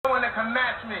that can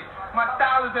match me. My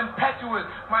style is impetuous.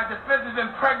 My defense is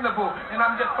impregnable. And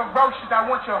I'm just ferocious. I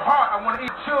want your heart. I want to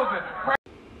eat children.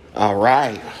 All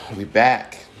right, we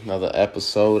back. Another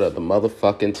episode of the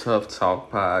motherfucking Tough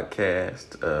Talk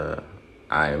podcast.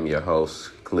 I am your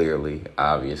host, clearly,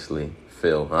 obviously,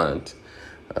 Phil Hunt.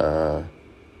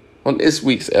 On this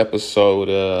week's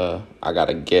episode, I got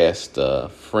a guest, a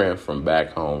friend from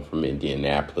back home from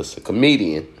Indianapolis, a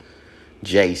comedian,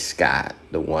 Jay Scott,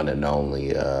 the one and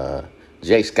only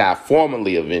Jay Scott,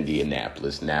 formerly of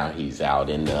Indianapolis. Now he's out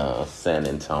in San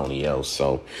Antonio.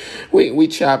 So we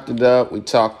chopped it up. We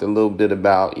talked a little bit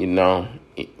about,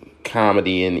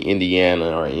 comedy in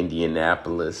Indiana or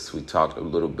Indianapolis. We talked a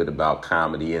little bit about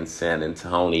comedy in San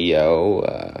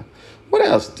Antonio. What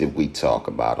else did we talk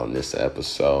about on this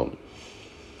episode?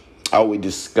 Oh, we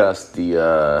discussed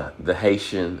the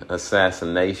Haitian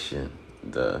assassination,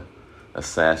 the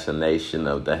assassination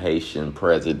of the Haitian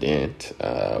president.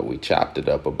 We chopped it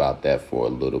up about that for a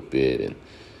little bit. And,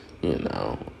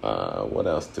 what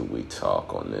else did we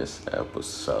talk on this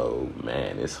episode?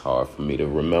 Man, it's hard for me to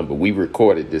remember. We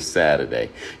recorded this Saturday.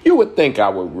 You would think I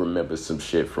would remember some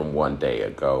shit from one day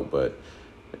ago, but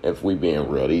if we being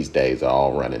real, these days are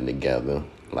all running together.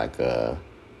 Like,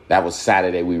 that was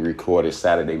Saturday we recorded,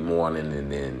 Saturday morning,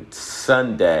 and then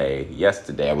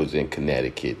yesterday I was in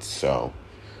Connecticut, so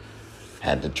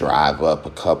had to drive up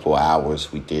a couple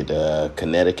hours. We did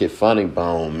Connecticut Funny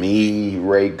Bone, me,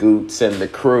 Ray Goots, and the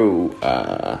crew.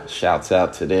 Shouts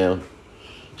out to them.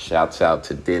 Shouts out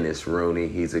to Dennis Rooney.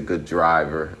 He's a good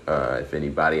driver. If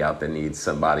anybody out there needs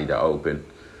somebody to open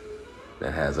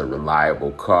that has a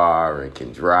reliable car and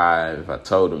can drive, I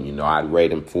told him, I'd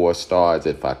rate him 4 stars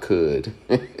if I could.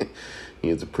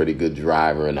 He's a pretty good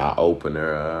driver, and I open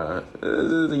her.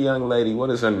 This is a young lady. What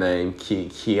is her name?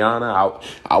 Kiana.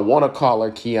 I want to call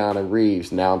her Kiana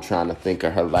Reeves. Now I'm trying to think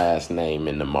of her last name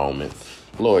in the moment.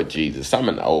 Lord Jesus, I'm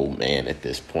an old man at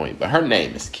this point, but her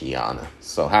name is Kiana.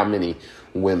 So how many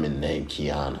women named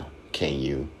Kiana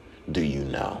do you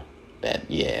know? That,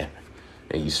 yeah.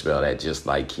 And you spell that just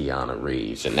like Kiana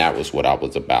Reeves. And that was what I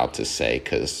was about to say,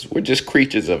 because we're just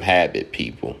creatures of habit,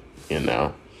 people,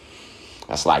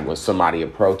 That's like when somebody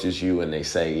approaches you and they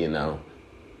say,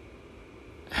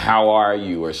 how are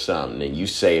you or something, and you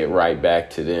say it right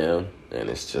back to them. And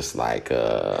it's just like,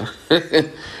 yeah,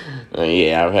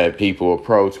 I've had people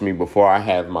approach me before I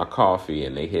have my coffee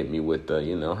and they hit me with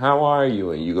the, how are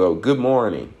you? And you go, good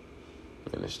morning.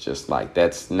 And it's just like,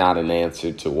 that's not an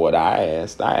answer to what I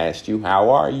asked. I asked you, how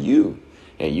are you?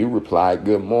 And you replied,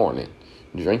 good morning.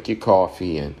 Drink your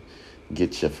coffee and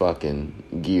get your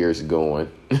fucking gears going.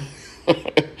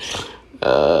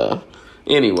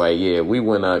 Anyway, yeah, we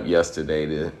went up yesterday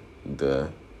to the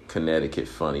Connecticut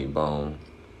Funny Bone.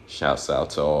 Shouts out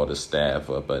to all the staff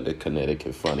up at the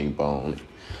Connecticut Funny Bone.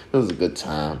 It was a good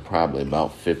time. Probably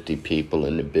about 50 people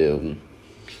in the building.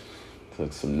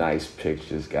 Took some nice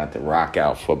pictures. Got to rock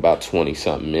out for about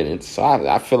 20-something minutes. So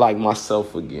I feel like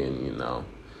myself again,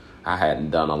 I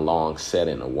hadn't done a long set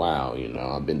in a while,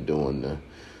 I've been doing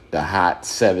the hot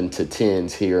 7 to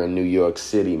 10s here in New York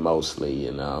City mostly,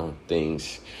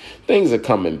 Things are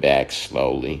coming back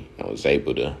slowly. I was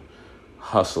able to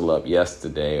hustle up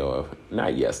yesterday, or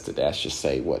not yesterday, I should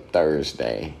say,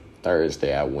 Thursday.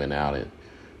 Thursday I went out and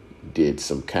did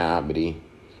some comedy.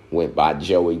 Went by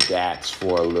Joey Dax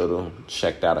for a little.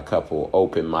 Checked out a couple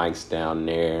open mics down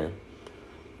there.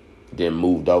 Then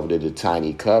moved over to the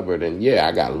Tiny Cupboard. And yeah,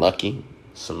 I got lucky.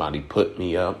 Somebody put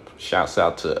me up. Shouts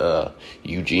out to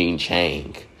Eugene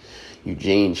Chang.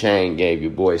 Eugene Chang gave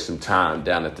your boy some time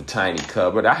down at the Tiny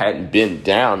Cupboard. I hadn't been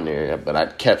down there, but I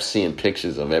kept seeing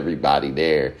pictures of everybody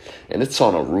there. And it's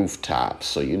on a rooftop.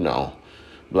 So,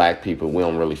 black people, we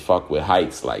don't really fuck with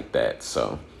heights like that.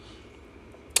 So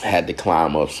I had to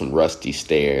climb up some rusty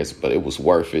stairs, but it was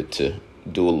worth it to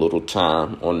do a little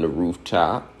time on the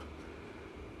rooftop,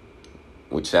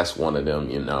 which that's one of them,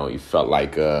 you felt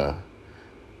like, I'm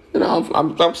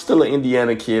still an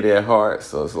Indiana kid at heart.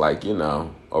 So it's like,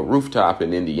 a rooftop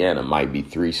in Indiana might be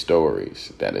 3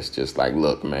 stories. That it's just like,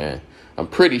 look, man, I'm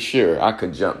pretty sure I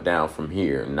could jump down from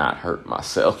here and not hurt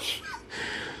myself.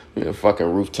 Fucking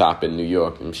rooftop in New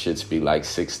York, them shits be like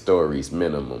 6 stories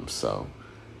minimum. So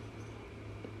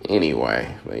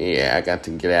anyway, but yeah, I got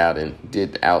to get out and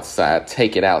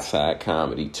take it outside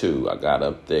comedy too. I got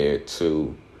up there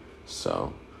too.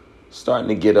 So starting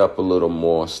to get up a little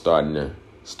more, starting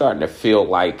to feel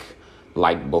like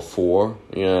before,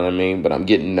 you know what I mean? But I'm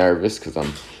getting nervous because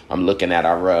I'm looking at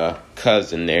our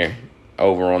cousin there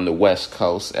over on the West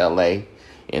Coast, LA.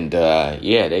 And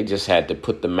yeah, they just had to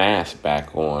put the mask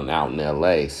back on out in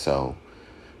LA. So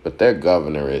But their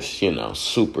governor is,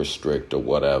 super strict or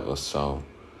whatever. So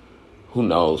who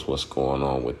knows what's going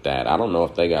on with that. I don't know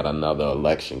if they got another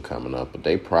election coming up, but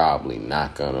they probably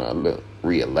not going to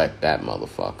re-elect that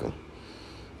motherfucker.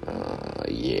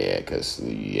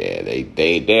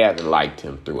 They haven't liked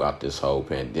him throughout this whole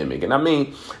pandemic. And I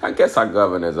mean, I guess our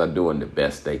governors are doing the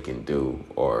best they can do,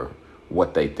 or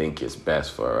what they think is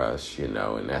best for us, and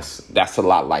that's a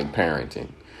lot like parenting.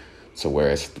 So where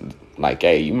it's like,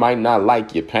 hey, you might not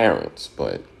like your parents,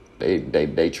 but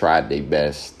they tried their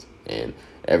best, and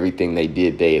everything they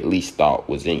did, they at least thought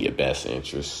was in your best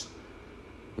interest.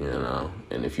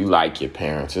 And if you like your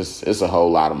parents, it's a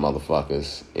whole lot of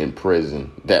motherfuckers in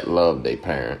prison that love their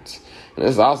parents. And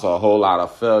there's also a whole lot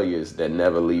of failures that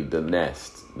never leave the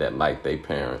nest that like their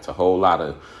parents. A whole lot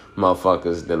of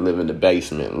motherfuckers that live in the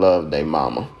basement love their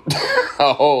mama.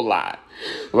 A whole lot.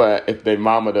 But if their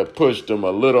mama had pushed them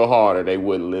a little harder, they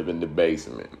wouldn't live in the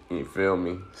basement. You feel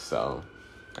me? So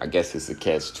I guess it's a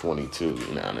catch-22, you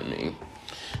know what I mean?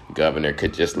 Governor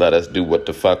could just let us do what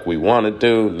the fuck we want to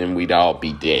do, and then we'd all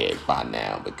be dead by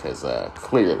now, because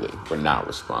clearly we're not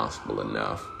responsible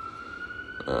enough.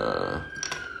 But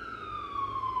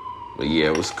yeah,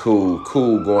 it was cool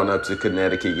going up to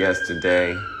Connecticut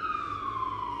yesterday,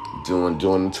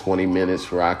 doing 20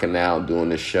 minutes, rocking out, doing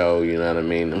the show, you know what I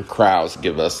mean? Them crowds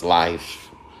give us life.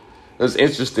 It was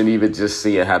interesting even just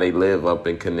seeing how they live up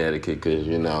in Connecticut,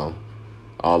 because,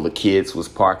 all the kids was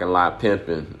parking lot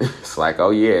pimping. It's like, oh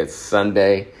yeah, it's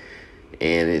Sunday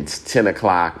and it's 10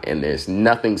 o'clock and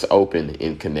nothing's open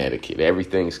in Connecticut.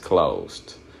 Everything's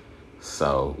closed.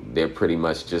 So they're pretty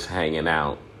much just hanging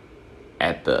out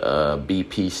at the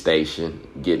BP station,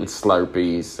 getting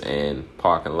Slurpees and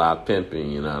parking lot pimping,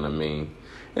 you know what I mean?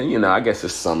 And, I guess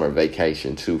it's summer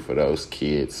vacation too for those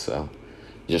kids. So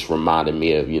just reminded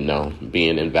me of,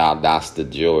 being in Valdosta,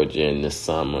 Georgia in the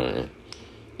summer, and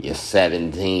you're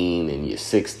 17 and you're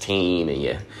 16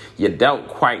 and you don't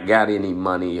quite got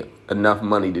enough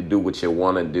money to do what you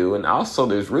want to do. And also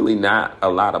there's really not a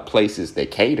lot of places that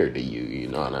cater to you, you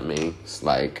know what I mean? It's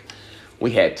like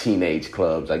we had teenage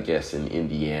clubs, I guess, in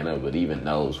Indiana, but even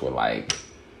those were like,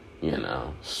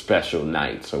 special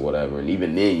nights or whatever. And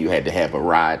even then you had to have a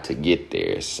ride to get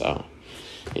there. So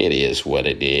it is what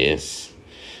it is.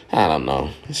 I don't know.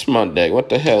 It's Monday. What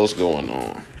the hell's going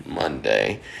on?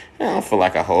 Monday. I don't feel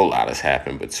like a whole lot has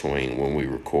happened between when we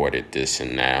recorded this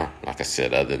and now. Like I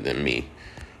said, other than me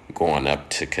going up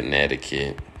to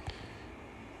Connecticut.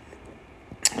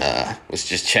 Was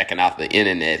just checking out the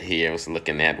internet here. I was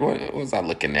looking at, what was I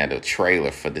looking at? A trailer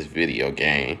for this video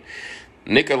game.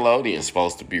 Nickelodeon's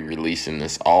supposed to be releasing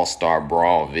this All-Star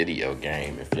Brawl video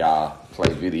game. If y'all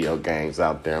play video games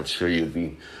out there, I'm sure you'll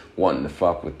be wanting to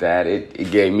fuck with that.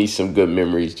 It gave me some good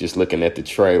memories just looking at the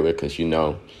trailer, because,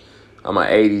 I'm an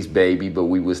 80s baby, but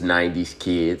we was 90s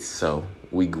kids, so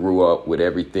we grew up with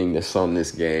everything that's on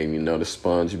this game, the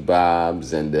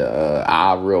SpongeBobs and the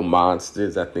Our Real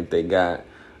Monsters. I think they got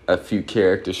a few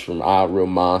characters from Our Real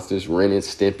Monsters. Ren and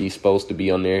Stimpy's supposed to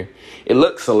be on there. It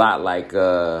looks a lot like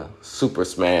Super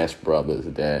Smash Brothers.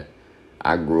 That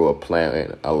I grew up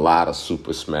playing a lot of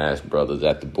Super Smash Brothers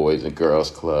at the Boys and Girls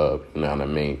Club, you know what I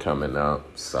mean, coming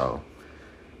up. So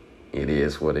it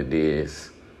is what it is.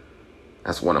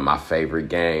 That's one of my favorite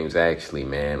games, actually,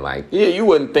 man. Like, yeah, you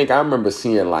wouldn't think. I remember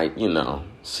seeing,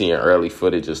 seeing early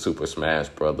footage of Super Smash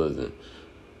Brothers, and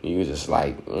you were just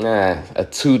like, a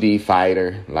 2D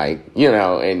fighter,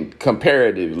 and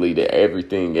comparatively to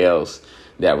everything else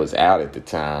that was out at the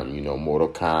time, Mortal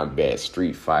Kombat,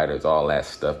 Street Fighters, all that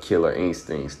stuff, Killer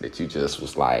Instincts, that you just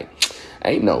was like,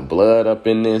 ain't no blood up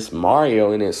in this,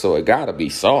 Mario in it, so it gotta be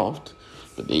soft.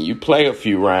 But then you play a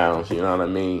few rounds, you know what I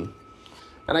mean?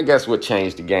 And I guess what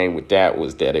changed the game with that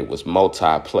was that it was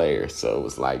multiplayer. So it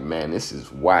was like, man, this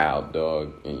is wild,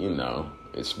 dog. And,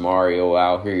 it's Mario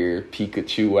out here,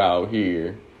 Pikachu out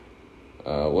here.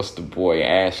 What's the boy,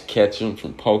 Ash Ketchum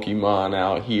from Pokemon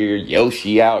out here.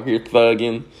 Yoshi out here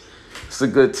thugging. It's a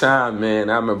good time, man.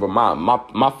 I remember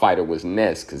my fighter was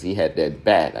Ness, because he had that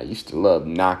bat. I used to love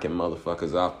knocking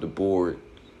motherfuckers off the board.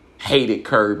 Hated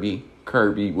Kirby.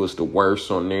 Kirby was the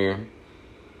worst on there.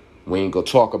 We ain't gonna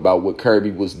talk about what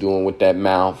Kirby was doing with that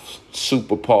mouth.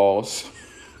 Super paws.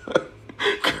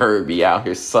 Kirby out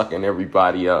here sucking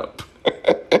everybody up.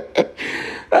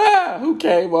 Who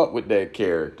came up with that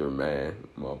character, man?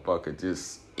 Motherfucker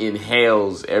just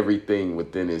inhales everything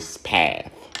within his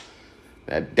path.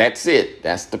 That's it.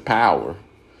 That's the power.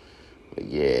 But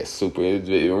yeah,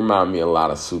 it reminded me a lot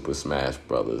of Super Smash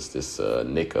Brothers. This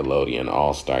Nickelodeon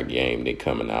All-Star game they're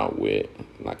coming out with.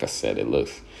 Like I said, it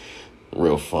looks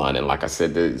real fun. And like I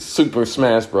said, the Super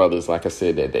Smash Brothers, like I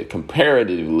said, that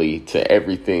comparatively to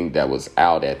everything that was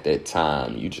out at that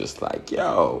time, you just like,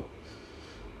 yo,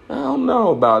 I don't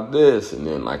know about this. And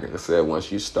then, like I said,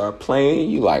 once you start playing,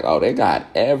 you like, oh, they got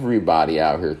everybody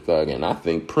out here thugging. I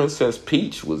think Princess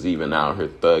Peach was even out here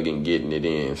thugging, getting it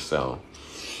in. So,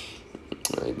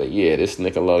 but yeah, this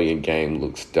Nickelodeon game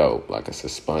looks dope. Like I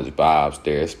said, SpongeBob's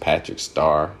there's Patrick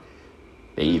Star.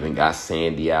 They even got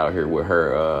Sandy out here with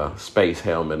her space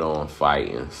helmet on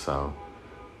fighting. So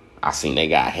I seen they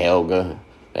got Helga.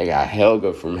 They got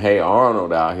Helga from Hey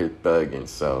Arnold out here thugging.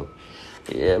 So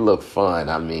yeah, it looked fun.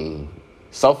 I mean,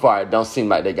 so far it don't seem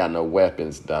like they got no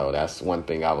weapons though. That's one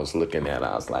thing I was looking at.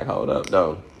 I was like, hold up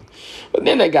though. But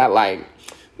then they got like,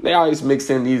 they always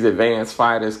mix in these advanced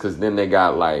fighters, because then they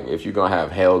got like, if you're going to have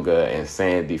Helga and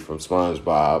Sandy from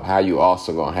SpongeBob, how you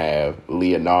also going to have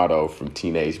Leonardo from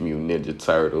Teenage Mutant Ninja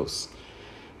Turtles?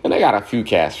 And they got a few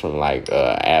cats from like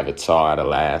Avatar, The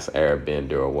Last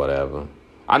Airbender or whatever.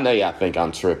 I know y'all think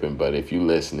I'm tripping, but if you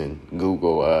listening,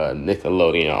 Google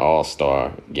Nickelodeon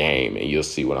All-Star game and you'll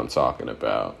see what I'm talking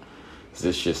about.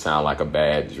 This shit sound like a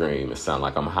bad dream. It sound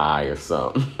like I'm high or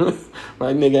something.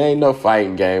 Like, nigga, ain't no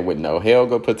fighting game with no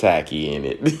Helga Pataki in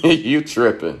it. You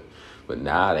tripping. But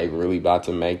nah, they really about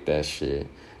to make that shit.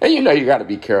 And you know you got to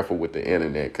be careful with the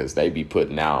internet, because they be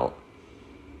putting out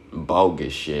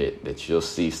bogus shit that you'll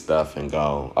see stuff and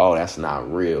go, oh, that's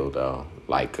not real, though.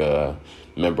 Like,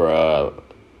 remember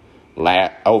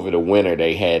over the winter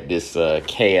they had this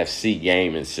KFC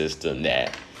gaming system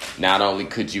that not only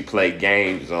could you play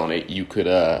games on it, you could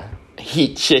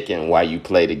heat chicken while you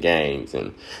play the games.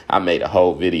 And I made a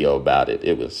whole video about it.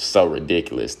 It was so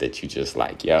ridiculous that you just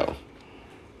like, yo.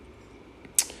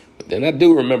 But then I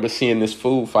do remember seeing this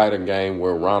food fighter game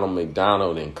where Ronald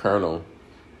McDonald and Colonel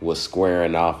was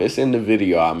squaring off. It's in the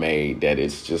video I made that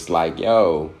it's just like,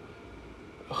 yo,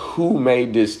 who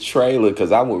made this trailer?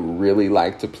 Because I would really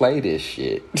like to play this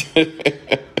shit.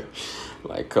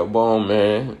 Like, come on,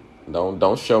 man.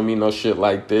 Don't show me no shit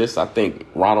like this. I think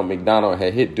Ronald McDonald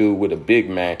had hit dude with a Big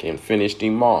Mac and finished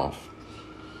him off.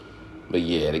 But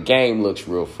yeah, the game looks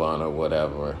real fun or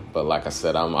whatever. But like I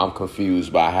said, I'm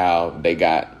confused by how they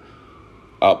got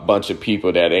a bunch of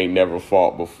people that ain't never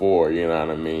fought before. You know what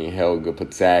I mean? Helga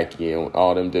Pataki and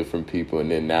all them different people. And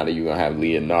then now that you're going to have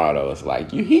Leonardo, it's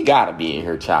like, he got to be in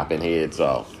here chopping heads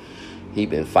off. He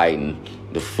been fighting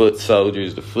the Foot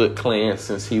Soldiers, the Foot Clan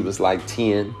since he was like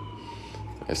 10.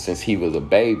 Since he was a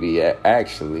baby,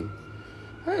 actually.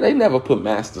 They never put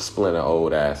Master Splinter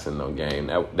old ass in no game.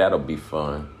 That'll be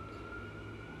fun.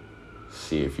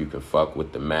 See if you can fuck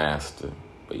with the Master.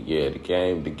 But yeah, the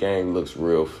game looks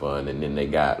real fun. And then they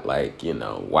got like, you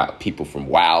know, people from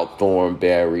Wild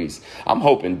Thornberries. I'm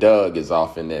hoping Doug is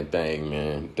off in that thing,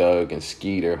 man. Doug and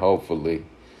Skeeter, hopefully.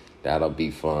 That'll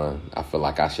be fun. I feel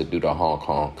like I should do the honk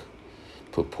honk.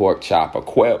 Put Pork Chop or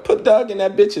Quail. Put Doug in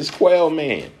that bitch's Quail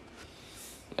Man.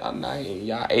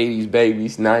 Y'all 80s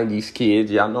babies, 90s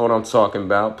kids, y'all know what I'm talking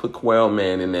about. Put Quail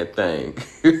Man in that thing.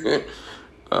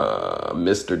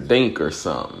 Mr. Dink or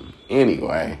something.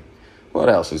 Anyway, what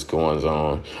else is going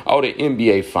on? Oh, the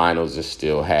NBA Finals is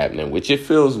still happening, which it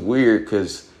feels weird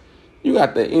because you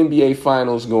got the NBA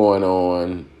Finals going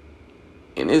on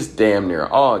and it's damn near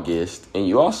August, and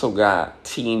you also got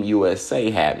Team USA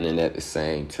happening at the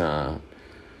same time.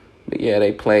 But yeah,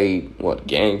 they played,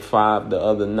 Game 5 the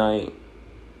other night?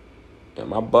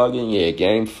 Am I bugging? Yeah,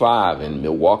 Game 5, and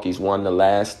Milwaukee's won the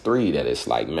last 3. That it's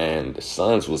like, man, the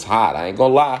Suns was hot. I ain't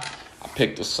gonna lie. I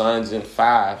picked the Suns in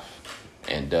 5,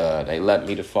 and they let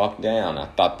me the fuck down. I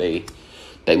thought they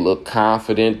looked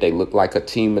confident. They looked like a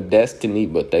team of destiny,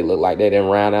 but they looked like they didn't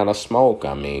run out of smoke.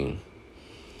 I mean,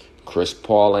 Chris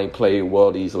Paul ain't played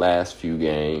well these last few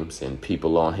games, and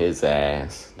people on his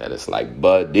ass. That it's like,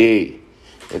 buddy,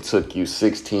 it took you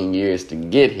 16 years to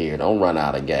get here. Don't run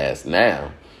out of gas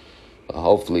now.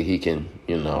 Hopefully he can,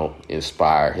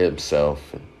 inspire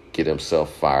himself and get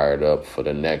himself fired up for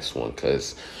the next one,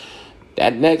 because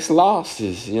that next loss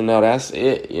is, that's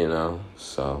it,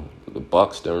 So the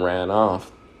Bucks done ran off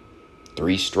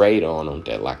 3 straight on them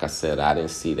that, like I said, I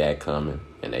didn't see that coming.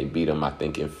 And they beat them, I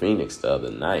think, in Phoenix the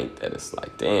other night. That it's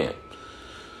like, damn.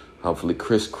 Hopefully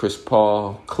Cliff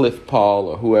Paul,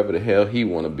 or whoever the hell he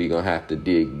want to be, going to have to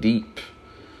dig deep.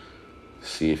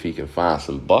 See if he can find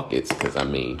some buckets, because,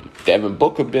 Devin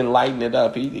Booker been lighting it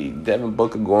up. Devin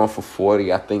Booker going for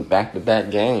 40, I think,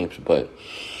 back-to-back games. But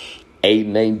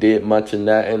Aiden ain't did much of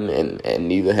nothing, and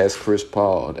neither has Chris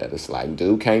Paul. That it's like,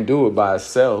 dude can't do it by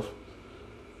himself.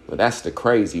 But that's the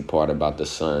crazy part about the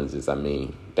Suns is,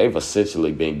 they've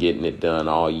essentially been getting it done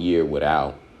all year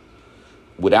without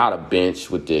without a bench,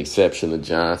 with the exception of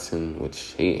Johnson,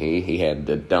 which he had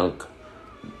the dunk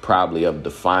probably of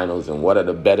the finals and one of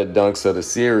the better dunks of the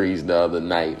series the other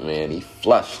night, man. He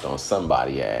flushed on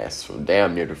somebody's ass from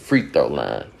damn near the free throw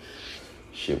line.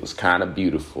 Shit was kind of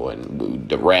beautiful. And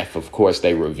the ref, of course,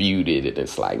 they reviewed it. And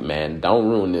it's like, man, don't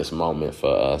ruin this moment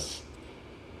for us.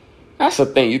 That's the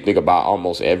thing. You think about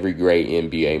almost every great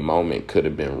NBA moment could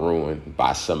have been ruined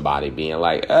by somebody being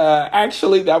like,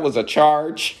 actually, that was a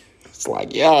charge. It's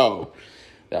like, yo,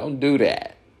 don't do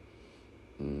that.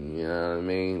 You know what I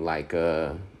mean? Like,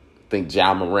 I think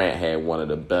Ja Morant had one of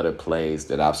the better plays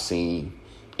that I've seen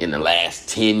in the last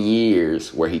 10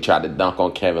 years where he tried to dunk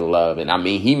on Kevin Love. And, I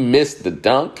mean, he missed the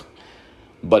dunk,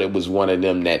 but it was one of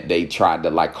them that they tried to,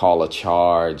 like, call a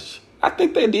charge. I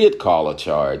think they did call a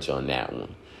charge on that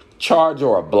one. Charge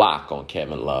or a block on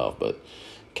Kevin Love. But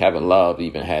Kevin Love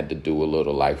even had to do a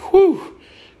little, like, whew.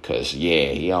 Because, yeah,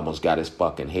 he almost got his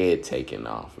fucking head taken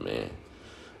off, man.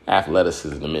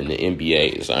 Athleticism in the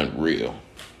NBA is unreal.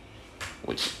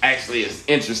 Which actually is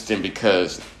interesting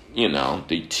because, you know,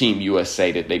 the Team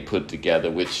USA that they put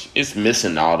together, which is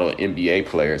missing all the NBA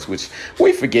players, which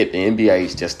we forget the NBA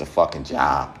is just a fucking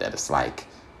job. That it's like,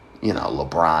 you know,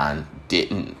 LeBron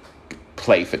didn't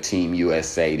play for Team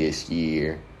USA this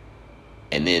year.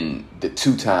 And then the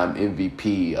two-time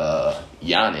MVP,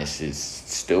 Giannis, is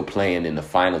still playing in the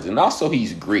finals. And also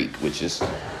he's Greek, which is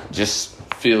just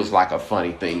feels like a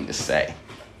funny thing to say.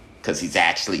 Because he's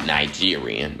actually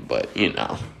Nigerian. But, you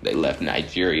know, they left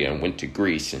Nigeria and went to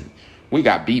Greece. And we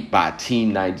got beat by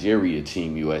Team Nigeria,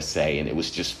 Team USA. And it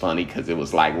was just funny because it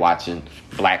was like watching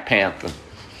Black Panther.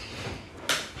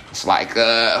 It's like,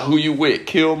 who you with,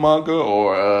 Killmonger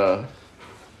or...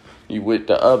 you with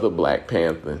the other Black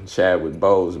Panther, Chadwick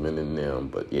Boseman and them.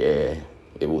 But yeah,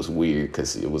 it was weird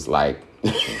because it was like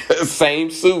same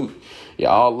suit.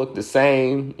 Y'all look the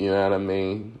same, you know what I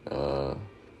mean?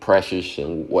 Precious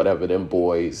and whatever them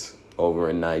boys over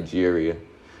in Nigeria.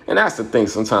 And that's the thing.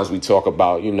 Sometimes we talk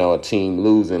about, you know, a team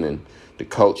losing and the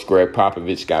coach, Greg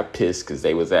Popovich, got pissed because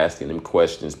they was asking him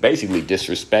questions, basically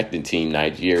disrespecting Team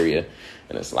Nigeria.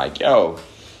 And it's like, yo,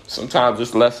 sometimes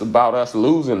it's less about us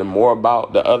losing and more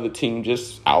about the other team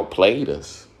just outplayed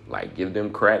us. Like, give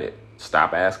them credit.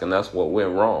 Stop asking us what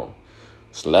went wrong.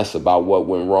 It's less about what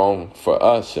went wrong for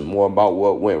us and more about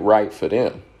what went right for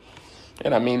them.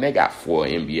 And, I mean, they got 4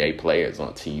 NBA players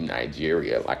on Team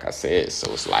Nigeria, like I said.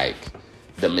 So it's like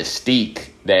the mystique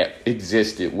that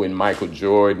existed when Michael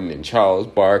Jordan and Charles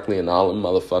Barkley and all the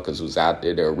motherfuckers was out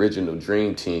there, the original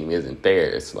dream team, isn't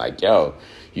there. It's like, yo,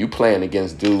 you playing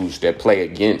against dudes that play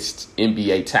against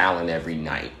NBA talent every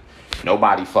night.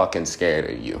 Nobody fucking scared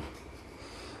of you.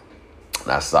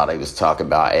 And I saw they was talking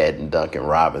about adding Duncan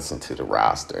Robinson to the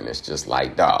roster. And it's just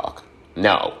like, dog,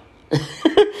 no.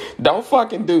 Don't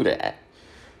fucking do that.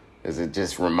 Because it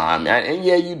just remind me. And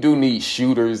yeah, you do need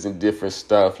shooters and different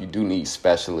stuff. You do need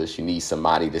specialists. You need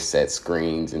somebody to set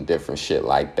screens and different shit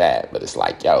like that. But it's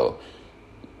like, yo,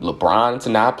 LeBron's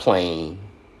not playing.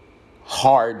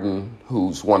 Harden,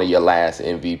 who's one of your last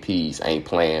MVPs, ain't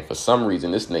playing. For some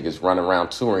reason, this nigga's running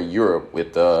around touring Europe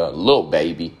with Lil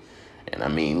Baby. And I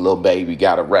mean, Lil Baby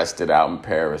got arrested out in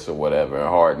Paris or whatever, and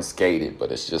Harden skated.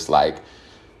 But it's just like,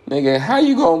 nigga, how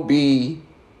you gonna be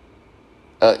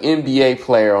an NBA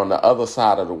player on the other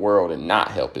side of the world and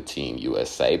not help the Team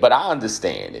USA? But I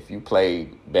understand if you play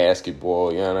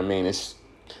basketball, you know what I mean? It's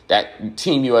that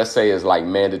Team USA is like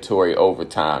mandatory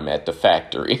overtime at the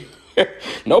factory.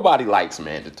 Nobody likes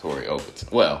mandatory overtime.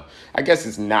 Well, I guess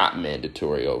it's not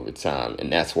mandatory overtime,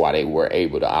 and that's why they were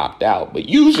able to opt out. But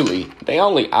usually, they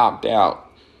only opt out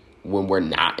when we're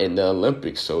not in the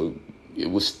Olympics. So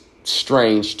it was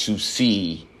strange to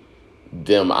see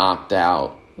them opt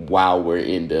out while we're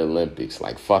in the Olympics.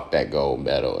 Like, fuck that gold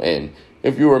medal. And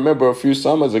if you remember a few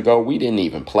summers ago, we didn't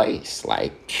even place.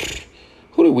 Like,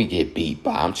 who did we get beat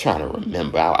by? I'm trying to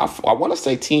remember. I want to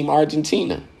say Team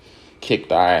Argentina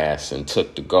kicked our ass and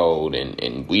took the gold,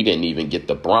 and we didn't even get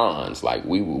the bronze. Like,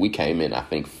 we came in, I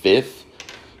think, 5th.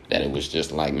 That it was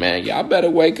just like, man, y'all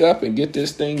better wake up and get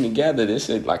this thing together. This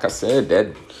is, like I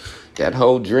said, that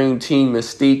whole dream team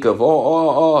mystique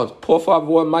of, por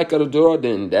favor, Michael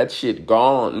Jordan, that shit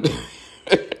gone.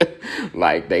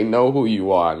 Like, they know who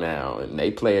you are now, and they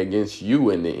play against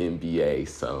you in the NBA.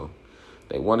 So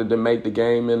they wanted to make the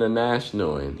game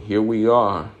international, and here we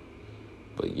are.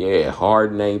 But yeah,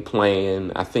 Harden ain't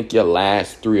playing. I think your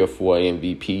last 3 or 4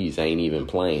 MVPs ain't even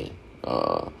playing.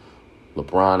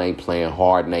 LeBron ain't playing.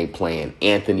 Harden ain't playing.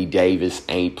 Anthony Davis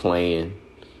ain't playing.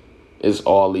 It's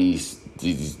all these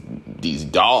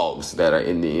dogs that are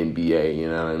in the NBA, you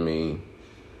know what I mean?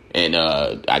 And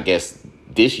I guess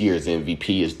this year's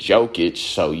MVP is Jokic,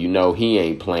 so you know he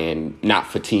ain't playing not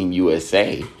for Team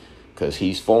USA because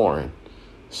he's foreign.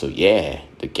 So yeah,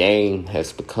 the game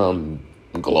has become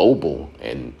global,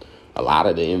 and a lot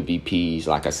of the MVPs,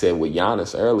 like I said with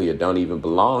Giannis earlier, don't even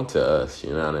belong to us. You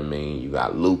know what I mean? You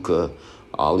got Luka,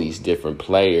 all these different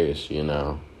players. You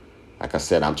know, like I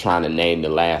said, I'm trying to name the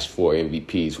last 4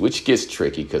 MVPs, which gets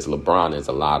tricky because LeBron is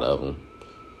a lot of them.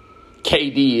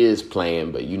 KD is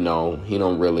playing, but you know he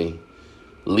don't really.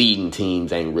 Leading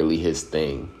teams ain't really his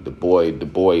thing. The boy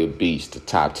a beast, the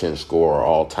top 10 scorer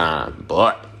all time.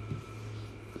 But,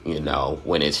 you know,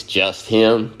 when it's just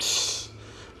him,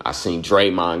 I seen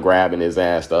Draymond grabbing his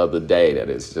ass the other day that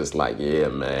it's just like, yeah,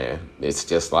 man. It's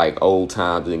just like old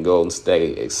times in Golden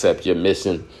State, except you're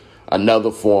missing another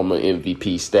former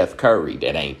MVP, Steph Curry,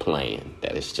 that ain't playing.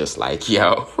 That it's just like,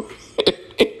 yo,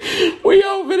 we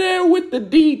over there with the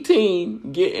D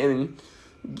team getting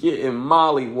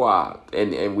mollywopped,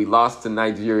 and we lost to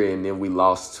Nigeria, and then we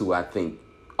lost to, I think,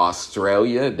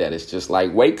 Australia. That is just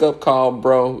like, wake up call,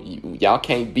 bro. Y'all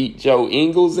can't beat Joe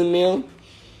Ingles and them.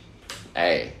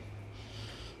 Hey,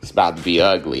 it's about to be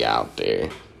ugly out there.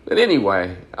 But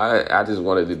anyway, I just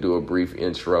wanted to do a brief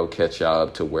intro, catch y'all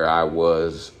up to where I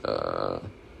was,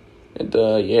 and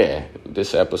yeah,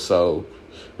 this episode,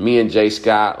 me and Jay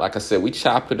Scott, like I said, we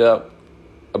chop it up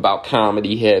about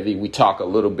comedy heavy. We talk a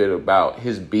little bit about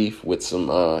his beef with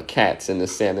some cats in the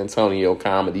San Antonio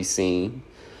comedy scene.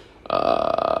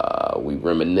 We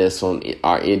reminisce on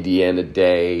our Indiana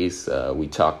days. We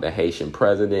talked the Haitian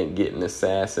president getting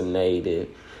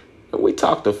assassinated. And we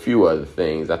talked a few other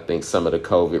things. I think some of the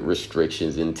COVID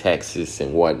restrictions in Texas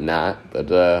and whatnot.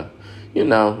 But, you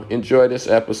know, enjoy this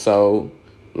episode.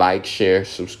 Like, share,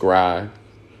 subscribe.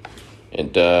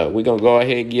 And we're going to go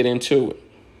ahead and get into it.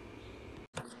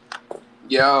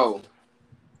 Yo.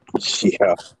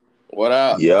 Yeah. What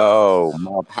up? Yo,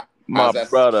 my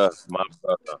brother.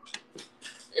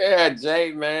 Yeah,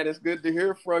 Jay, man, it's good to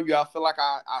hear from you. I feel like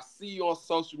I see you on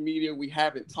social media. We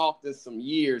haven't talked in some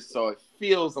years, so it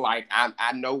feels like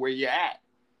I know where you're at.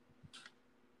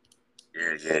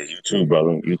 Yeah, you too,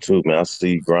 brother. You too, man. I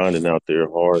see you grinding out there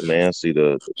hard, man. I see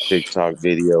the TikTok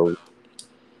videos.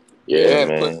 Yeah,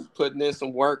 man. Putting in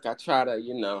some work. I try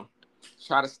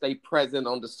to stay present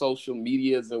on the social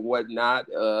medias and whatnot.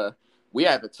 We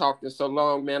haven't talked in so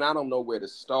long, man. I don't know where to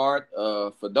start.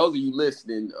 For those of you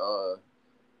listening,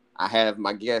 I have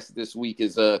my guest this week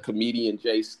is comedian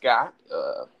Jay Scott.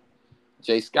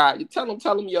 Jay Scott, you tell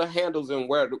them your handles and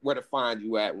where to find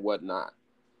you at and whatnot.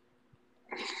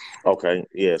 Okay,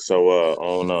 yeah. So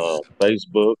on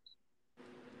Facebook,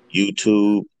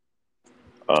 YouTube,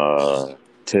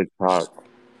 TikTok,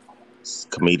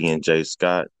 comedian Jay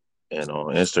Scott, and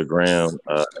on Instagram,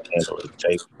 the handle is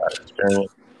Jay Scott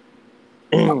Experience,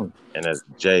 and that's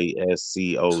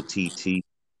JSCOTT.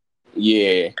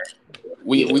 Yeah,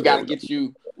 we gotta get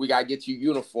you. We gotta get you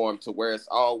uniform to where it's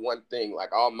all one thing.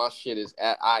 Like all my shit is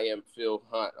at I am Phil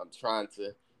Hunt. I'm trying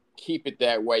to keep it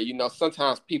that way. You know,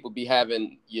 sometimes people be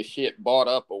having your shit bought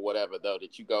up or whatever though.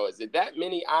 That you go, is it that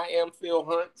many I am Phil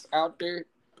Hunts out there?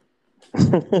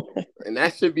 And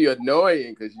that should be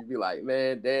annoying because you'd be like,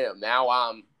 man, damn, now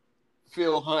I'm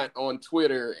Phil Hunt on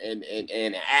Twitter and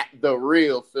at the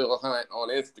real Phil Hunt on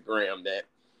Instagram. That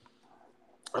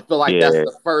I feel like that's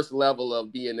the first level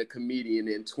of being a comedian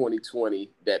in 2020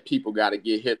 that people got to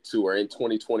get hip to, or in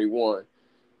 2021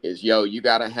 is, yo, you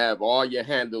got to have all your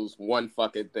handles one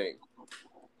fucking thing.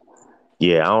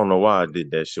 Yeah, I don't know why I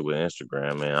did that shit with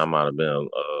Instagram, man. I might have been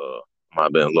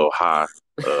a little high.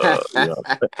 You know,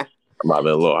 I might have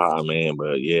been a little high, man.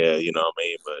 But yeah, you know what I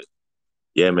mean. But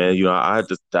yeah, man, you know, I had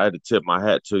to tip my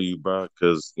hat to you, bro,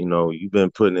 because you know you've been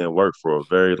putting in work for a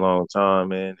very long time,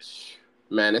 man.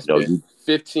 Man, it's been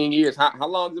 15 years. How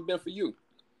long has it been for you?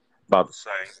 About the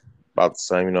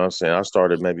same. You know what I'm saying? I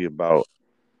started maybe about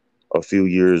a few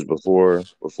years before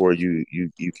you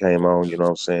came on. You know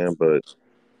what I'm saying? But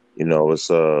you know, it's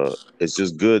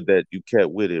just good that you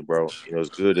kept with it, bro. You know, it's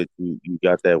good that you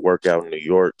got that workout in New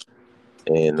York,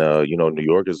 and you know, New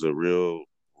York is a real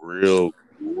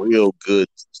good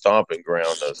stomping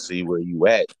ground to see where you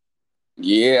at.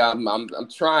 Yeah, I'm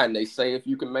trying. They say if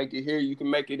you can make it here, you can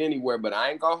make it anywhere. But I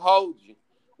ain't gonna hold you.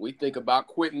 We think about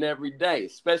quitting every day,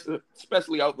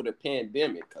 especially over the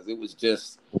pandemic, because it was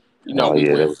just, you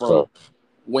know,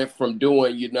 went from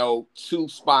doing, you know, 2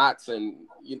 spots and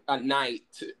a night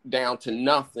down to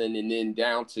nothing, and then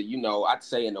down to, you know, I'd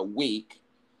say in a week,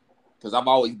 because I've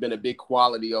always been a big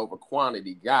quality over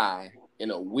quantity guy. In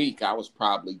a week, I was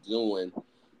probably doing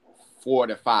 4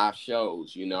 to 5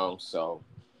 shows, you know, so.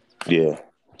 Yeah.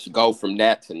 To go from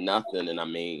that to nothing, and I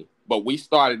mean, but we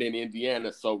started in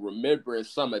Indiana, so remembering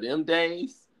some of them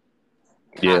days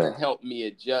kind of helped me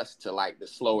adjust to like the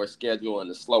slower schedule and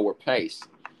the slower pace.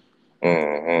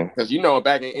 Because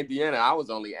back in Indiana, I was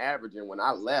only averaging when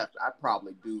I left, I'd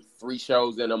probably do 3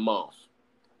 shows in a month,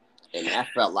 and that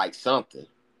felt like something.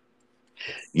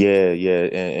 Yeah,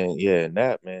 and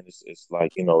that, man, it's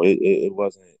like, it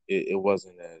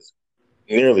wasn't as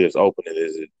nearly as open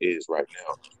as it is right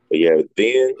now. But yeah,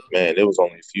 then, man, there was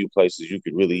only a few places you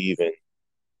could really even,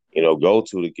 go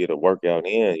to get a workout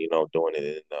in, doing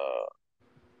it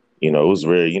in, it was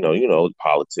very,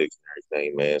 politics and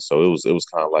everything, man. So it was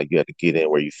kind of like you had to get in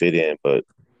where you fit in, but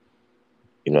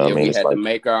what I Yeah, mean, we it's had to like,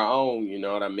 make our own, you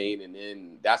know what I mean? And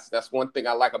then that's one thing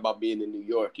I like about being in New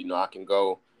York. I can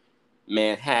go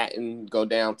Manhattan, go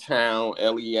downtown,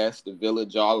 LES, the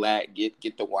Village, all that,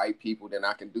 get the white people. Then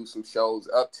I can do some shows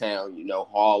uptown,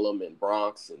 Harlem and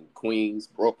Bronx and Queens,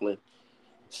 Brooklyn,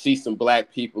 see some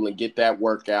black people and get that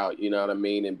workout, you know what I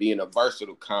mean? And being a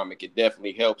versatile comic, it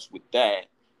definitely helps with that.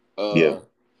 yeah.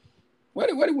 What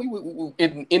do we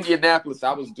in Indianapolis?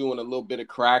 I was doing a little bit of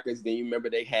Crackers. Then you remember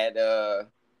they had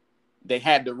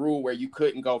the rule where you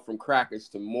couldn't go from Crackers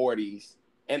to Morty's,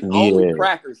 and only Yeah,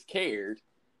 Crackers cared.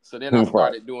 So then I right,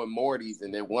 started doing Morty's,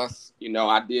 and then once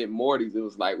I did Morty's, it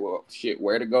was like, well, shit,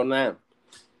 where to go now?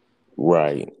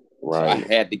 right, So I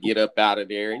right. had to get up out of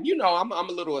there, and I'm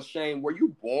a little ashamed. Were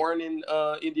you born in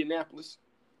Indianapolis?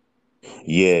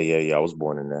 Yeah. I was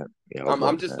born in that. Yeah, I was I'm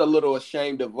born in just that. a little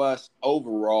ashamed of us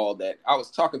overall. That I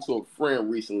was talking to a friend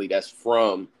recently that's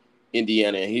from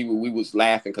Indiana, and we was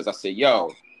laughing because I said, "Yo,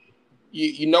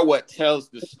 you know what tells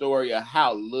the story of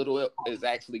how little is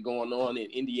actually going on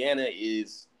in Indiana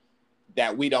is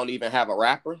that we don't even have a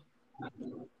rapper."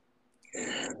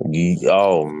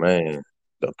 Oh man,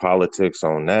 the politics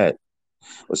on that.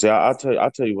 Well, see, I'll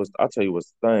tell you what's the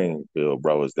thing, Bill,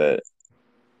 bro, is that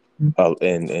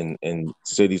in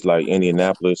cities like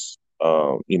Indianapolis,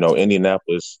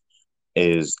 Indianapolis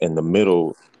is in the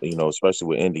middle, especially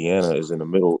with Indiana, is in the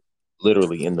middle,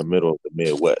 literally in the middle of the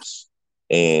Midwest.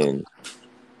 And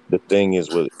the thing is,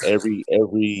 with every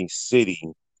city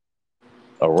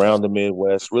around the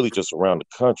Midwest, really just around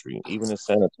the country, even in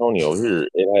San Antonio here,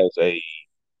 it has a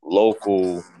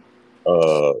local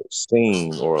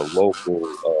scene or a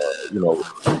local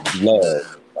love,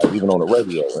 like even on the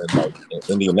radio. And like in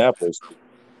Indianapolis,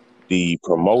 the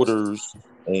promoters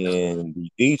and the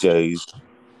DJs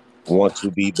want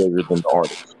to be bigger than the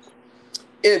artists.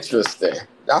 Interesting.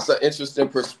 That's an interesting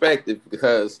perspective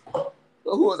because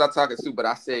who was I talking to? But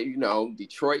I said,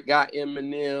 Detroit got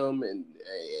Eminem, and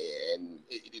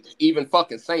even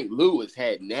fucking St. Louis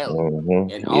had Nelly,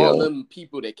 and all Yeah, them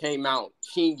people that came out,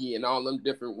 Chingy, and all them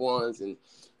different ones, and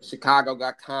Chicago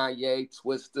got Kanye,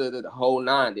 Twista, the whole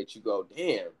nine. That you go,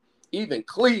 damn. Even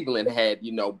Cleveland had,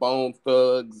 Bone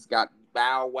Thugs, got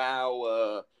Bow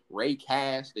Wow, Ray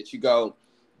Cash. That you go,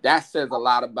 that says a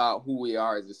lot about who we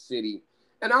are as a city.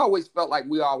 And I always felt like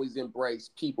we always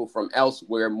embraced people from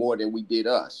elsewhere more than we did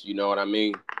us. You know what I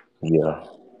mean? yeah,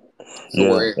 So yeah,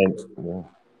 we're, and yeah,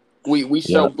 we yeah,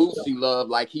 show Boosie love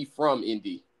like he from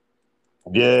Indy.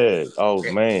 yeah. Oh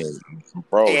man,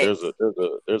 bro, And,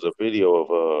 there's a video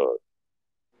of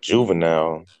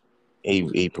Juvenile.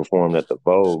 He performed at the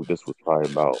Vogue. This was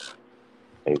probably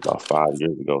maybe about 5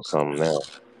 years ago, something now.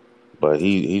 But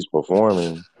he's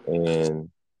performing, and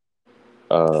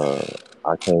uh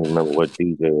I can't remember what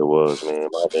DJ it was, man. It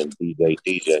might have been DJ,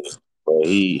 but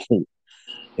he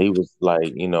was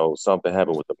like, something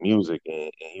happened with the music,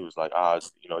 and he was like,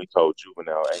 he told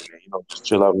Juvenile, hey man, just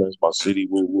chill out, man. It's my city,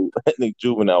 woo woo. And then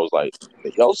Juvenile was like,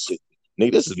 yo city,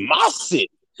 nigga, this is my city.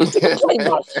 Nigga, play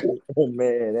my shit.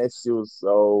 Man, that shit was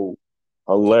so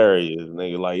hilarious,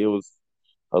 nigga. Like, it was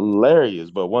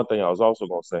hilarious. But one thing I was also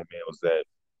gonna say, man, was that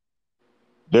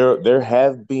there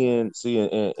have been, see,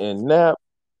 in Nap,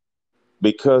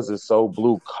 because it's so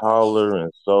blue collar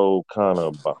and so kind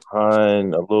of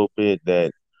behind a little bit,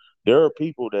 that there are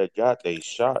people that got they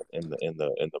shot in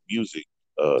the music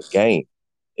game.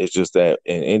 It's just that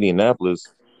in Indianapolis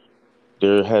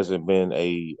there hasn't been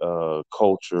a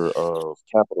culture of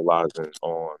capitalizing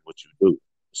on what you do.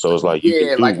 So it's like you can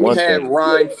yeah, do like we one had thing.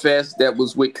 Rhyme Fest that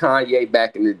was with Kanye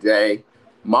back in the day.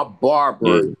 My barber,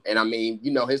 Yeah, and I mean,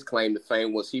 his claim to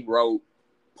fame was he wrote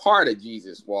part of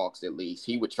Jesus Walks at least.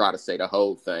 He would try to say the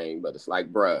whole thing, but it's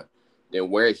like, bruh, then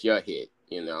where's your hit,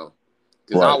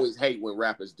 Because I right. always hate when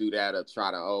rappers do that or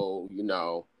try to,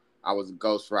 I was a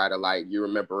ghostwriter. Like, you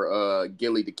remember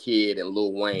Gilly the Kid and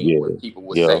Lil Wayne, Yeah, where people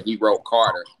would yeah, say he wrote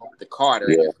the Carter,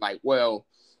 and yeah. it's like, well,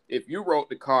 if you wrote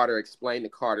the Carter, explain the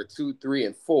Carter 2, 3,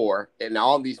 and 4, and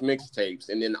all these mixtapes,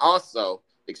 and then also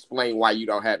explain why you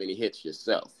don't have any hits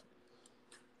yourself.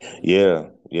 Yeah,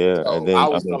 yeah, and So I then I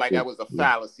always felt mean, like that shit, was a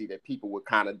fallacy that people would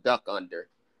kind of duck under.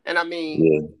 And I mean,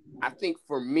 yeah, I think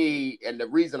for me, and the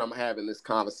reason I'm having this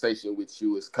conversation with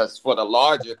you is because for the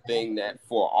larger thing that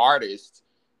for artists,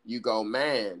 you go,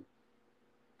 man,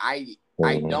 I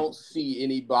hmm, don't see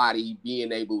anybody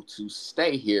being able to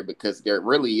stay here because there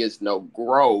really is no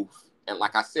growth. And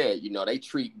like I said, they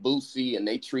treat Boosie and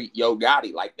they treat Yo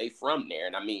Gotti like they from there.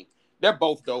 And I mean, they're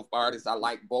both dope artists. I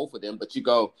like both of them. But you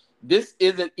go, this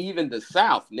isn't even the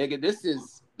South, nigga. This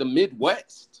is the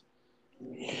Midwest.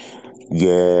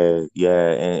 yeah,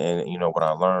 yeah, and you know what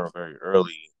I learned very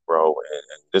early, bro,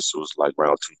 and this was like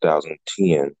around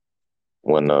 2010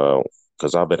 when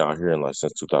because I've been out here in like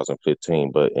since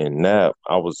 2015, but in that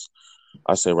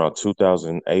I say around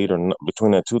 2008 or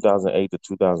between that 2008 to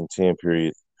 2010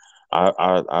 period,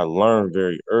 I learned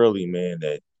very early, man,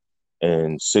 that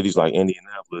in cities like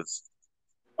Indianapolis,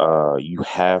 you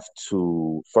have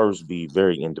to first be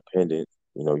very independent.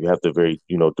 You know, you have to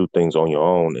do things on your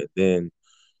own, and then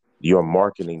your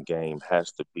marketing game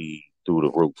has to be through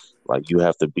the roof. Like you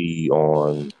have to be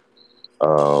on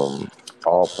um,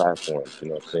 all platforms. You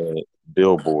know what I'm saying?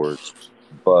 Billboards,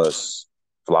 bus,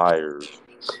 flyers,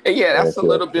 And yeah, and that's a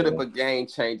little bit of a game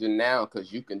changer now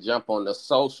because you can jump on the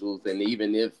socials and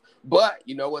but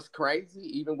you know what's crazy?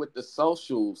 Even with the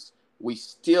socials, we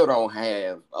still don't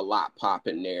have a lot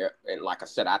popping there. And like I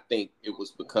said, I think it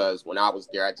was because when I was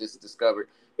there, I just discovered,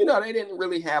 they didn't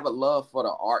really have a love for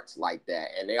the arts like that.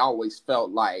 And they always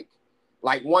felt like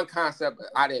one concept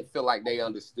I didn't feel like they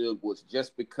understood was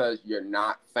just because you're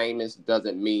not famous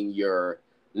doesn't mean you're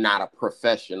not a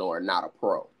professional or not a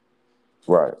pro.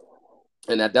 right,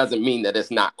 And that doesn't mean that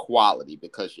it's not quality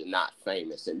because you're not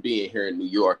famous. And being here in New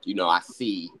York, I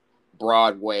see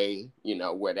Broadway,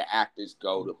 where the actors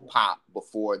go to pop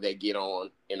before they get on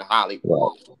in right,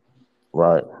 Hollywood.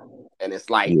 right. And it's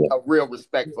like Yeah, a real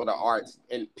respect for the arts.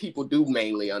 And people do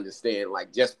mainly understand,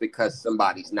 like, just because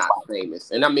somebody's not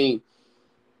famous. And I mean,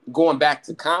 going back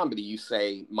to comedy, you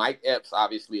say Mike Epps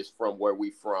obviously is from where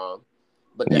we from,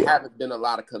 but there yeah, haven't been a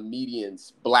lot of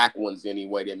comedians, black ones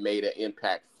anyway, that made an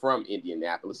impact from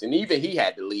Indianapolis. And even he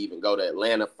had to leave and go to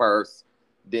Atlanta first,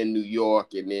 then New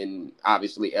York, and then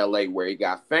obviously LA where he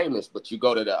got famous. But you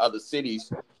go to the other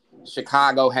cities,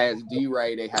 Chicago has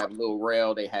D-Ray, they have Lil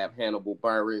Rel, they have Hannibal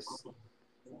Buress.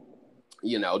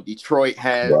 Detroit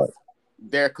has right.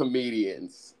 their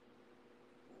comedians.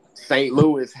 St.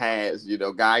 Louis has,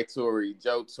 Guy Torrey,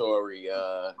 Joe Torrey,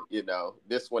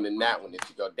 this one and that one that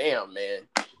you go, damn, man,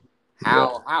 Yeah.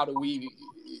 how do we,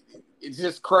 it's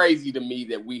just crazy to me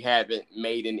that we haven't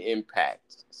made an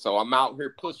impact. So I'm out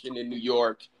here pushing in New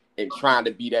York and trying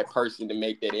to be that person to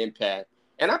make that impact.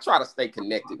 And I try to stay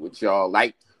connected with y'all.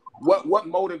 Like, what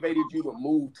motivated you to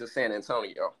move to San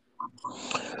Antonio?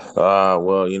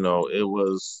 Well, it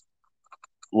was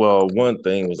one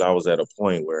thing was I was at a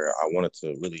point where I wanted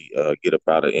to really get up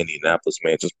out of Indianapolis,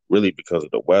 man, just really because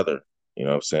of the weather. You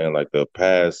know what I'm saying? Like the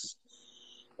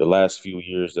last few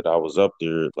years that I was up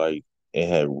there, like it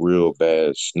had real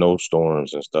bad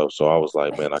snowstorms and stuff. So I was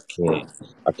like, man, I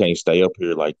can't stay up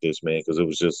here like this, man, because it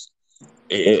was just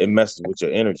it messes with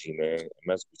your energy, man. It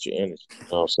messes with your energy. You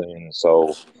know what I'm saying?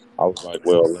 So I was like,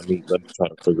 well, let me try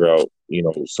to figure out,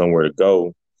 somewhere to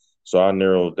go. So I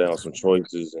narrowed down some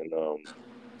choices, and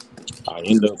I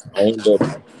end up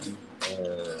actually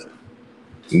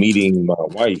meeting my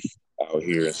wife out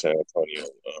here in San Antonio.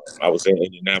 I was in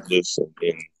Indianapolis, and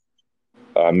then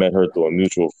I met her through a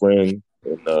mutual friend,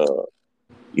 and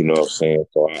you know what I'm saying.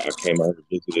 So I came out here,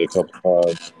 visited a couple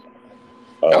times.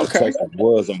 Okay. Texas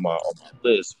was on my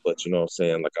list, but you know what I'm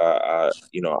saying. Like I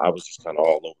was just kind of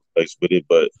all over the place with it.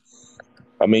 But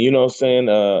I mean, you know what I'm saying.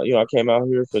 I came out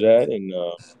here for that, and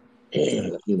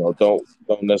don't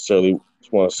necessarily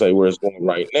want to say where it's going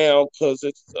right now because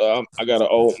it's I got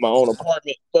my own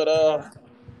apartment, but I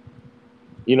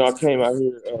came out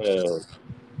here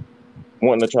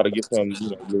wanting to try to get something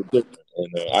a little different,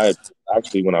 and I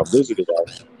actually when I visited out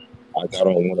here, I got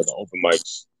on one of the open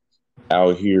mics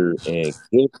out here and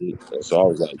killed it, and so I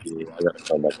was like, yeah, I got to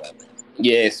come back out.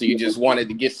 Yeah, so you just wanted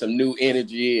to get some new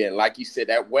energy, and like you said,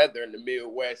 that weather in the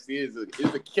Midwest is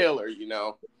a killer.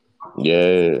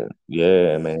 Yeah,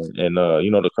 yeah, man, and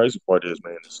the crazy part is,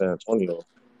 man, in San Antonio,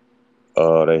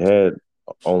 they had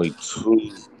only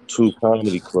two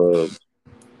comedy clubs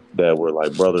that were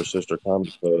like brother sister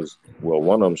comedy clubs. Well,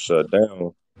 one of them shut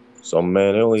down. So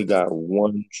man, they only got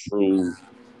one true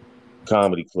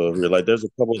comedy club here. Like there's a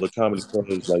couple of the comedy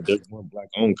clubs, like there's one black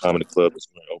owned comedy club that's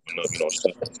going to open up,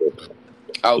 shout out to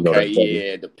Okay, that brother.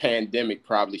 yeah, the pandemic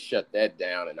probably shut that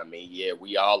down, and I mean, yeah,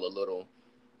 we all a little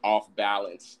off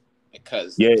balance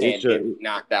because the Yeah, it's pandemic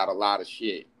knocked out a lot of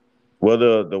shit. Well,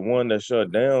 the one that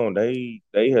shut down, they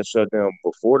had shut down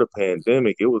before the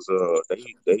pandemic. It was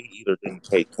they either didn't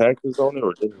pay taxes on it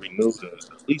or didn't renew the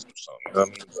lease or something. You know what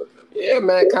I mean? But Yeah,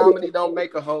 man, comedy don't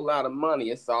make a whole lot of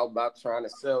money. It's all about trying to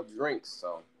sell drinks.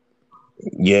 So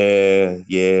we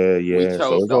yeah. So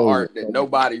chose it's the always art that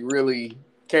nobody really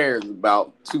cares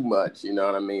about too much. You know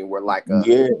what I mean? We're like a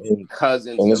yeah,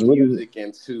 cousin and to it's really music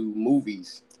and to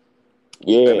movies.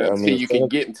 And yeah. I until mean, you can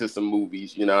get into some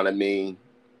movies, you know what I mean?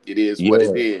 It is what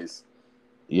it yeah, is.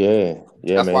 yeah,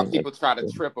 That's why man. people try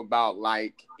to trip about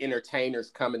like entertainers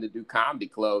coming to do comedy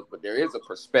clubs, but there is a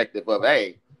perspective of,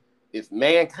 hey, if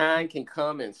Mankind can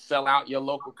come and sell out your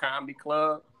local comedy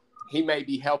club, he may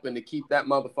be helping to keep that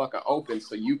motherfucker open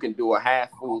so you can do a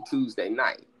half full Tuesday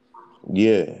night.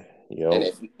 Yeah, And yo,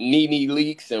 if Nene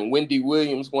Leakes and Wendy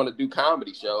Williams want to do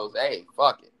comedy shows, hey,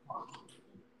 fuck it.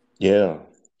 yeah,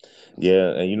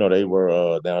 yeah. And you know they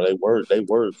were now they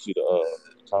were see the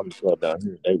comedy club down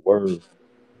here. They were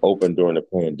open during the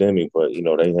pandemic, but you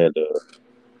know they had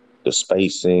the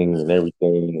spacing and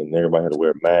everything, and everybody had to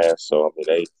wear masks. So I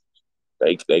mean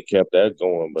they kept that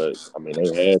going, but I mean they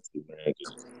had to, man,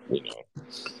 'cause, you know.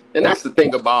 And that's the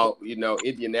thing about,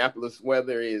 Indianapolis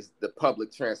weather is the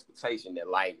public transportation that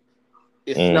like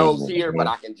it snows here, but Mm-hmm,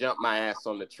 I can jump my ass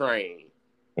on the train.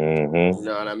 You mm-hmm.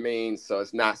 know what I mean? So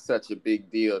it's not such a big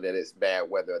deal that it's bad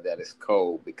weather, that it's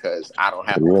cold, because I don't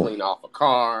have to Yeah, clean off a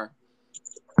car.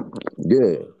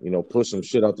 yeah. You know, push some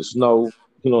shit out the snow.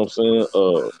 You know what I'm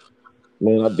saying?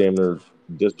 Man, I damn near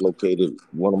dislocated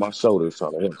one of my shoulders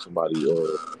trying to help somebody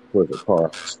push a car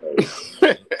out the snow.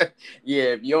 Yeah,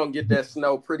 if you don't get that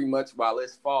snow pretty much while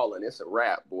it's falling, it's a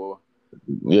wrap, boy.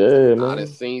 Yeah, I done man.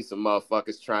 seen some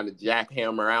motherfuckers trying to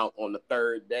jackhammer out on the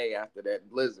third day after that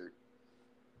blizzard.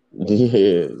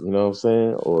 Yeah, you know what I'm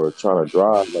saying? Or trying to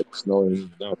drive like the snow ain't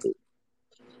even out there.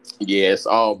 Yeah, it's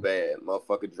all bad.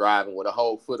 Motherfucker driving with a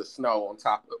whole foot of snow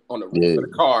on the roof of the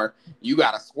Yeah, car. You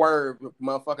gotta swerve,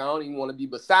 motherfucker. I don't even want to be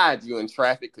beside you in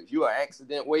traffic because you are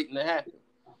accident waiting to happen.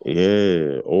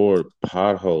 yeah. Or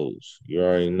potholes. You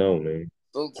already know, man.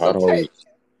 So Potholes.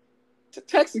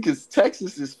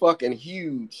 Texas is fucking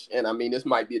huge, and I mean this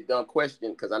might be a dumb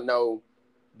question because I know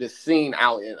the scene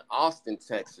out in Austin,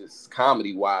 Texas,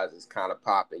 comedy wise, is kind of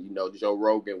popping. Joe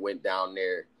Rogan went down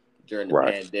there during the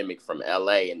Right, pandemic from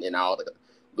LA, and then all the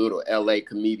little LA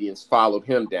comedians followed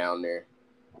him down there.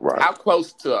 right. How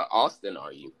close to Austin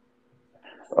are you?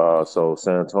 So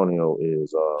San Antonio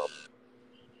is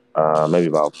maybe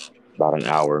about an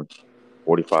hour,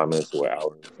 45 minutes to an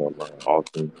hour from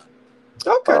Austin.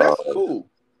 Okay, Uh, that's cool.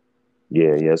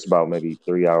 yeah. It's about maybe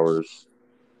 3 hours,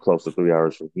 close to 3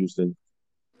 hours from Houston.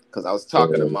 Because I was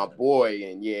talking to And my boy,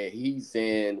 and yeah, he's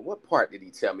in what part did he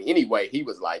tell me? Anyway, he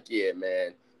was like, "Yeah,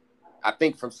 man, I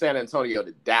think from San Antonio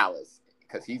to Dallas,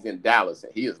 because he's in Dallas,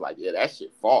 and he was like, yeah, that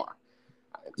shit far.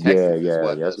 And yeah, Texas is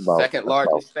what, the second that's about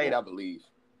largest state, four. I believe.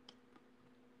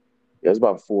 Yeah, it's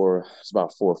about four. It's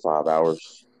about 4 or 5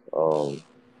 hours. Um,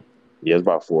 yeah, it's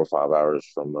about 4 or 5 hours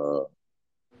from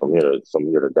here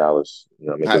to Dallas. You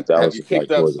know, what I mean, because Have Dallas you is like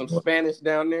picked up towards the some north. Spanish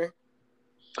down there?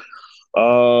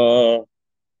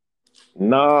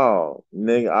 No,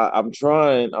 nigga, I'm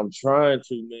trying. I'm trying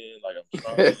to, man. Like I'm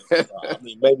trying. I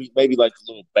mean, maybe like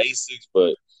the little basics,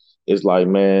 but it's like,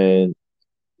 man,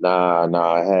 nah,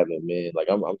 I haven't, man. Like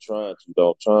I'm trying to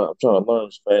though. I'm trying to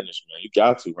learn Spanish, man. You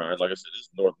got to, right? Like I said, this is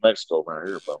North Mexico right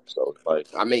here, bro. So it's like,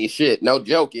 I mean, shit, no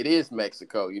joke, it is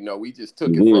Mexico. We just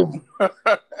took it yeah, from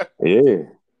yeah,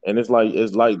 and it's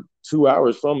like 2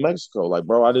 hours from Mexico. Like,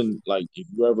 bro, I didn't like if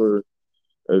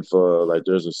like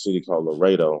there's a city called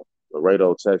Laredo.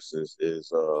 Laredo, Texas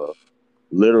is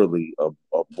literally a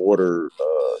border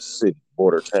city,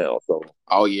 border town. So,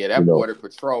 Oh, yeah, you that know, border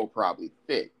patrol probably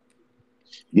thick.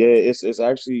 yeah, it's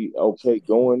actually okay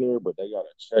going there, but they got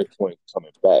a checkpoint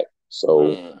coming back. So,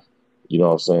 Mm. you know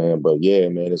what I'm saying? But yeah,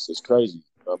 man, it's crazy. You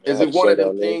know what I mean, I Is had it a one show of them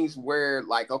down there. things where,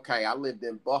 like, okay, I lived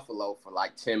in Buffalo for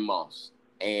like 10 months,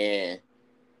 and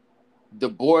the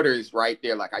border is right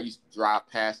there. Like I used to drive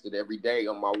past it every day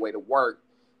on my way to work,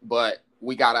 but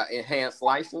we got an enhanced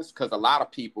license because a lot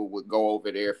of people would go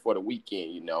over there for the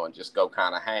weekend, and just go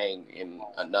kind of hang in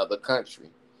another country.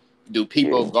 Do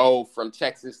people Yeah. go from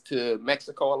Texas to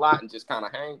Mexico a lot and just kind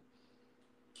of hang?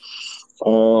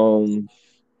 Um,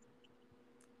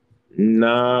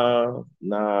 nah,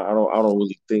 I don't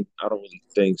really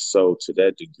think so to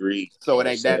that degree. You So know it what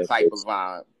I'm ain't that saying? type of 'Cause,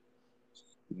 vibe.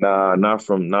 nah, not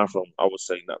from. I would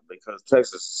say not because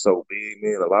Texas is so big,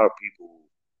 man. A lot of people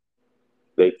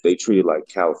they treat it like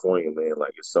California, man.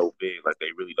 Like it's so big, like they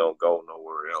really don't go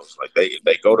nowhere else. Like if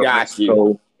they go to Got you.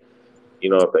 Mexico,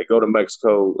 if they go to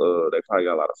Mexico, they probably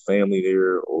got a lot of family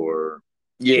there, or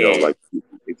You know, Yeah. like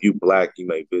if you black, you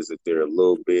may visit there a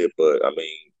little bit, but I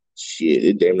mean, shit,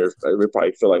 it damn near it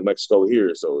probably feel like Mexico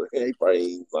here, so it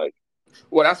probably ain't like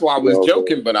Well, that's why I you was know what I'm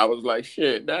joking, but I was like,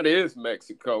 shit, that is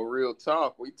Mexico. Real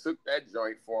talk. We took that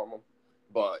joint from them.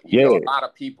 But, you know, saying? a lot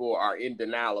of people are in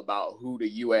denial about who the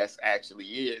U.S. actually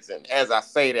is. And as I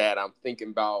say that, I'm thinking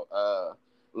about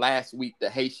last week, the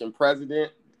Haitian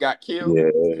president got killed.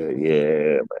 Yeah,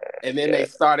 yeah, man, And then yeah, they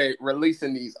started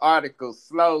releasing these articles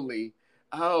slowly.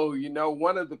 Oh, you know,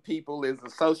 one of the people is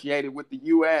associated with the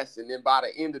U.S. And then by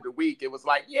the end of the week, it was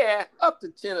like, yeah, up to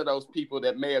 10 of those people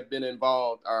that may have been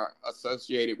involved are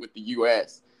associated with the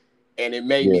U.S. And it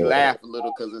made me yeah, laugh a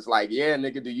little because it's like, yeah,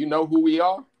 nigga, do you know who we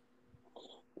are?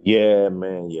 yeah,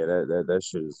 man, yeah. That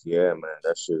shit is yeah, man.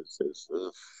 That shit is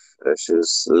that shit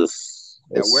is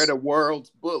That we're it's, the world's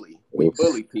bully. We it's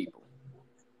bully people.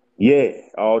 yeah,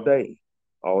 all day,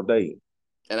 all day,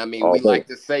 And I mean, all we day. like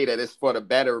to say that it's for the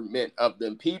betterment of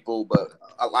them people, but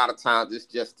a lot of times it's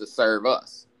just to serve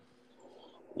us.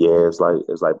 Yeah, it's like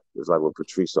what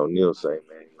Patrice O'Neal say,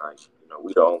 man. Like,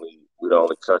 we the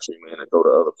only country, man, that go to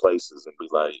other places and be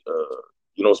like,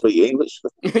 you don't speak English?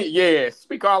 Yeah,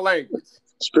 speak our language.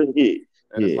 Speak it.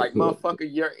 And it's Yeah, like, yeah, motherfucker,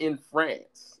 you're in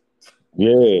France.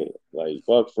 yeah. Like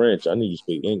fuck French. I need to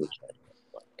speak English.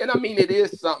 And I mean, it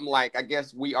is something like, I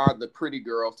guess we are the pretty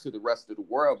girl to the rest of the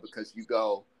world because you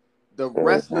go, the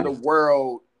rest of the Mm-hmm.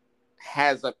 world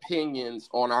has opinions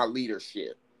on our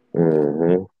leadership,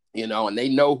 Mm-hmm. you know, and they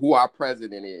know who our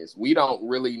president is. We don't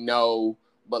really know,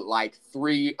 but like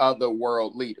three other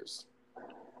world leaders.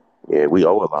 Yeah, we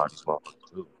owe a lot of these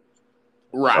motherfuckers too.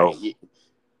 We Right. owe.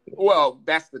 Well,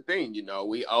 that's the thing, you know,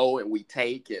 we owe and we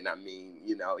take. And I mean,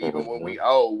 you know, even when Mm-hmm. we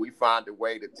owe, we find a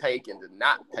way to take and to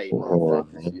not pay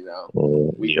Mm-hmm. motherfuckers, you know.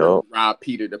 Mm-hmm. We really Yup. rob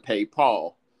Peter to pay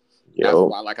Paul. That's Yup.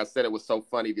 why, like I said, it was so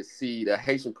funny to see the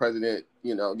Haitian president,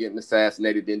 you know, getting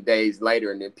assassinated then days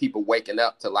later, and then people waking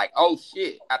up to like, oh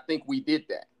shit, I think we did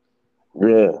that.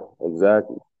 Yeah,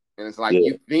 exactly. And it's like, Yeah,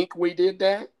 you think we did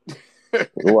that?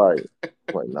 right.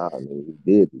 Like, nah, I mean,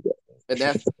 we did do And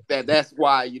that's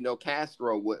why, you know,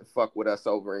 Castro wouldn't fuck with us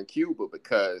over in Cuba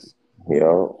because that.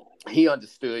 Yup. he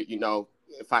understood, you know,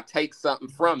 if I take something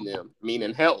from them,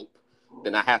 meaning help,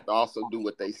 then I have to also do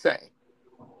what they say.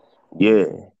 Yeah,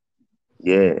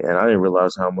 yeah. And I didn't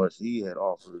realize how much he had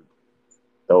offered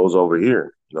those over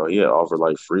here. He had offered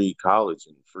like free college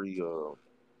and free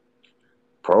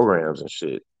programs and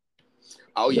shit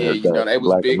Oh yeah, that, you know, that they was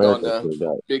Black Americans could have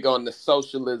got. big on the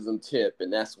socialism tip,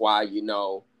 and that's why, you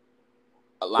know,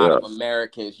 a lot Yeah, of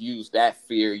Americans use that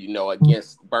fear, you know,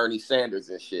 against Bernie Sanders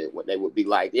and shit, when they would be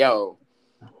like, yo,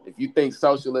 if you think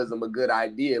socialism a good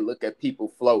idea, look at people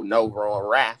floating over on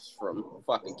rafts from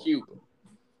fucking Cuba.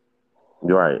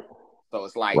 right, So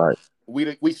it's like right.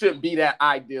 we shouldn't be that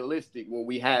idealistic when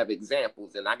we have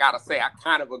examples. And I gotta say, I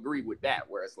kind of agree with that,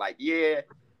 where it's like, yeah,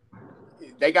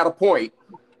 they got a point.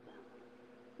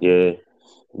 Yeah,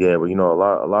 yeah. But a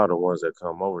lot of the ones that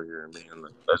come over here, man.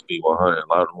 Let's be 100. A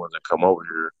lot of the ones that come over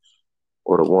here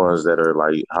are the ones that are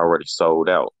like already sold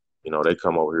out. They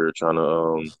come over here trying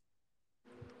to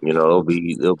they'll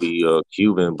be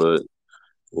Cuban, but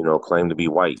claim to be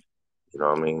white. You know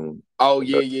what I mean? Oh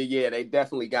yeah, yeah, yeah. They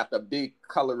definitely got the big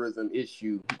colorism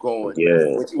issue going,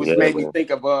 Yeah, which yeah, made me man.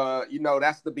 think of you know,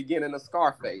 that's the beginning of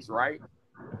Scarface, right?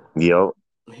 Yep,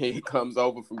 He comes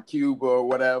over from Cuba or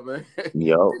whatever,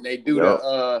 yep, and they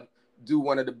yep, do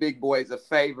one of the big boys a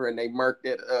favor, and they murk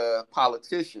that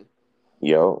politician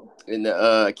yep, in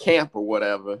the camp or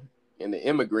whatever, in the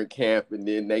immigrant camp, and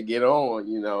then they get on,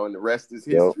 you know, and the rest is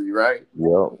yep. history, right?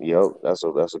 Yep, yep. That's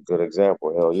a good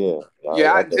example. Hell yeah.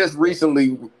 Yeah, I I think just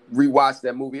recently rewatched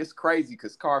that movie. It's crazy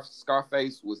because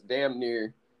Scarface was damn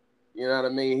near, you know what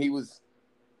I mean? He was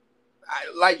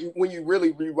like when you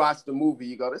really rewatch the movie,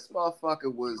 you go, this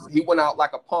motherfucker he went out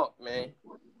like a punk, man.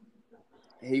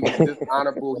 He was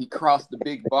dishonorable. He crossed the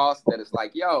big boss that is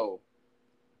like, yo,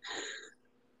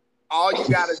 all you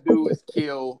gotta do is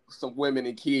kill some women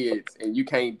and kids, and you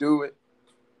can't do it.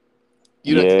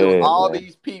 You done killed yeah, all man.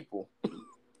 these people.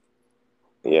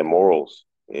 Yeah, morals.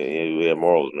 Yeah,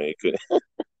 morals, man. Could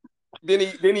Then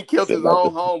he killed said his not the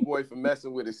own homeboy for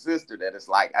messing with his sister. That it's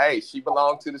like, hey, she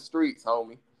belonged to the streets,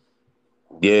 homie.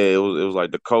 Yeah, it was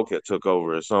like the coke had took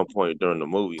over at some point during the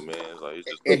movie, man. It's like it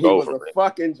just And took he was over, a man.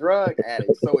 fucking drug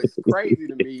addict. So it's crazy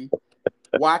to me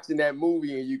watching that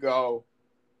movie and you go,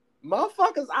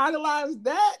 motherfuckers idolize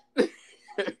that.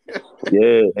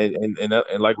 Yeah, and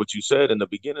like what you said in the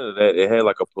beginning of that, it had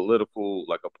like a political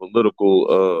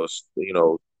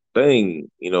thing,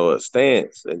 a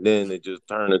stance, and then it just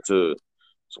turned into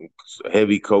some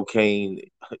heavy cocaine,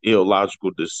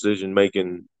 illogical decision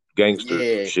making gangster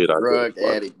Yeah, shit, I guess. drug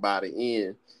addict by the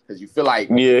end. Because you feel like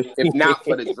Yeah. if not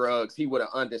for the drugs, he would have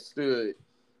understood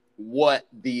what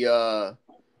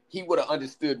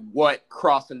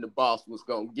crossing the boss was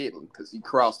gonna get him, because he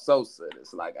crossed Sosa. And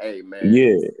it's like, hey man.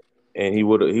 Yeah. And he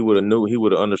would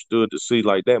have understood to see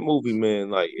like that movie, man,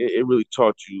 like it really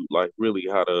taught you like really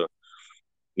how to,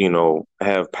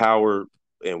 have power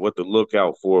and what to look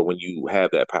out for when you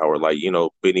have that power. Like,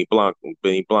 Benny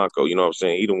Blanco, you know what I'm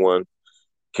saying? He the one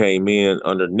came in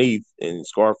underneath, and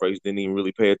Scarface didn't even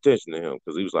really pay attention to him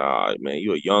because he was like, all right, man,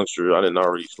 you a youngster. I didn't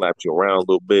already slapped you around a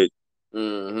little bit.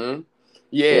 Mm-hmm. You know what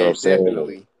Yeah, I'm saying?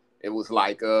 definitely. It was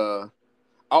like oh,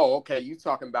 okay, you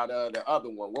talking about the other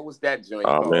one. What was that joint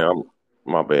Oh man, called?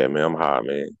 my bad, man. I'm high,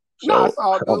 man. No, So it's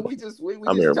all I'm, good. We I'm just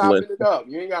here chopping blending. it up.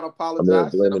 You ain't gotta I'm here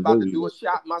apologize. Shit, I'm blending about to do a booties.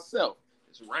 shot myself.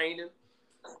 It's raining.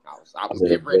 I I'm was here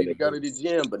getting ready to blending go to the booties.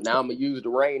 gym, but now I'm gonna use the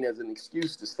rain as an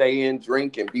excuse to stay in,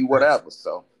 drink, and be whatever.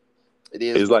 So it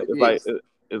is It's what like it it's like is.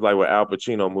 it's like with Al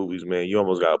Pacino movies, man. You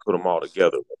almost got to put them all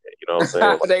together. Man, you know what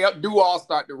I'm They do all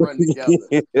start to run together.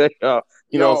 saying?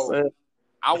 You know what I'm Yo, saying?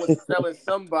 I was telling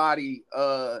somebody,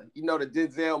 the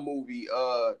Denzel movie,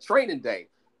 Training Day.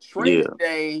 Yeah, Training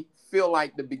Day feel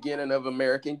like the beginning of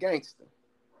American Gangster.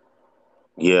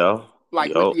 yeah, Like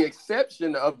with yo, the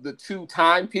exception of the two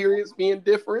time periods being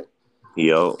different.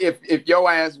 yo, If your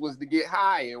ass was to get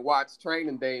high and watch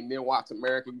Training Day and then watch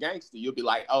American Gangster, you'll be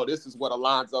like, oh, this is what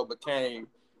Alonzo became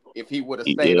if he would have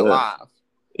stayed yeah. alive.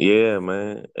 Yeah,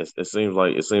 man. It seems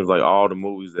like all the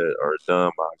movies that are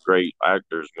done by great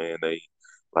actors, man. They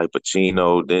like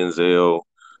Pacino, Denzel,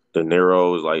 De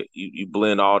Niro. Is like you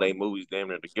blend all they movies damn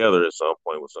near together at some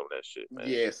point with some of that shit, man.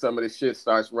 Yeah, some of the shit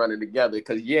starts running together.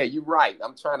 Because, yeah, you're right.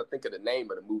 I'm trying to think of the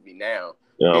name of the movie now.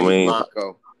 You know what I Benny mean?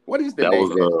 Blanco. What is the That name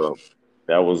was of that joint?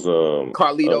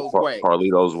 Carlito's Way.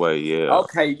 Carlito's Way. Yeah,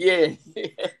 Okay, yeah. yeah.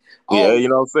 Oh, You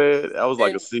know what I'm saying? That was like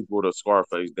a and sequel to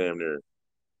Scarface, damn near.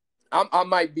 I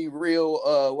might be real,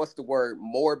 what's the word,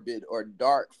 morbid or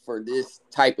dark for this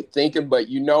type of thinking, but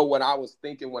you know what I was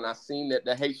thinking when I seen that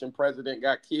the Haitian president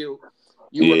got killed?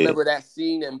 You Yeah, remember that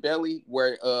scene in Belly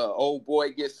where old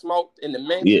boy gets smoked in the yeah,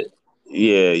 mansion?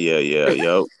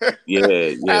 yo, yeah,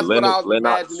 yeah. That's what I was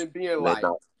Lennox, imagining being like.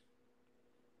 Lennox.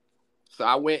 So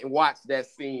I went and watched that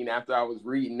scene after I was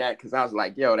reading that because I was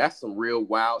like, yo, that's some real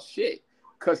wild shit.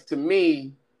 Because to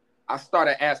me, I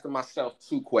started asking myself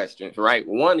two questions, right?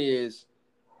 One is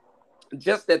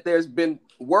just that there's been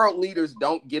world leaders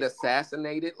don't get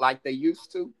assassinated like they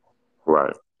used to.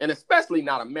 Right, And especially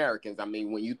not Americans. I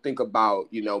mean, when you think about,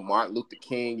 Martin Luther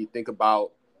King, you think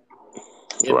about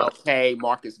right, MLK,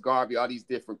 Marcus Garvey, all these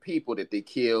different people that they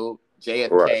killed,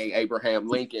 right, JFK, Abraham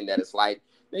Lincoln, that it's like,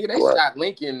 nigga, they right. shot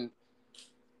Lincoln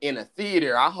in a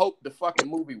theater. I hope the fucking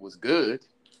movie was good.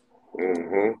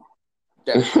 Hmm.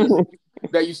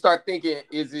 That you start thinking,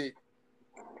 is it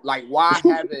like, why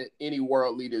haven't any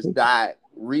world leaders died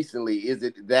recently? Is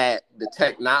it that the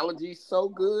technology's so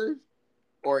good,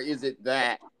 or is it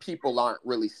that people aren't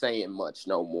really saying much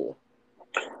no more?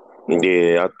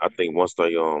 Yeah, I think once I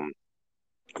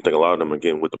think a lot of them are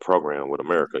getting with the program with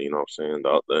America. You know what I'm saying?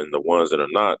 And the ones that are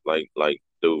not, like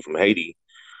dude from Haiti.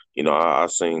 I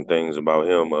seen things about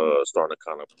him starting to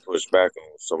kind of push back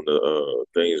on some of the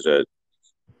things that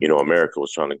America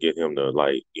was trying to get him to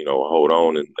like hold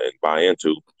on and buy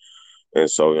into. And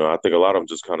so I think a lot of them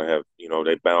just kind of have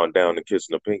they bound down and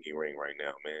kissing the pinky ring right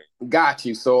now, man. Got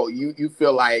you. So you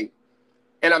feel like,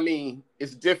 and I mean,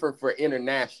 it's different for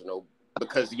international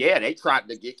because yeah, they tried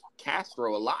to get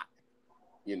Castro a lot.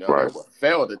 There Right. were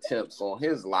failed attempts on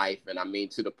his life, and I mean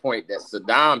to the point that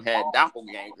Saddam had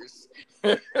doppelgangers.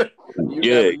 You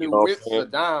Yeah, never you knew know what which I'm saying?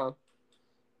 Saddam.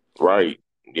 Right.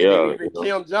 And then Yeah. even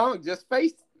Kim Jong just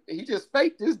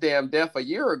faked his damn death a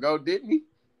year ago, didn't he?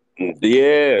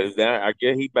 Yeah. I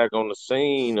guess he back on the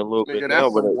scene a little bit Nigga, now,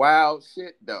 that's but some wild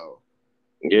shit though.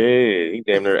 yeah, he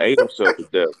damn near ate himself to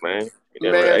death, man. He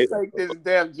damn near Man ate faked himself. his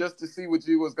death just to see what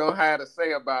you was gonna have to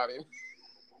say about him.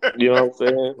 You know what I'm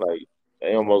saying? Like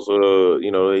they almost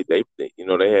they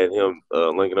had him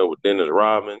linking up with Dennis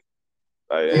Rodman.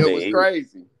 Like and It then was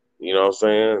crazy. what I'm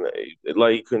saying? It's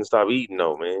like he couldn't stop eating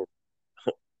though, man.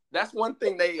 That's one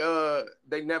thing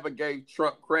they never gave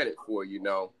Trump credit for.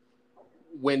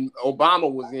 When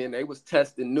Obama was in, they was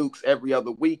testing nukes every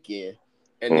other weekend.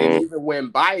 And then Mm, even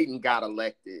when Biden got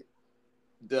elected,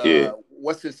 yeah,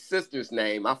 what's his sister's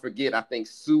name? I forget. I think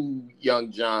Sue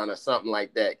Young John or something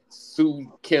like that.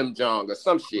 Sue Kim Jong or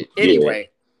some shit. yeah, Anyway,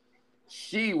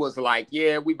 she was like,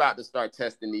 yeah, we about to start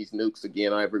testing these nukes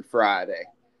again every Friday.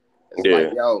 It's like,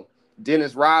 yeah, yo,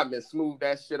 Dennis Rodman smoothed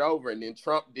that shit over, and then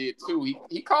Trump did too.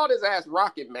 He called his ass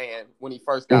Rocket Man when he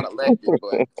first got elected,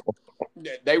 but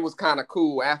they was kind of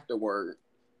cool afterward.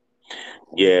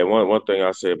 Yeah, one thing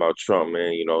I say about Trump,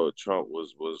 man, Trump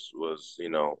was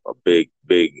a big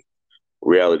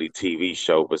reality TV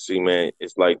show. But see, man,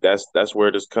 it's like that's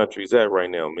where this country's at right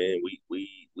now, man. We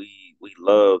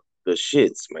love the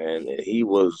shits, man. And he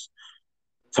was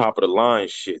top of the line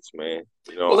shits, man.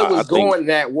 Well, it was I think going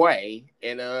that way,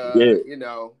 and yeah,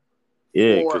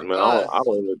 yeah, because for man, us,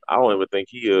 I don't even think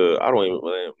he I don't even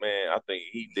man, I think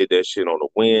he did that shit on a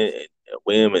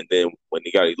whim, and then when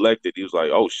he got elected, he was like,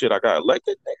 oh shit, I got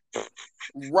elected.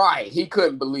 right? He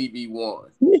couldn't believe he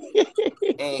won,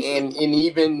 and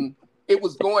even it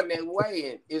was going that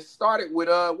way, and it started with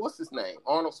what's his name,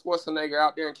 Arnold Schwarzenegger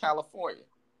out there in California.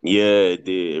 Yeah, it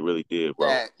did. It really did, bro.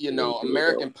 That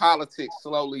American politics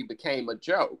slowly became a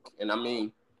joke, and I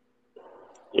mean,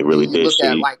 it really you did. look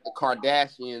at like the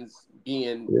Kardashians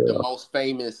being the Yeah. most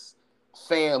famous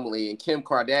family, and Kim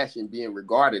Kardashian being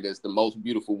regarded as the most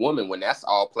beautiful woman when that's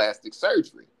all plastic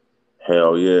surgery.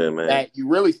 Hell yeah, man. That you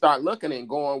really start looking and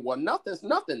going, well, nothing's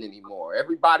nothing anymore.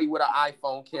 Everybody with an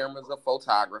iPhone camera is a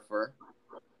photographer.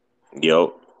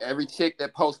 Yep. Every chick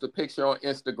that posts a picture on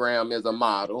Instagram is a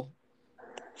model.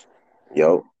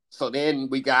 Yep. So then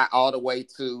we got all the way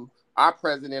to our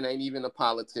president ain't even a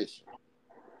politician.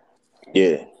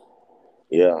 Yeah.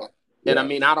 Yeah. And I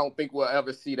mean, I don't think we'll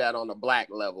ever see that on a black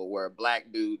level where a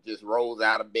black dude just rolls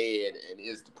out of bed and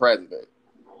is the president.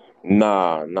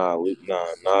 Nah, not a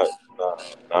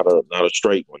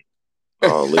straight one.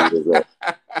 I'll leave it at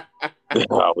that.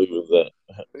 I'll leave it at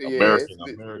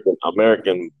that.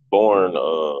 American born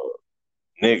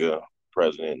nigga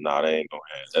president. Nah, they ain't gonna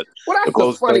have that. Well, that's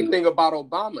the funny thing about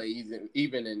Obama.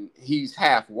 He's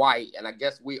half white, and I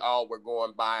guess we all were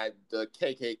going by the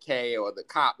KKK or the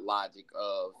cop logic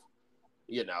of,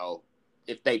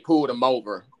 if they pulled him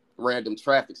over, random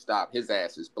traffic stop, his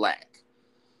ass is black.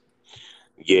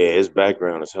 Yeah, his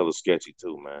background is hella sketchy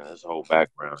too, man. His whole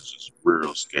background is just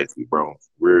real sketchy, bro.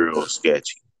 Real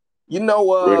sketchy.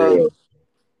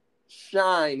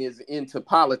 Shine is into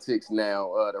politics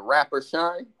now. The rapper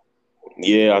Shine.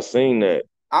 Yeah, I seen that.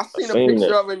 I seen a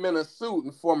picture of him in a suit,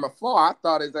 and from afar, I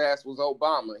thought his ass was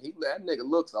Obama. That nigga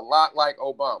looks a lot like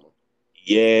Obama.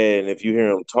 Yeah, and if you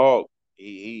hear him talk,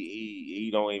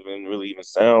 he don't even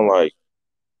sound like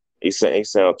he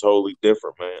sound totally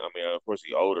different, man. I mean, of course,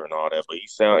 he's older and all that, but he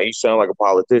sound like a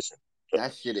politician.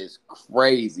 That shit is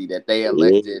crazy that they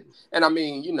elected. Yeah. And I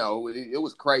mean, it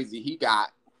was crazy. He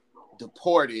got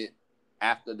deported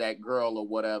after that girl or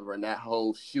whatever, and that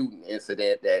whole shooting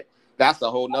incident. That's a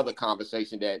whole nother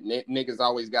conversation. That niggas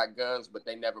always got guns, but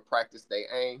they never practice their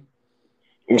aim.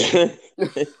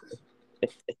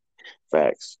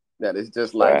 Facts. That is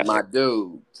just like, my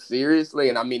dude, seriously.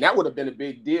 And I mean, that would have been a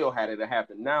big deal had it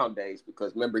happened nowadays,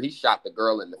 because remember, he shot the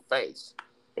girl in the face.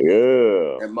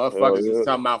 Yeah. And motherfuckers is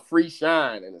talking about free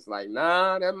Shine, and it's like,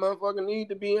 nah, that motherfucker need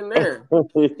to be in there.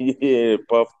 Yeah,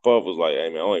 Puff was like, hey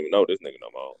man, I don't even know this nigga no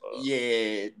more.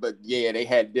 Yeah, but yeah, they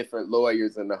had different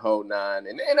lawyers and the whole nine.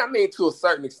 And I mean, to a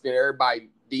certain extent, everybody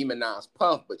demonized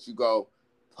Puff, but you go,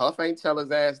 Puff ain't tell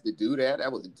his ass to do that.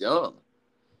 That was dumb.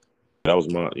 That was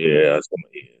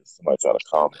somebody tried to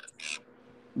comment.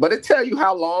 But it tell you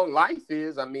how long life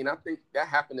is. I mean, I think that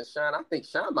happened to Shine. I think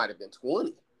Shine might have been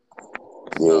 20.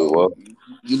 Yeah, well,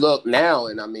 you look now,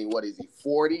 and I mean, what is he,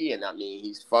 40? And I mean,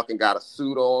 he's fucking got a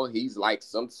suit on. He's like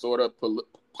some sort of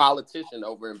politician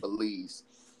over in Belize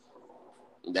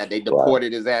that they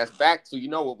deported his ass back to.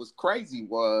 What was crazy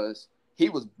was he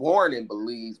was born in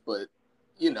Belize, but,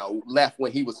 left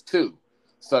when he was 2.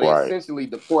 So they essentially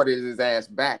deported his ass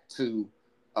back to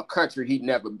a country he'd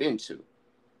never been to.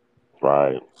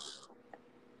 Right.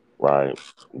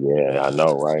 Yeah, I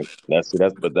know, right? That's the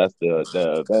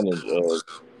advantage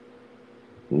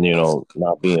of,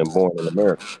 not being born in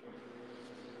America.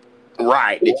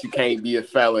 Right, that you can't be a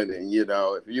felon, and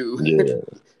if you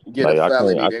get a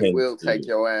felony, they will take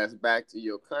your ass back to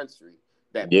your country.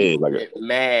 That people get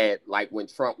mad, like when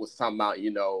Trump was talking about,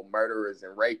 murderers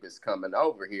and rapists coming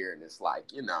over here, and it's like,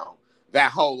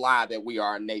 that whole lie that we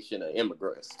are a nation of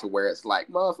immigrants, to where it's like,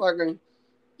 motherfucker,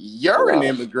 you're an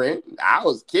immigrant. I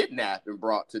was kidnapped and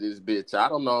brought to this bitch. I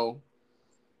don't know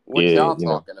what y'all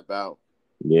talking about.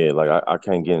 Yeah, like I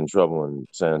can't get in trouble in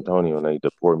San Antonio and they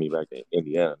deport me back to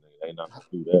Indiana. They not gonna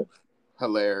do that.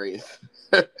 Hilarious.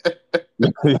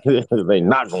 They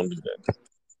not gonna do that.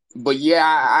 But yeah,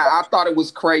 I thought it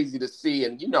was crazy to see.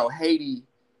 And Haiti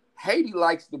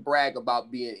likes to brag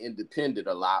about being independent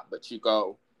a lot, but you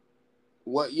go,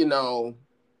 what,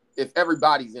 if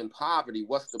everybody's in poverty,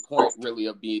 what's the point really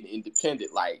of being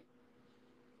independent? Like,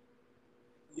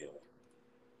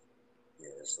 Yeah,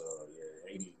 so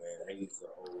Haiti, man, Haiti is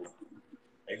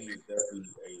definitely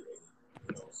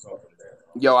something that.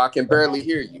 Yo, I can barely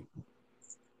hear you.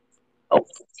 Oh,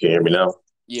 can you hear me now?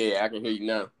 Yeah, I can hear you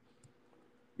now.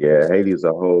 Yeah, Haiti is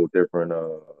a whole different,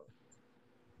 a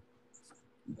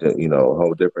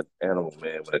whole different animal,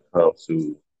 man, when it comes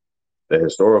to the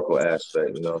historical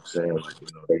aspect. You know what I'm saying? Like,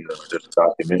 there's a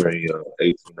documentary,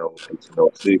 1806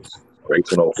 or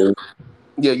 1804.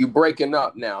 Yeah, you breaking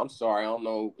up now. I'm sorry. I don't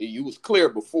know. You was clear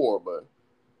before, but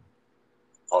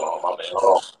Hold on, my bad.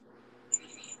 Hold on.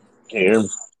 Can you hear me?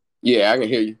 yeah, I can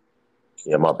hear you.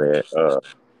 Yeah, my bad.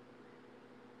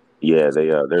 Yeah,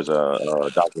 there's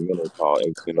a documentary called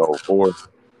 1804,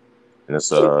 and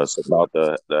it's about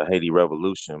the Haiti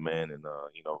Revolution, man. And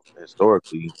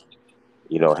historically,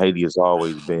 Haiti has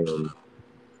always been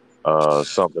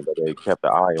something that they kept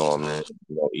an eye on, man.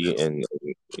 And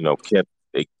kept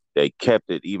they kept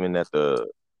it even at the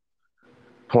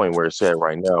point where it's at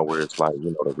right now, where it's like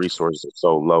the resources are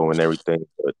so low and everything.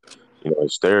 But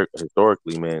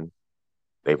historically, man,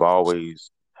 they've always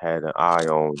had an eye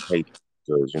on Haiti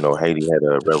because Haiti had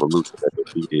a revolution that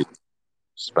defeated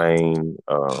Spain.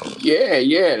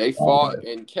 Yeah. They fought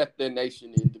and kept their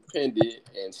nation independent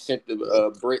and sent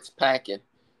the Brits packing.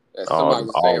 As somebody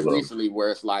was All saying of them. recently,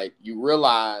 where it's like you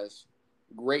realize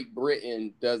Great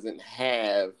Britain doesn't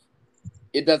have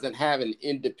an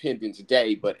Independence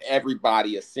Day, but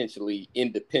everybody essentially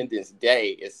Independence Day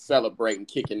is celebrating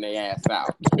kicking their ass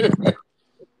out.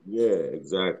 Yeah,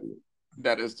 exactly.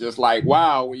 That is just like,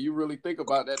 wow, when you really think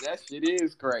about that, that shit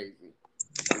is crazy.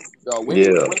 So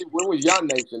Yeah. when was your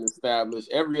nation established?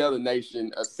 Every other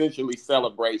nation essentially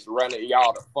celebrates running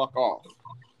y'all the fuck off.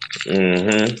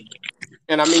 Mm-hmm.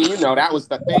 And I mean, that was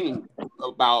the thing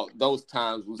about those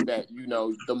times was that,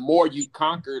 the more you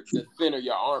conquered, the thinner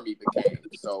your army became.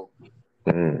 So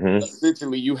Mm-hmm.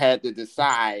 essentially you had to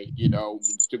decide,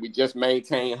 should we just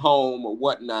maintain home or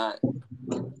whatnot?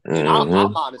 And I'm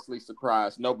Mm-hmm. honestly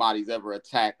surprised nobody's ever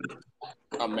attacked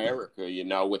America,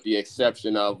 with the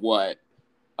exception of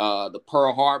the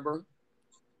Pearl Harbor.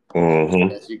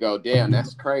 Mm-hmm. That you go, damn,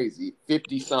 that's crazy.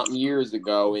 50 something years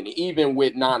ago. And even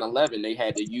with 9/11, they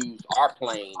had to use our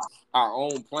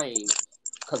own planes,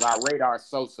 because our radar is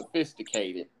so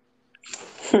sophisticated.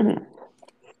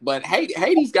 But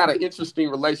Haiti's got an interesting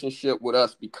relationship with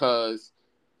us because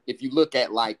if you look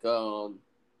at like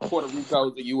Puerto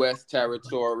Rico is a U.S.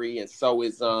 territory, and so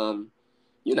is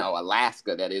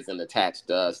Alaska that isn't attached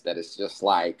to us. That is just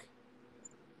like,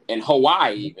 and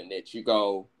Hawaii even, that you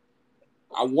go,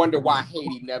 I wonder why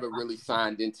Haiti never really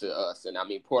signed into us. And I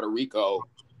mean, Puerto Rico,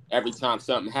 every time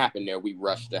something happened there, we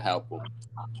rushed to help them.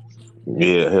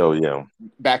 Yeah, hell yeah.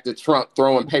 Back to Trump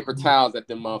throwing paper towels at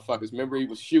them motherfuckers. Remember he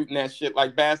was shooting that shit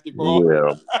like basketball?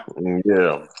 Yeah.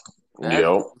 Yeah. That Yep.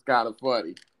 was kind of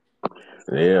funny.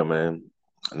 Yeah, man.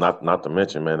 Not to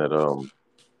mention, man, that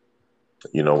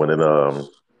when it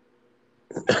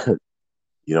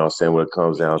what I'm saying, when it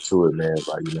comes down to it, man, it's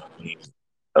like, what I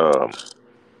mean?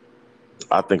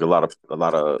 I think a lot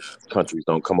of countries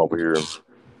don't come over here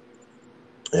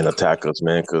and attack us,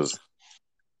 man, because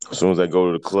as soon as they go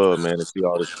to the club, man, they see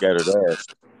all this scattered ass.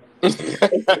 You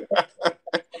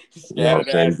know what Scattered I'm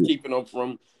ass, saying? keeping You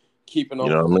them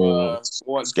know from what I mean?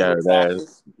 wanting to Scattered attack ass.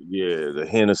 us. Yeah, the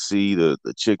Hennessy, the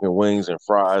chicken wings and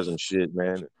fries and shit,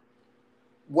 man.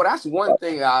 Well, that's one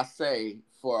thing I say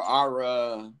for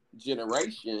our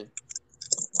generation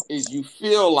is you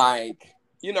feel like,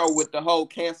 with the whole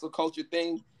cancel culture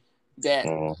thing, that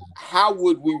how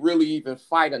would we really even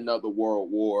fight another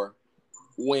world war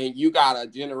when you got a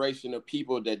generation of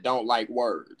people that don't like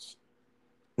words?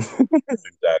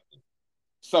 Exactly.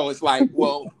 So it's like,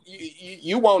 well,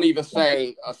 you won't even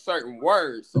say a certain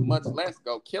word, so much less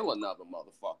go kill another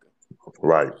motherfucker.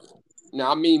 Right.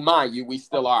 Now, I mean, mind you, we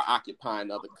still are occupying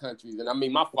other countries, and I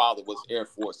mean, my father was Air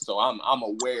Force, so I'm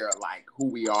aware of like who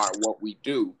we are and what we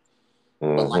do.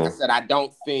 But like I said, I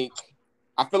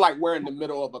feel like we're in the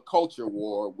middle of a culture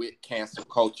war with cancel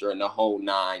culture and the whole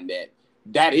nine.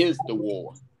 That is the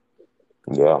war.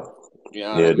 Yeah. You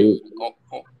know what I mean?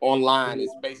 Online is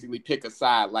basically pick a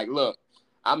side. Like, look,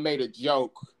 I made a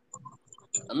joke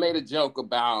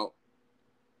about,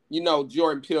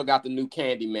 Jordan Peele got the new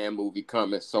Candyman movie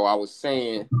coming. So I was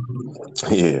saying,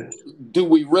 Yeah. do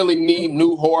we really need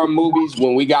new horror movies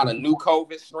when we got a new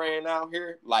COVID strain out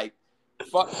here? Like,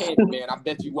 fuck Candyman. I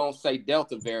bet you won't say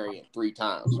Delta variant 3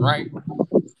 times, right?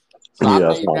 So I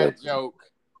made that joke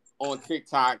on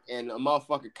TikTok, and a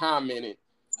motherfucker commented,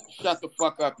 "Shut the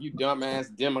fuck up, you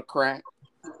dumbass Democrat."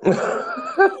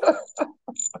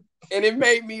 And it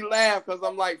made me laugh because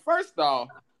I'm like, first off,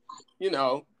 you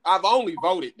know, I've only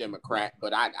voted Democrat,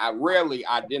 but I rarely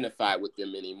identify with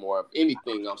them anymore. If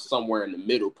anything, I'm somewhere in the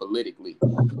middle politically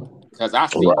because I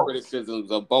see Right.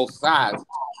 criticisms of both sides.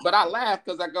 But I laugh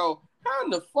because I go, how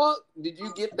in the fuck did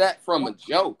you get that from a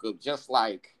joke of just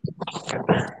like,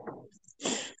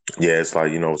 Yeah, it's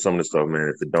like, some of the stuff,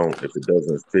 man, if it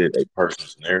doesn't fit a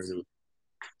person's narrative,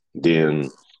 then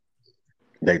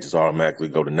they just automatically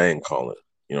go to name calling.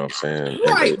 You know what I'm saying?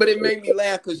 right? But it made me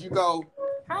laugh because you go,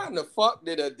 how in the fuck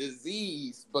did a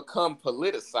disease become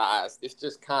politicized? It's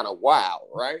just kind of wild,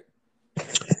 right?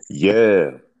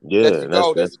 Yeah, That yeah, you and that's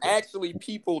go, there's that's actually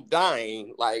people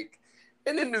dying. Like,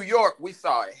 and in New York, we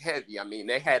saw it heavy. I mean,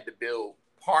 they had to build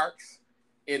parks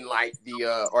in like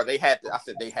or they had to, I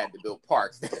said they had to build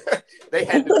parks. they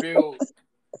had to build,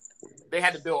 they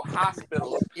had to build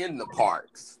hospitals in the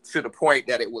parks to the point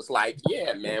that it was like,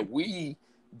 yeah, man, we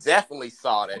definitely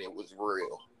saw that it was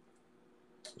real.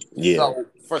 yeah, So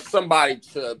for somebody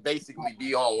to basically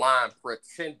be online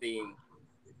pretending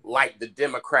like the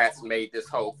Democrats made this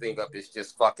whole thing up is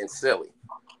just fucking silly.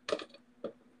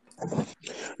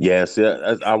 yeah. See,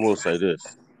 I will say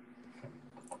this.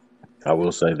 I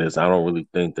will say this. I don't really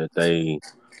think that I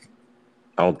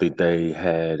don't think they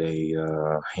had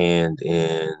a hand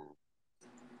in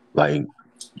like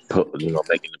making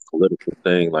the political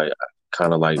thing like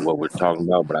kind of like what we're talking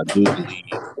about. But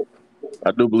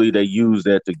I do believe they used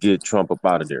that to get Trump up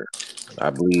out of there. Oh, I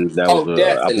believe that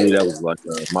definitely. was like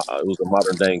it was a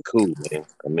modern day coup, man.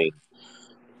 I mean,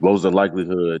 what was the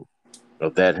likelihood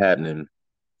of that happening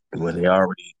when they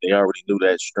already knew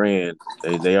that strand?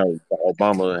 They already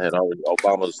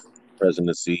Obama's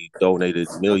presidency donated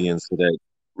millions to that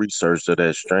research to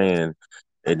that strand,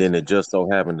 and then it just so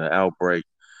happened to outbreak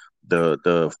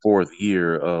the fourth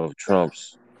year of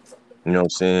Trump's,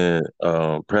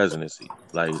 presidency.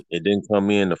 Like it didn't come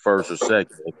in the first or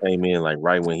second. It came in like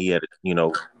right when he had,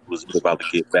 was about to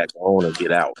get back on or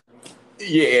get out.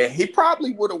 Yeah, he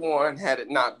probably would have won had it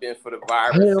not been for the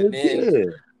virus. Hell And then yeah.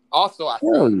 also, I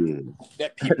Hell think yeah.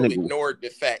 that That people nigga. ignored the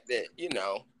fact that,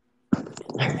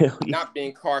 Hell yeah. not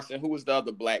being Carson, who was the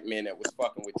other black man that was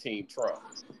fucking with Team Trump?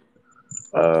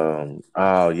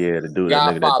 Oh yeah, the dude,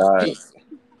 that nigga that Godfather died. Pizza,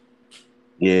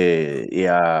 Yeah,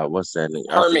 yeah. What's that nigga?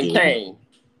 I Herman forget. Cain.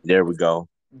 There we go.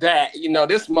 That,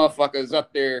 this motherfucker is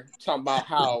up there talking about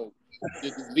how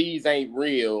the disease ain't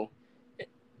real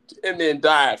and then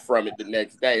died from it the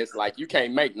next day. It's like, you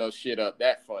can't make no shit up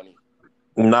that funny.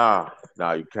 Nah,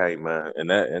 you can't, man.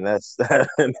 That's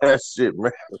and that shit,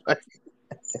 man.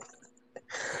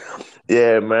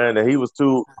 Yeah, man. And he was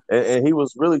too, and he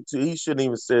was really too. He shouldn't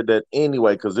even said that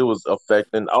anyway, because it was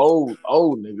affecting old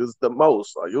niggas the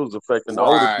most. Like it was affecting the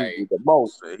older people Right. the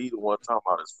most. And he the one talking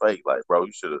about his fate. Like, bro,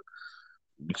 you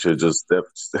should just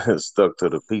stuck to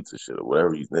the pizza shit or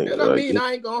whatever you think. And I mean,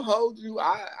 I ain't gonna hold you.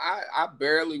 I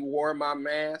barely wore my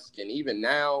mask, and even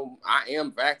now I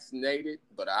am vaccinated,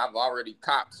 but I've already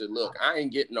copped to look. I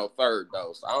ain't getting no third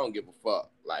dose. I don't give a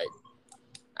fuck. Like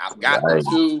I've got the Right.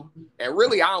 two, and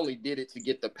really I only did it to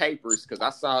get the papers because I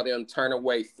saw them turn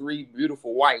away 3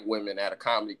 beautiful white women at a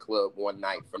comedy club one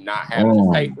night from not having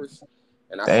the papers,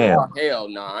 and I said, Damn. "Oh hell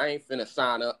no, I ain't finna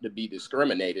sign up to be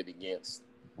discriminated against."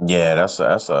 Yeah,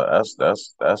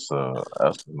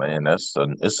 man.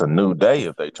 It's a new day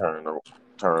if they turn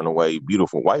away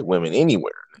beautiful white women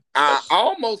anywhere. I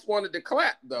almost wanted to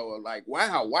clap though, like,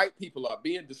 wow, white people are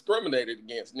being discriminated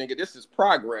against, nigga. This is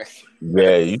progress.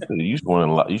 Yeah, you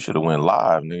should have went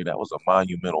live, nigga. That was a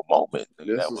monumental moment, nigga.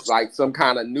 This That is was like some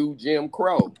kind of new Jim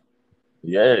Crow.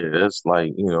 yeah. That's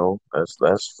like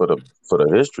that's for the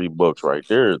history books right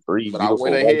there. Three But I went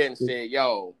beautiful white ahead and people. said,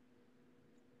 yo,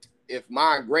 if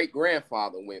my great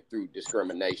grandfather went through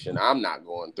discrimination, I'm not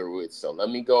going through it. So let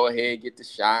me go ahead and get the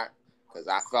shot because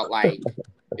I felt like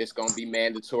it's going to be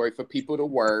mandatory for people to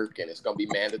work and it's going to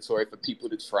be mandatory for people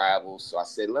to travel. So I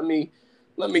said, let me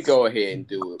go ahead and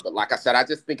do it. But like I said, I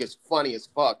just think it's funny as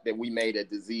fuck that we made a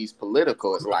disease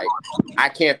political. It's like, I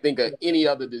can't think of any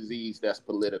other disease that's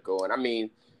political. And I mean,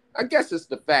 I guess it's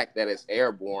the fact that it's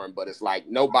airborne, but it's like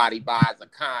nobody buys a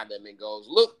condom and goes,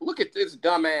 look at this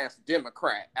dumbass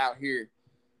Democrat out here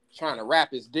trying to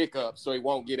wrap his dick up so he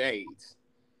won't get AIDS.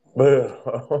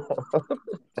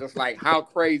 Just like how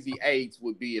crazy AIDS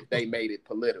would be if they made it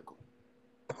political.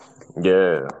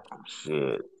 Yeah,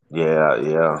 shit. Yeah.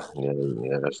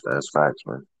 That's facts,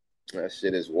 man. That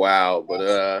shit is wild.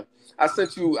 But I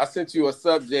sent you a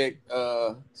subject,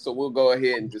 so we'll go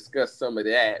ahead and discuss some of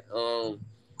that.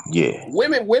 Yeah.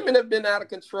 Women have been out of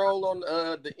control on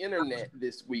the internet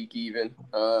this week. Even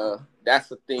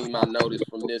that's a theme I noticed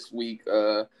from this week.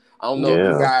 I don't know if you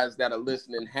Yeah. guys that are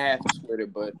listening have Twitter,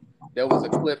 but there was a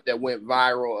clip that went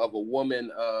viral of a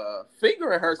woman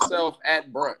fingering herself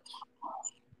at brunch,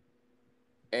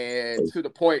 and to the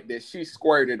point that she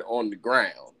squirted on the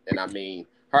ground. And I mean,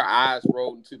 her eyes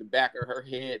rolled into the back of her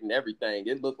head and everything.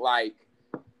 It looked like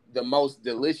the most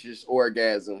delicious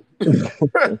orgasm Hey,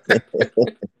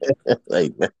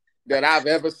 man, that I've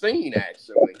ever seen,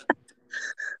 actually.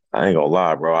 I ain't gonna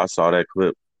lie, bro. I saw that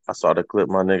clip.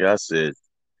 My nigga. I said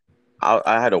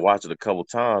I had to watch it a couple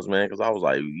times, man, because I was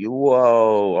like,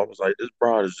 whoa. I was like, this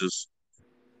broad is just.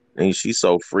 And she's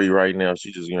so free right now.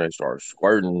 She just start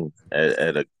squirting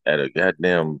at a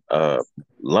goddamn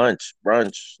lunch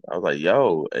brunch. I was like,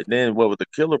 yo. And then what was the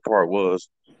killer part was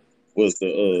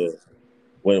the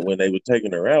when they were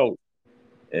taking her out,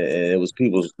 and it was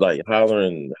people like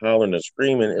hollering and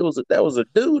screaming. That was a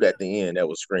dude at the end that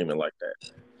was screaming like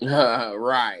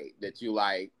Right. That you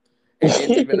like. And then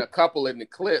that. even a couple in the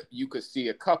clip, you could see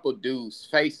a couple dudes'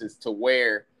 faces to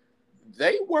where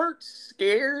they weren't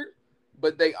scared,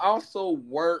 but they also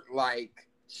weren't like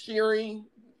cheering.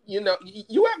 You know,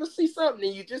 you ever see something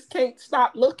and you just can't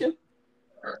stop looking?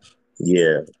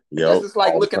 Yeah, I guess yo, it's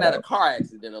like all the looking at a time. car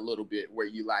accident a little bit, where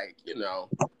you like,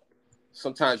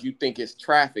 sometimes you think it's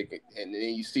traffic and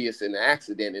then you see it's an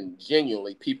accident, and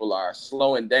genuinely people are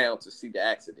slowing down to see the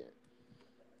accident.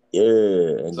 Yeah,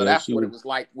 and So then that's she what it was, was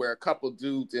like, where a couple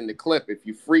dudes in the clip, if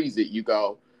you freeze it, you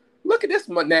go, look at this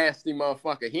nasty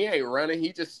motherfucker. He ain't running.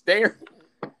 He just staring.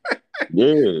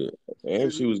 yeah,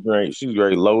 and she was great. She was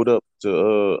great. Load up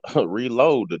to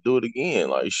reload to do it again.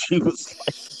 Like she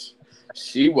was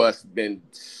She must have been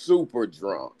super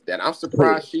drunk. That I'm like,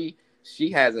 surprised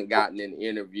she hasn't gotten an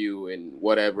interview and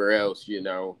whatever else,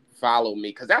 follow me.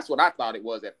 Because that's what I thought it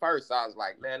was at first. I was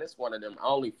like, man, it's one of them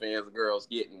OnlyFans girls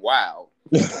getting wild.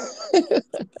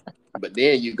 But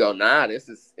then you go, nah, this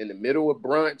is in the middle of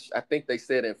brunch. I think they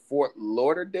said in Fort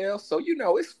Lauderdale. So,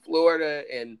 it's Florida,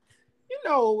 and, in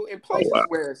oh wow,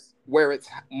 places where it's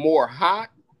more hot,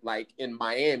 like in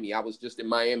Miami. I was just in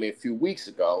Miami a few weeks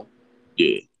ago.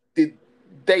 yeah,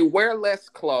 They wear less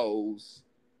clothes,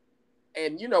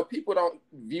 and, people don't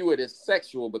view it as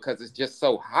sexual because it's just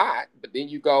so hot. But then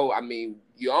you go, I mean,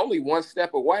 you're only one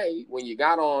step away when you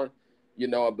got on, a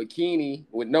bikini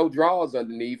with no drawers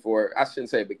underneath, or I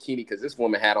shouldn't say bikini because this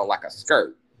woman had on like a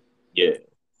skirt yeah.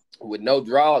 with no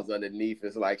drawers underneath.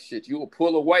 It's like, shit, you will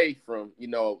pull away from,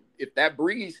 if that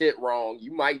breeze hit wrong,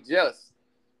 you might just.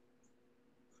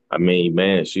 I mean,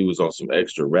 man, she was on some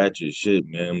extra ratchet shit,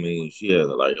 man. I mean, she had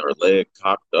like her leg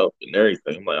cocked up and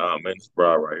everything. I'm like, oh man, this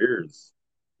bra right here is.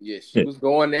 Yeah, she was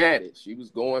going at it. She was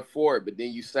going for it. But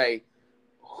then you say,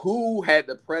 who had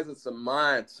the presence of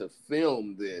mind to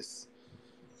film this?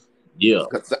 Yeah,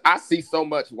 Because I see so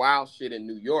much wild shit in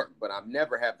New York, but I've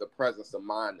never had the presence of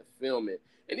mind to film it.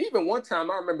 And even one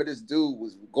time, I remember this dude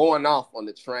was going off on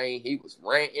the train. He was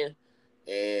ranting,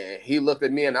 and he looked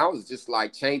at me, and I was just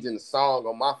like changing the song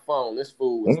on my phone. This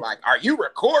fool was like, "Are you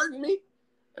recording me?"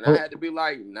 And I had to be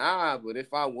like, "Nah, but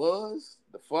if I was,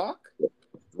 the fuck?"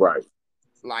 right.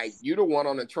 Like, you the one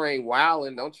on the train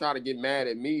wilding. Don't try to get mad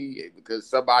at me because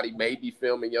somebody may be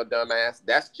filming your dumb ass.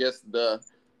 That's just the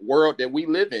world that we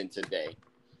live in today.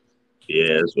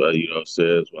 Yeah, that's what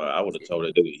says. Well, I would have told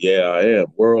that nigga, yeah, I am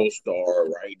world star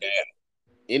right now.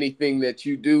 Anything that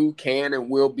you do can and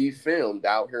will be filmed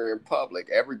out here in public.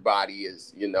 Everybody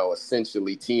is,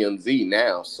 essentially TMZ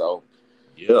now. So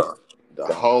Yeah,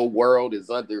 the whole world is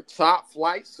under top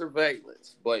flight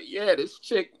surveillance. But yeah, this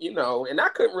chick, and I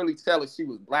couldn't really tell if she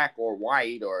was black or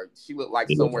white, or she looked like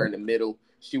somewhere in the middle.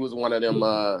 She was one of them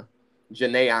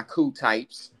Janae Aku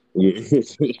types. yeah.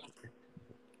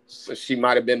 So she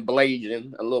might have been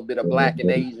blazing, a little bit of black and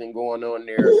Asian going on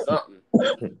there or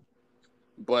something.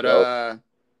 But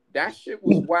that shit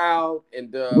was wild.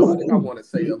 And what did I want to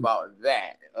say about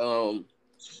that?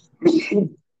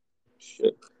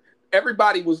 Shit.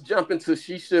 Everybody was jumping to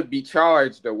she should be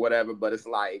charged or whatever, but it's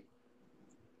like,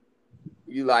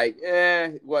 you like,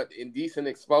 what, indecent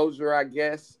exposure, I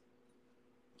guess.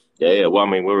 Yeah. Well, I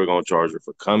mean, we were gonna charge her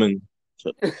for coming.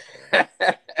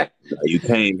 You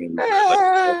came in.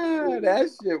 That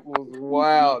shit was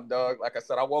wild, dog. Like I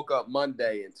said, I woke up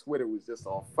Monday and Twitter was just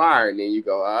on fire. And then you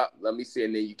go, let me see.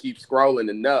 And then you keep scrolling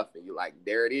enough and you're like,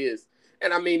 there it is.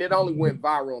 And I mean, it only went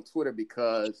viral on Twitter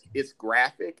because it's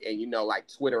graphic and, like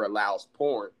Twitter allows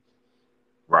porn.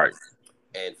 Right.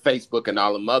 And Facebook and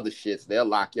all them other shits, they'll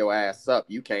lock your ass up.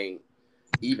 You can't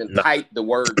even type the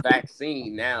word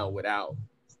vaccine now without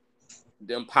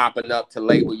them popping up to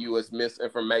label you as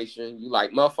misinformation. You like,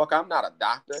 motherfucker, I'm not a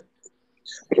doctor.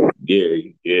 Yeah.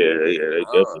 They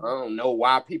definitely. I don't know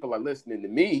why people are listening to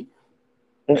me.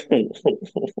 Which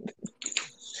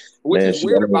Man, is she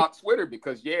weird almost, about Twitter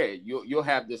because you'll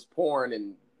have this porn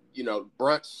and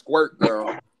brunch squirt girl,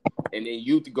 and then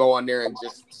you to go on there and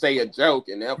just say a joke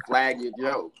and they'll flag your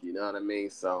joke. You know what I mean?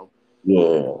 So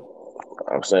yeah.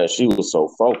 I'm saying she was so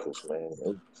focused, man. It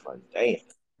was like, damn,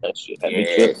 that shit had me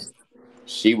yeah, tripping.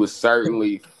 she was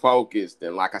certainly focused,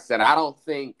 and like I said, I don't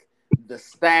think the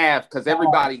staff, because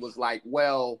everybody was like,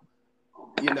 well,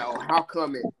 how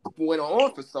come it went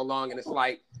on for so long? And it's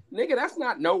like, nigga, that's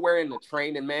not nowhere in the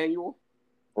training manual.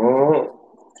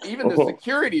 Even the Mhm.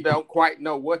 security don't quite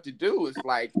know what to do. It's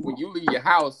like when you leave your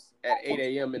house at 8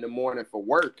 a.m. in the morning for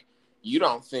work, you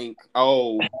don't think,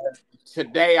 oh,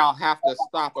 today I'll have to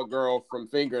stop a girl from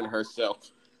fingering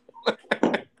herself.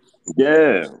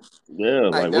 Yeah, yeah.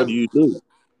 Like Like, what do you do?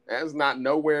 that's not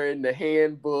nowhere in the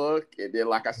handbook. And then,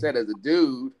 like I said, as a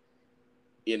dude,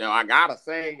 I gotta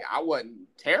say, I wasn't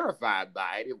terrified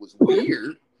by it. It was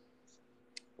weird,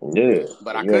 Yeah,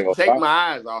 but I you ain't couldn't gonna take stop. my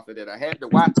eyes off it. And I had to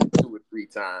watch it 2 or 3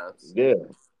 times. Yeah,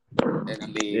 And I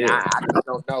mean, yeah, I just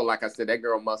don't know. Like I said, that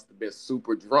girl must have been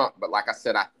super drunk. But like I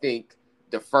said, I think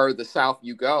the further south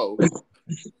you go,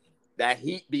 that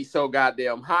heat be so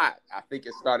goddamn hot. I think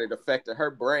it started affecting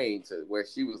her brain to where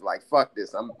she was like, "Fuck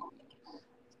this!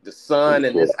 The sun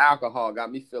and yeah. this alcohol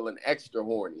got me feeling extra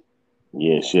horny."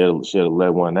 Yeah, she had to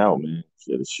let one out, man.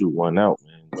 She had to shoot one out,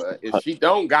 But if man. she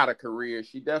don't got a career,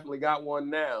 she definitely got one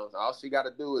now. All she got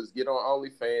to do is get on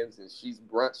OnlyFans, and she's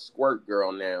brunch squirt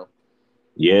girl now.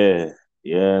 Yeah,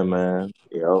 yeah, man.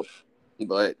 Yep.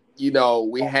 But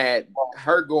we had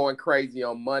her going crazy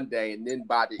on Monday, and then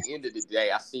by the end of the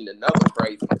day, I seen another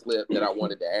crazy clip that I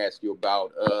wanted to ask you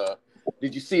about.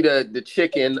 Did you see the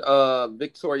chick in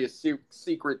Victoria's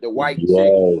Secret, the white chick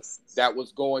Yes, that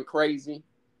was going crazy?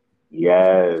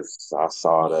 yes. I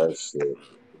saw that shit.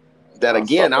 That I saw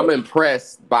again, I'm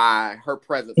impressed by her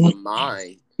presence of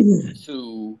mind that.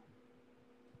 to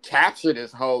capture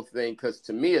this whole thing. Because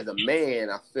to me, as a man,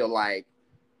 I feel like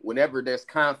whenever there's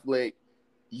conflict,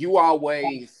 you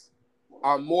always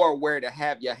are more aware to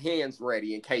have your hands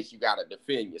ready in case you got to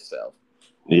defend yourself.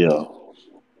 Yeah,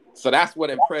 So that's what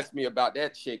impressed me about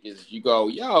that chick is you go,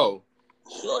 yo,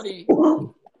 shorty,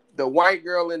 the white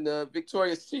girl in the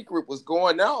Victoria's Secret was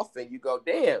going off, and you go,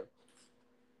 damn,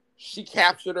 she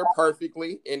captured her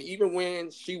perfectly. And even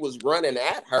when she was running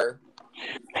at her,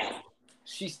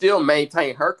 she still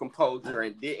maintained her composure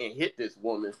and didn't hit this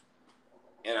woman.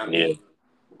 And I yeah, mean,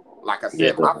 like I yeah.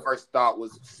 said, my first thought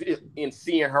was in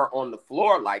seeing her on the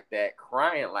floor like that,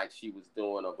 crying like she was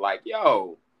doing, of like,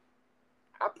 yo,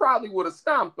 I probably would have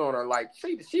stomped on her. Like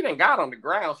she didn't got on the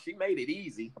ground. She made it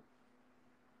easy.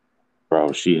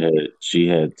 Bro, she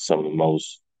had some of the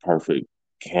most perfect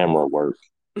camera work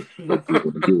that you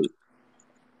can get.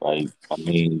 Like, I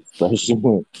mean, especially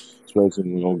when those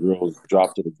girls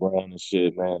dropped to the ground and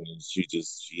shit, man, and she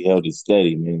held it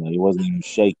steady, man. Like it wasn't even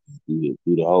shaking through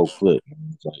the whole clip,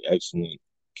 man. It's like excellent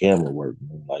camera work,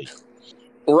 man. Like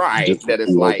Right. just to That it's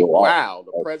see her like, go off. wow,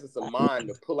 the presence of mind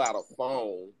to pull out a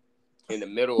phone in the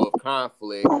middle of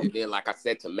conflict. And then, like I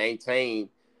said, to maintain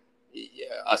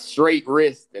a straight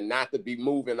wrist and not to be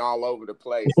moving all over the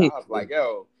place. I was like,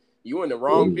 yo, you in the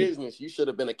wrong business. You should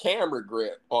have been a camera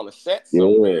grip on a set Yeah.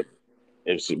 somewhere.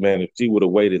 If she would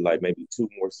have waited like maybe 2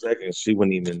 more seconds, she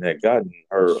wouldn't even have gotten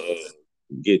her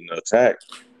getting attacked.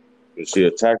 But she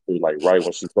attacked her like right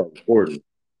when she started recording.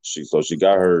 She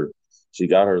got her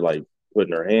like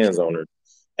putting her hands on her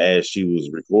as she was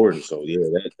recording. So yeah,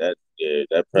 that You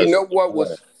know presence of what mind.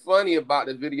 was funny about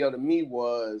the video to me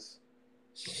was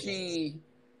she,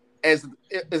 as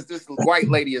this white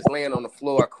lady is laying on the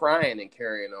floor crying and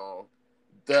carrying on,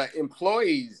 the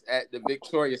employees at the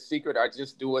Victoria's Secret are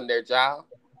just doing their job.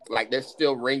 Like they're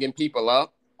still ringing people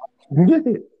up.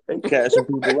 And cashing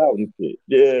people out and shit.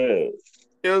 Yeah.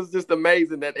 It was just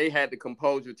amazing that they had the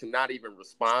composure to not even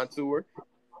respond to her.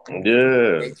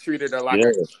 Yeah. They treated her like Yeah.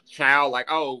 a child, like,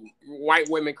 oh, white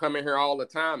women come in here all the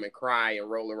time and cry and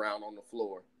roll around on the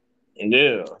floor.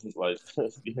 Yeah. Like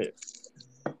yeah.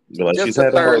 Like she's Just a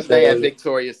had a hard Thursday at day.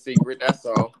 Victoria's Secret, that's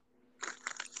all.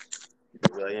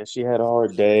 Like, and she had a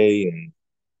hard day and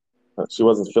she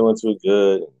wasn't feeling too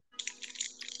good.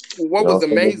 You What know was what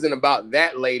I'm amazing about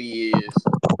that lady is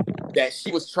that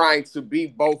she was trying to be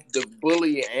both the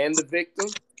bully and the victim.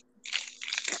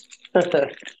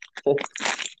 saying?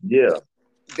 Yeah.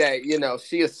 That,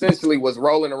 she essentially was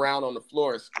rolling around on the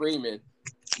floor and screaming,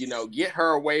 get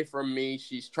her away from me.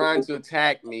 She's trying to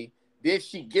attack me. Then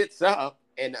she gets up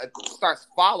and starts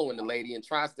following the lady and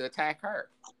tries to attack her.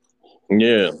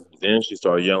 Yeah. Then she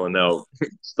started yelling out,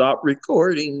 "Stop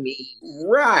recording me."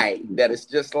 Right. That it's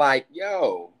just like,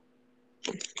 yo.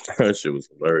 That shit was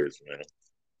hilarious, man.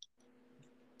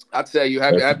 I tell you,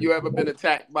 have you ever been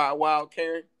attacked by a wild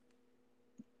Karen?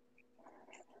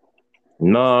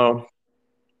 No,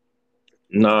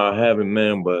 no, I haven't,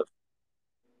 man. But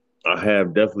I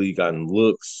have definitely gotten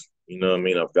looks. You know what I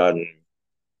mean? I've gotten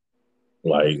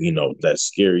like that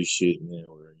scary shit, man.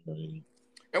 Where, you know what I mean?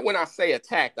 And when I say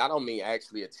attacked, I don't mean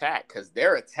actually attack, because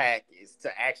their attack is to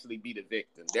actually be the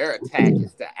victim. Their attack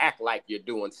is to act like you're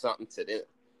doing something to them.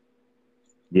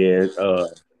 Yeah,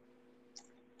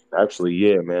 actually,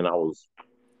 yeah, man. I was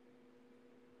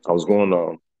going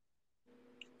to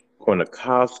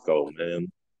Costco, man.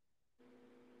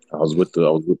 I was with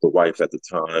the wife at the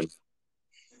time.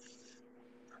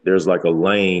 There's like a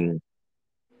lane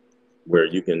where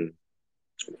you can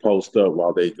post up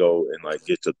while they go and like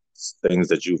get to things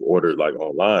that you've ordered like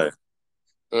online.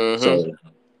 Mm-hmm. So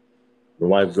the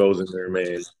wife goes in there,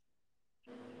 man.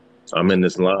 I'm in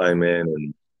this line, man,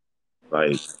 and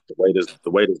like the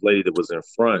way this lady that was in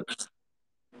front,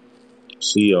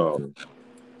 she and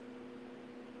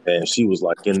she was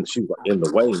like in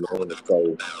the way, man. And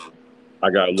so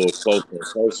I got a little closer and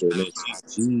closer, and then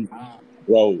she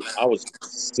bro, I was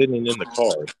sitting in the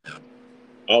car.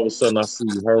 All of a sudden, I see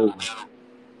her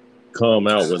come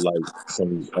out with like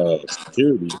some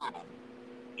security,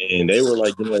 and they were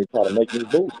like getting ready to try to make me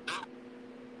move.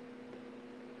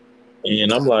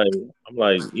 And I'm like,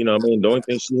 you know what I mean? The only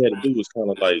thing she had to do was kind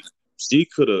of like, she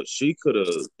could have,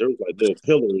 there was like little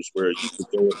pillars where you could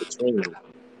go in between,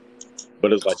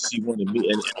 but it's like she wanted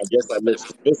me, and I guess I looked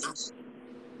suspicious.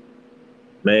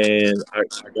 Man, I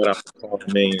got out the car,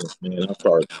 man, I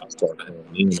start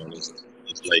going in on this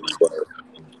lady, bro.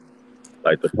 And,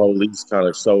 like the police kind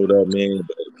of showed up, man,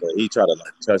 but he tried to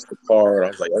like touch the car. I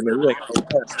was like, oh man, you ain't gonna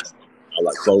pass. I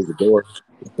like closed the door.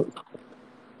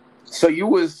 So you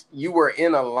were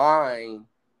in a line,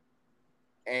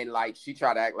 and like she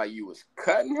tried to act like you was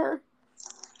cutting her.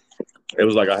 It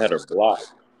was like I had her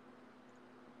blocked.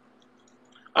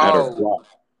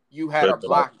 You had her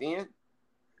blocked in.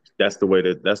 That's the way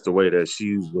that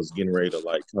she was getting ready to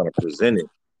like kind of present it.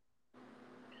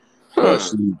 But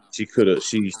she could have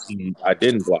I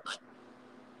didn't block.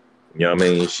 You know what I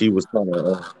mean? She was kind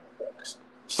of.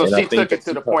 So she took it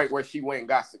to the point where she went and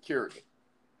got security.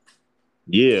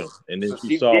 Yeah, and then so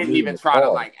she didn't even try to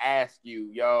like ask you,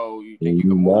 yo, you think you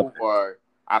can move, or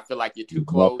I feel like you're too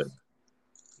close.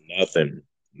 Nothing.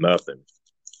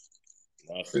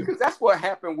 Because that's what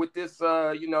happened with this,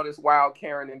 this wild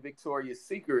Karen in Victoria's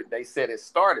Secret. They said it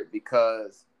started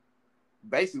because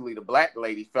basically the black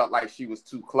lady felt like she was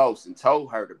too close and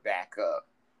told her to back up.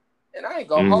 And I ain't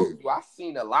gonna hold you. I've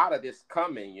seen a lot of this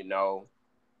coming,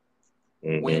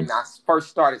 when I first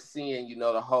started seeing,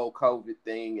 the whole COVID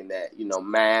thing and that,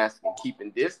 mask and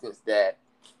keeping distance, that,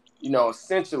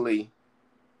 essentially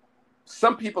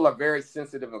some people are very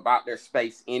sensitive about their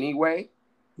space anyway.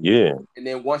 Yeah. And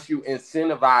then once you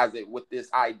incentivize it with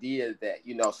this idea that,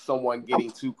 someone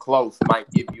getting too close might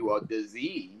give you a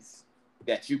disease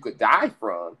that you could die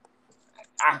from,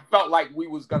 I felt like we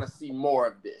was going to see more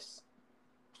of this.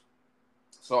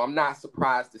 So I'm not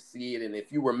surprised to see it. And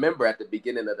if you remember at the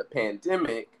beginning of the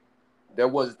pandemic, there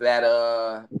was that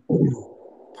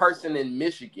person in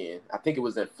Michigan, I think it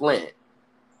was in Flint.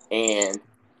 And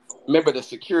remember the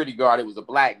security guard, it was a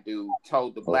black dude,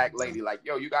 told the black lady, like,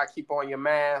 yo, you got to keep on your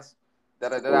mask.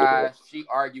 She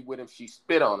argued with him. She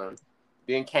spit on him.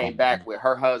 Then came back with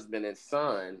her husband and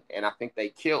son. And I think they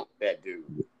killed that dude.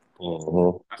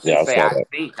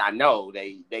 I know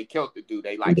they killed the dude.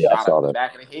 They shot him in the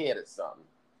back of the head or something.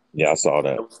 Yeah, I saw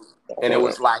that. And it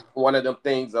was like one of them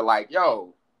things of like,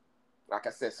 yo, like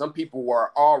I said, some people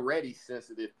were already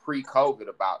sensitive pre-COVID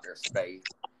about their space.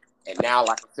 And now,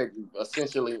 like I said, you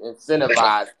essentially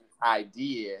incentivize the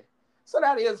idea. So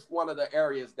that is one of the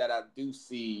areas that I do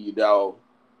see,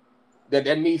 that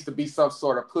there needs to be some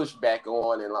sort of pushback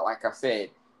on. And like I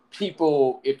said,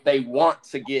 people, if they want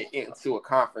to get into a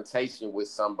confrontation with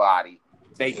somebody,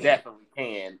 they definitely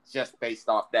can, just based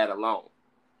off that alone.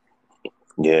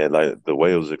 Yeah, like the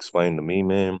way it was explained to me,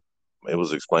 man, it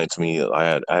was explained to me.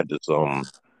 I had this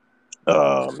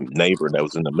neighbor that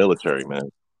was in the military,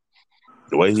 man.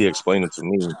 The way he explained it to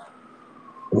me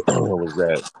was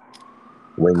that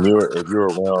if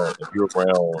you're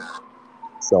around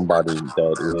somebody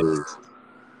that is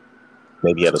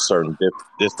maybe at a certain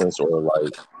distance or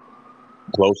like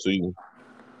close to you,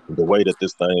 the way that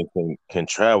this thing can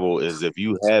travel is if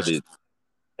you have it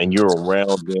and you're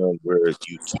around them where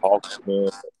you talk to them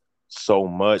so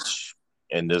much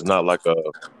and there's not like a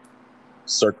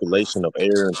circulation of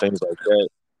air and things like that.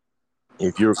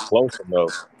 If you're close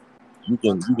enough, you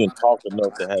can talk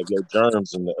enough to have your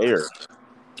germs in the air.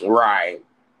 Right.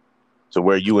 to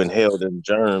where you inhale them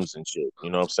germs and shit. You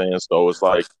know what I'm saying? So it's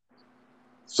like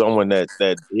someone that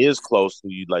is close to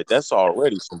you, like that's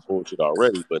already some bullshit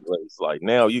already. But like, it's like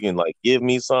now you can like give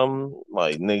me something,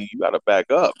 like nigga, you gotta back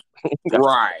up.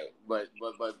 Right, but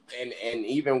and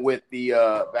even with the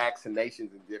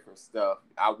vaccinations and different stuff,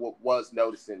 was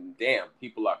noticing, damn,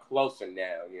 people are closer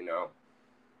now. You know,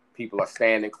 people are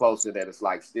standing closer. That it's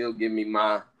like still give me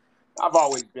my. I've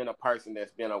always been a person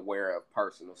that's been aware of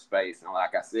personal space, and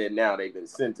like I said, now they've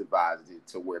incentivized it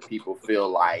to where people feel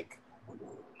like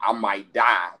I might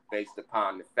die based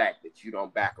upon the fact that you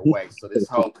don't back away. So this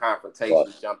whole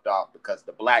confrontation jumped off because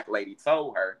the black lady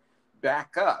told her,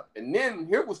 back up. And then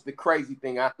here was the crazy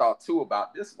thing I thought too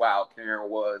about this wild Karen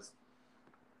was,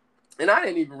 and I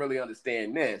didn't even really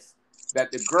understand this,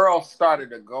 that the girl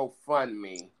started a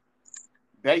GoFundMe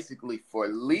basically for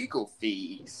legal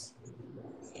fees.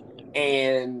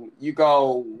 And you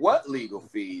go, what legal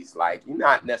fees? Like, you're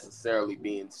not necessarily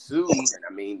being sued. And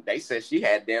I mean, they said she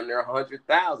had damn near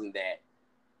 100,000 that,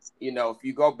 you know, if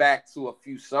you go back to a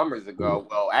few summers ago,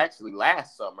 well, actually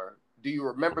last summer, do you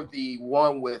remember the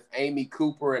one with Amy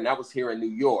Cooper? And that was here in New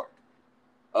York.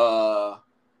 The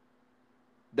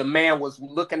man was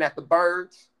looking at the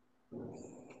birds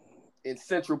in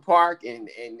Central Park, and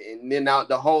then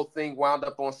the whole thing wound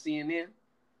up on CNN.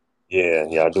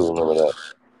 Yeah, I do remember that.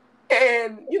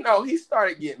 And, you know, he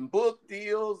started getting book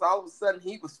deals. All of a sudden,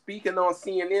 he was speaking on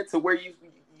CNN to where you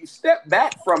step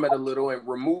back from it a little and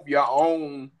remove your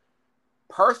own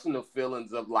personal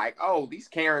feelings of like, oh, these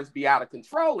Karens be out of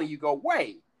control. And you go,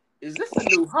 wait, is this a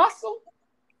new hustle?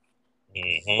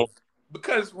 Mm-hmm.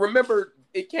 Because remember,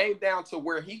 it came down to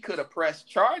where he could have pressed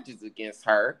charges against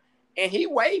her, and he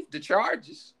waived the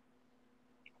charges.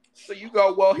 So you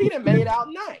go, well, he done made out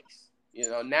nice. You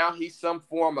know, now he's some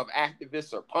form of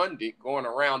activist or pundit going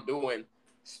around doing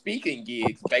speaking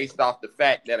gigs based off the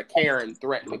fact that a Karen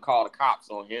threatened to call the cops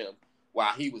on him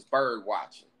while he was bird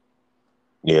watching.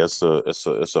 Yeah, it's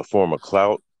a form of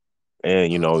clout,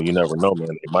 and you know you never know, man.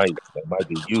 They might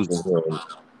be using him.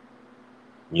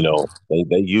 You know,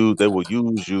 they will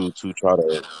use you to try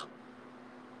to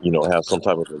have some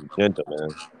type of agenda, man.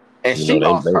 And You she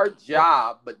know lost her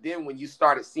job, but then when you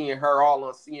started seeing her all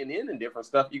on CNN and different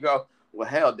stuff, you go, well,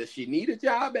 hell, does she need a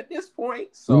job at this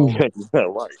point? So,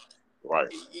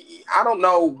 right. I don't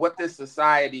know what this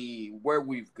society, where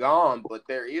we've gone, but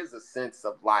there is a sense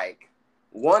of like,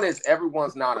 one is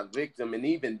everyone's not a victim. And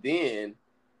even then,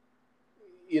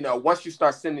 you know, once you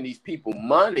start sending these people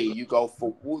money, you go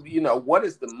for, you know, what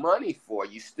is the money for?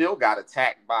 You still got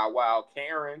attacked by a wild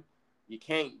Karen. You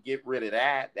can't get rid of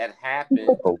that. That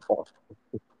happened.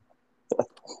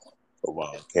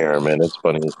 Wow, Karen, man, that's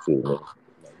funny too, man.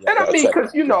 And I mean,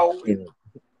 because, you know,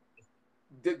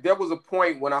 there was a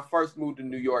point when I first moved to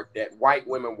New York that white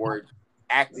women were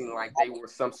acting like they were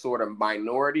some sort of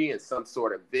minority and some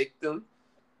sort of victim.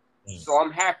 So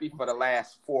I'm happy for the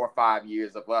last 4 or 5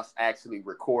 years of us actually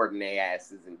recording their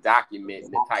asses and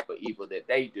documenting the type of evil that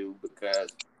they do,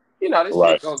 because, you know, this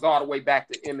shit goes all the way back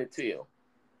to Emmett Till.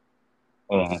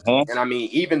 Mm-hmm. And I mean,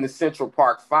 even the Central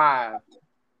Park 5,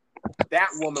 that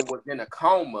woman was in a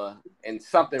coma and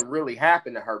something really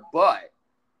happened to her, but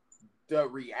the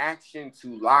reaction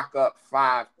to lock up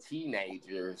 5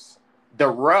 teenagers, the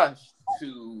rush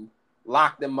to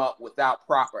lock them up without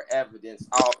proper evidence,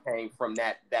 all came from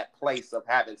that place of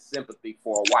having sympathy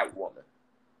for a white woman.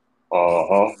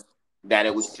 That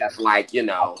it was just like, you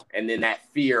know, and then that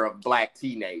fear of black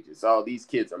teenagers. Oh, these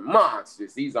kids are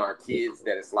monsters. These aren't kids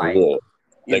that it's like,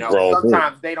 you know,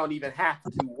 sometimes they don't even have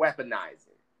to weaponize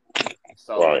it.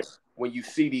 So when you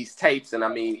see these tapes, and I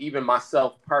mean, even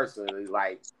myself personally,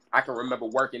 like, I can remember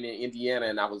working in Indiana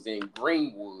and I was in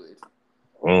Greenwood.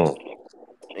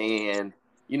 And,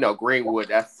 you know, Greenwood,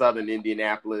 that's southern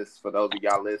Indianapolis, for those of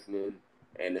y'all listening.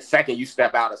 And the second you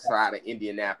step outside of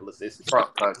Indianapolis, it's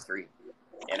Trump country.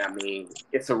 And I mean,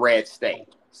 it's a red state.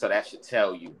 So that should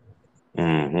tell you.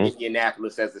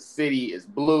 Indianapolis as a city is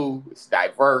blue, it's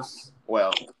diverse.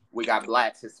 Well, we got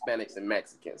blacks, Hispanics, and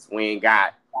Mexicans. We ain't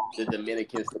got the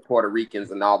Dominicans, the Puerto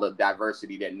Ricans, and all the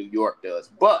diversity that New York does.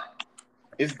 But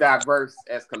it's diverse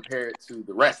as compared to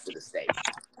the rest of the state.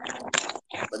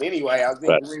 But anyway, I was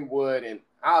in Greenwood, and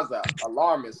I was an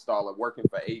alarm installer working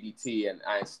for ADT, and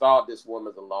I installed this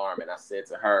woman's alarm, and I said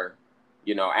to her,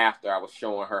 you know, after I was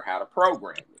showing her how to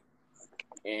program it.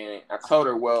 And I told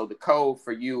her, well, the code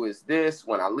for you is this.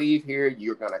 When I leave here,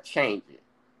 you're going to change it.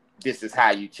 This is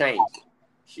how you change it.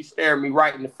 She stared me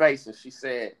right in the face, and she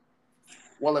said,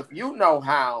 well, if you know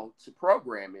how to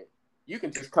program it, you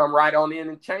can just come right on in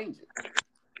and change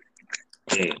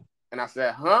it. And I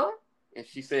said, huh? And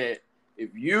she said, if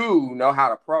you know how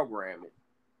to program it,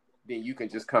 then you can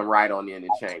just come right on in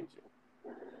and change it.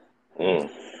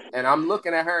 And I'm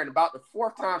looking at her, and about the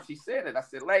fourth time she said it, I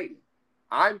said, lady,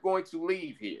 I'm going to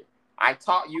leave here. I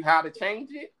taught you how to change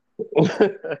it.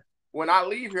 When I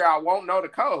leave here, I won't know the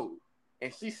code.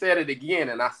 And she said it again,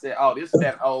 and I said, oh, this is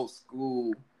that old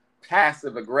school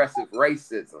passive-aggressive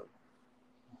racism.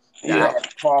 Yeah. I had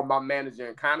to call my manager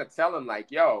and kind of tell him,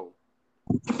 like, yo,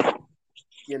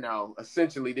 you know,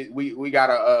 essentially, we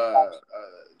got a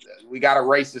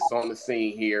racist on the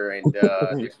scene here, and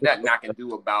there's nothing I can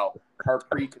do about her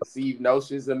preconceived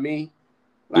notions of me.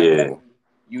 Like,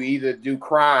 you either do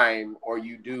crime or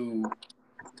you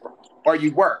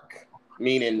work.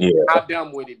 Meaning, how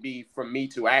dumb would it be for me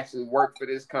to actually work for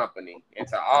this company and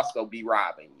to also be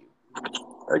robbing you?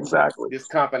 Exactly. This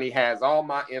company has all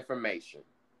my information,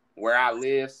 where I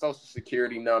live, social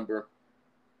security number.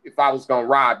 If I was gonna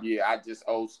rob you, I'd just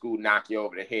old school knock you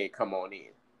over the head. Come on in.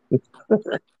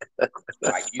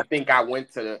 Like, you think I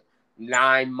went to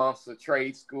 9 months of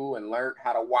trade school and learned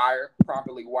how to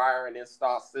properly wire and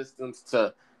install systems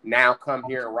to now come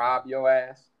here and rob your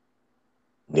ass?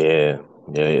 Yeah.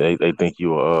 They think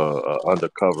you a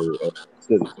undercover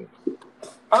citizen.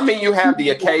 I mean, you have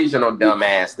the occasional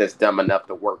dumbass that's dumb enough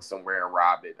to work somewhere and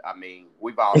rob it. I mean,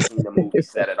 we've all seen the movie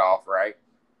Set It Off, right?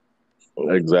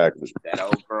 Exactly. That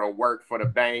old girl worked for the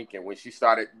bank, and when she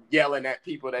started yelling at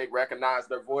people, they recognized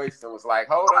her voice and was like,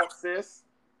 hold up, sis.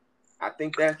 I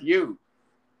think that's you.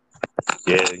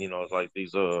 Yeah, you know, it's like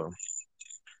these you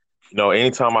know,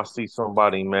 anytime I see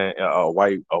somebody, man, a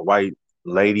white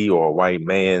lady or a white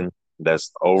man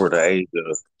that's over the age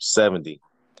of 70,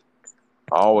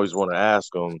 I always want to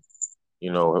ask them,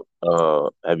 you know,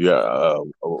 have you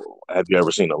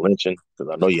ever seen a lynching?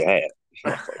 Because I know you have.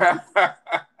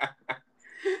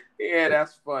 Yeah,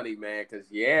 that's funny, man. Because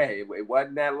it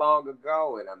wasn't that long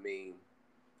ago, and I mean,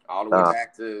 all the way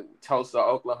back to Tulsa,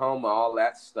 Oklahoma, all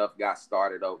that stuff got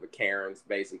started over Karens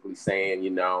basically saying, you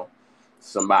know,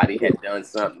 somebody had done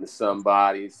something to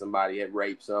somebody had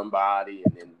raped somebody,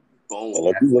 and then boom,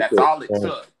 that's all it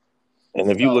took. And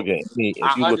if you look at me,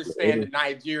 I understand the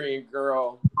Nigerian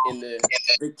girl in the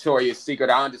Victoria's Secret.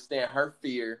 I understand her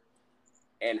fear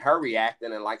and her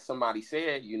reacting. And like somebody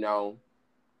said, you know,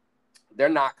 they're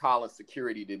not calling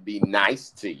security to be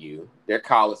nice to you. They're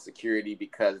calling security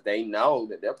because they know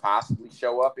that they'll possibly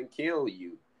show up and kill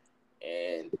you.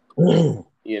 And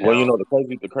you know, well, you know, the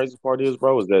crazy part is,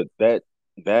 bro, is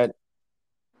that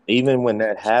even when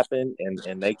that happened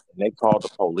and they called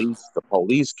the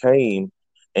police came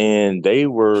and they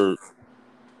were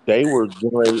getting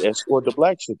ready to escort the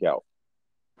black chick out.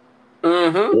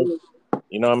 Mm-hmm.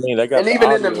 You know what I mean? They got and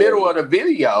even in the middle of the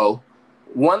video,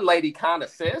 one lady kind of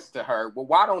says to her, well,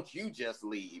 why don't you just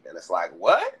leave? And it's like,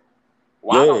 what?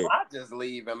 Why don't I just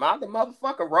leave? Am I the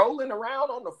motherfucker rolling around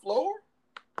on the floor?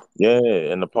 Yeah,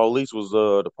 and the police was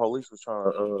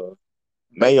trying to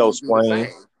Mayo explain.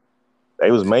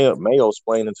 They was Mayo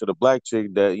explaining to the black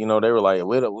chick that, you know, they were like,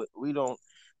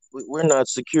 we're not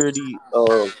security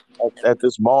at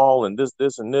this mall and this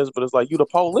and this, but it's like, you the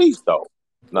police though.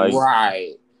 Like,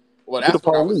 right. Well, that's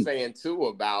what I was saying too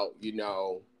about, you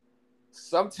know,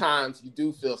 sometimes you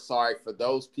do feel sorry for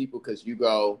those people because you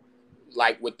go,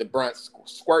 like with the Brunt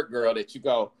squirt girl, that you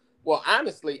go, well,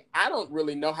 honestly, I don't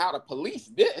really know how to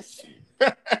police this.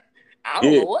 I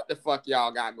don't know what the fuck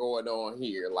y'all got going on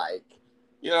here. Like,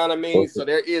 you know what I mean? So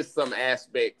there is some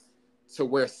aspect to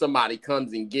where somebody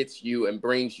comes and gets you and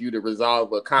brings you to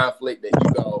resolve a conflict that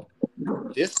you go,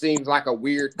 this seems like a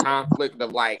weird conflict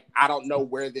of like, I don't know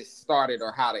where this started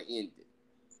or how to end it.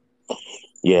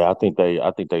 Yeah, I think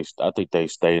they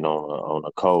stayed on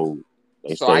a code.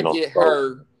 So I get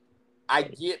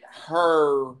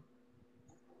her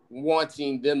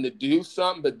wanting them to do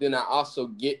something, but then I also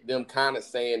get them kind of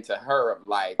saying to her of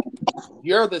like,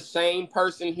 you're the same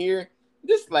person here.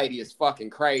 This lady is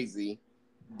fucking crazy,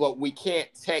 but we can't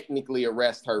technically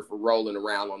arrest her for rolling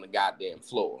around on the goddamn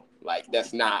floor. Like,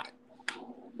 that's not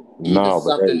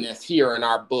something that's here in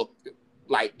our book,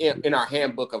 like in our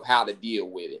handbook of how to deal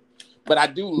with it. But I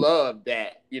do love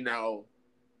that, you know,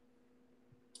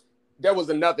 there was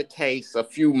another case a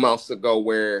few months ago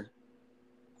where,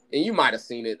 and you might have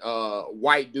seen it,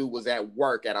 white dude was at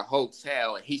work at a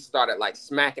hotel and he started like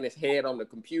smacking his head on the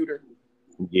computer.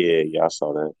 Yeah, I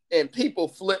saw that. And people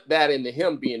flip that into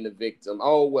him being the victim.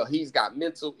 Oh, well, he's got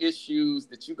mental issues.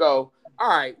 That you go, all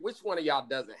right, which one of y'all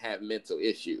doesn't have mental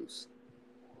issues?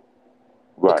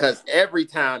 Right. Because every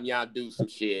time y'all do some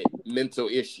shit, mental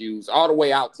issues, all the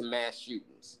way out to mass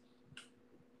shootings.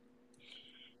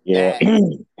 Yeah.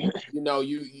 That, you know,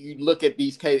 you look at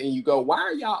these cases and you go, why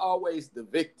are y'all always the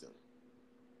victim?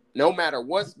 no matter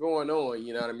what's going on,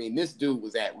 you know what I mean? This dude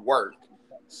was at work,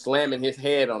 slamming his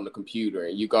head on the computer,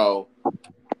 and you go,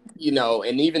 you know,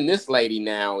 and even this lady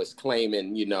now is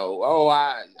claiming, you know, oh,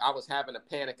 I was having a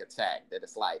panic attack. That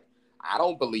it's like, I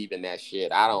don't believe in that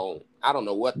shit. I don't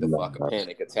know what the No, fuck a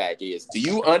panic attack is. Do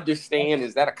you understand?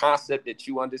 Is that a concept that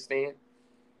you understand?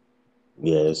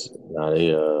 yes, no,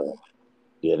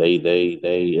 yeah, they,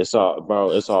 it's all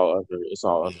under the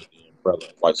umbrella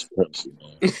of white supremacy,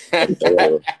 man.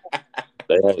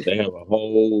 They have a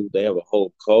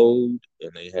whole code,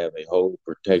 and they have a whole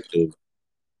protective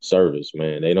service,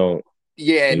 man. They don't,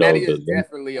 Yeah, you and that know, is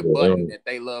definitely a yeah, they button don't, that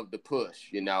they love to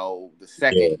push. You know, the yeah,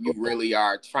 second you really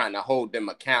are trying to hold them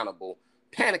accountable,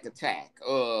 panic attack,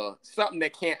 something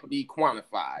that can't be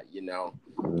quantified. You know,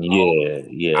 yeah,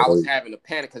 yeah, I was having a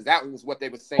panic because that was what they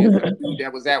were saying to the dude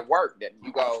that was at work. That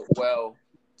you go, well,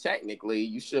 technically,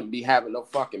 you shouldn't be having no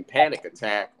fucking panic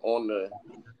attack on the.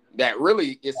 That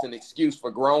really it's an excuse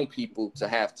for grown people to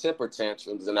have temper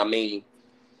tantrums, and I mean,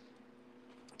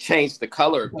 change the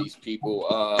color of these people.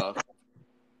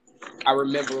 I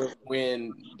remember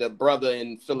when the brother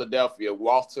in Philadelphia,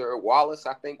 Walter Wallace,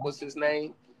 I think was his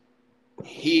name,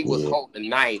 he was yeah. holding a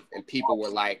knife, and people were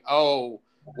like, oh,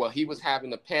 well, he was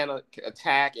having a panic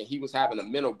attack and he was having a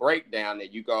mental breakdown.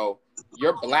 And you go,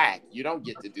 you're black. You don't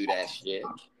get to do that shit.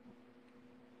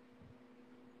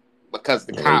 Because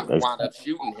the Yeah, cops wound up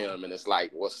shooting him. And it's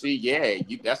like, well, see, yeah,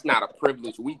 that's not a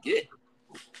privilege we get.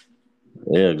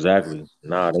 yeah, exactly.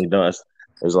 Nah, they don't.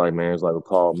 It's like, man, it's like with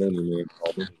Paul Mooney, man.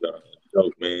 Paul Mooney got a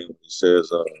joke, man. He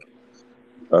says,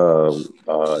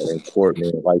 in court,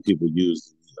 man, white people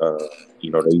use, they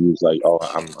use like, oh,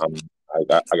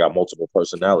 I got multiple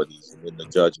personalities, and then the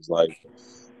judge is like,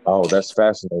 oh, that's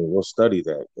fascinating. We'll study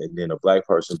that. And then a black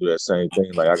person do that same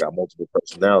thing, like I got multiple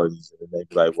personalities, and then they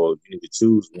be like, well, you need to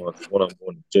choose one because one of them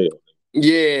going to jail.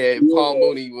 Yeah, Paul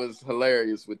Mooney was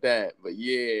hilarious with that. But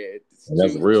yeah, And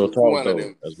that's choose real talk, one of though.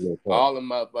 them. That's real talk. All the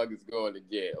motherfuckers going to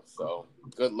jail. So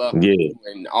good luck to Yeah, you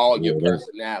and all your yeah,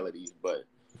 personalities. But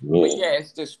yeah, yeah,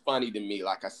 it's just funny to me.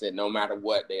 Like I said, no matter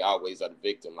what, they always are the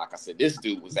victim. Like I said, this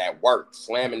dude was at work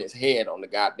slamming his head on the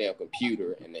goddamn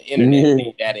computer, and the internet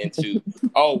made that into,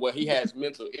 oh, well, he has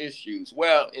mental issues.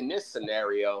 Well, in this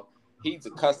scenario, he's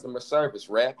a customer service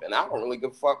rep, and I don't really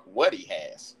give a fuck what he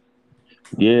has.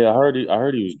 yeah. I heard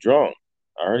he was drunk.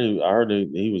 I heard he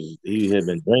had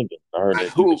been drinking. I heard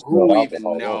that he was Who still even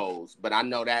alcohol on. knows? But I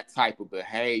know that type of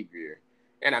behavior.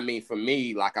 And I mean, for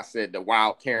me, like I said, the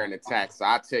wild Karen attacks. So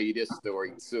I'll tell you this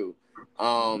story too.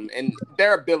 And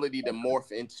their ability to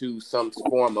morph into some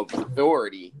form of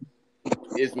authority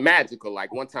is magical.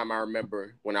 Like one time I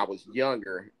remember when I was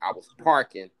younger, I was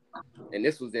parking, and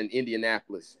this was in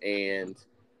Indianapolis, and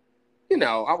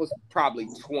I was probably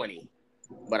 20,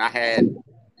 but I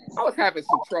was having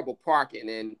some trouble parking,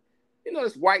 and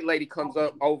this white lady comes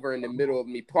up over in the middle of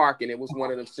me parking. It was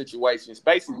one of them situations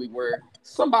basically where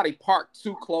somebody parked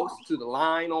too close to the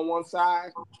line on one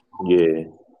side. Yeah.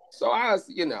 So I was,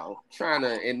 trying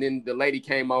to, and then the lady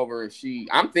came over and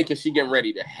I'm thinking she getting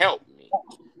ready to help me.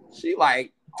 She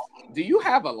like, do you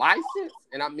have a license?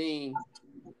 And I mean,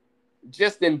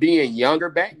 just in being younger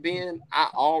back then, I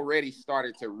already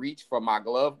started to reach for my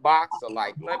glove box. So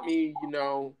like, let me, and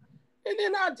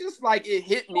then I just like, it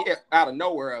hit me out of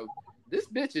nowhere of, this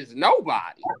bitch is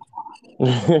nobody.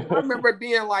 I remember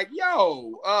being like,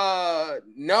 yo,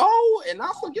 no. And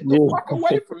also get the fuck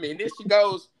away from me. And then she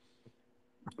goes,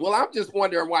 well, I'm just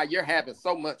wondering why you're having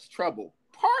so much trouble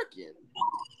parking.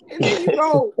 And then you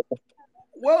go,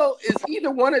 well, is either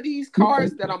one of these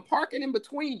cars that I'm parking in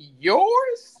between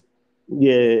yours?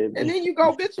 Yeah. And then you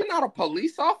go, bitch, you're not a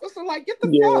police officer. Like, get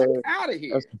the fuck out of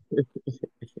here.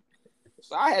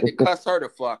 So I had to cuss her the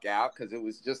fuck out because it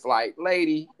was just like,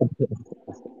 lady,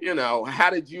 how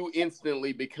did you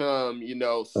instantly become,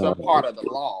 some part of the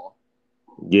law?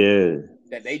 Yeah.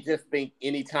 That they just think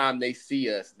anytime they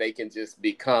see us, they can just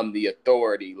become the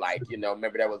authority. Like,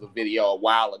 remember there was a video a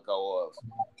while ago of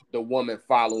the woman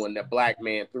following the black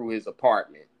man through his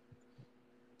apartment.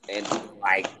 And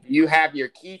like, do you have your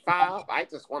key fob? I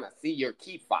just want to see your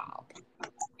key fob.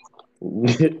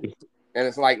 And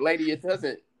it's like, lady, it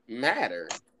doesn't matter.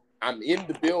 I'm in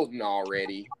the building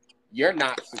already. You're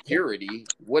not security.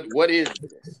 What is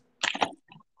this?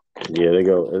 Yeah, they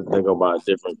go by a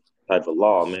different type of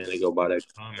law, man. They go by that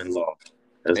common law.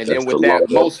 And then with that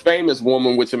most famous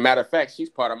woman, which a matter of fact, she's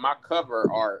part of my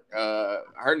cover art.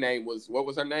 Her name was, what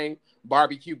was her name?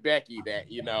 Barbecue Becky. That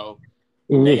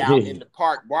they out in the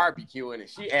park barbecuing, and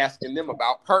she asking them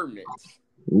about permits.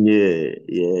 Yeah,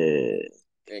 yeah.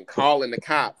 And calling the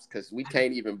cops because we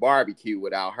can't even barbecue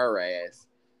without her ass.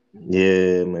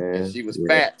 Yeah, man. And she was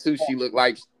fat too. She looked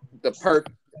like the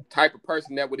type of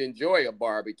person that would enjoy a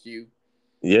barbecue.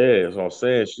 Yeah, that's what I'm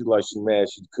saying. She's mad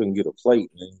she couldn't get a plate,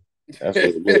 man. That's what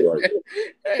it looked like.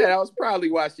 Yeah, that was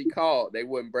probably why she called. They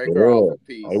wouldn't break her off Yeah, a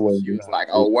piece. I wouldn't She do was like,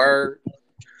 "Oh, word."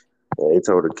 They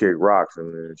told her to kick rocks,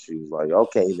 and then she was like,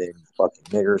 "Okay, then, fucking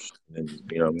niggers." And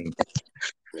you know what I mean?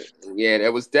 Yeah,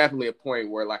 there was definitely a point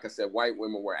where, like I said, white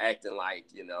women were acting like,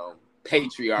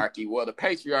 patriarchy. Well, the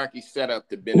patriarchy set up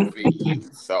to benefit you.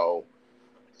 So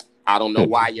I don't know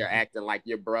why you're acting like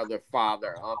your brother,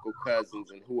 father, uncle,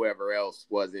 cousins, and whoever else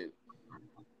wasn't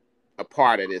a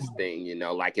part of this thing,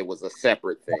 like it was a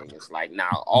separate thing. It's like,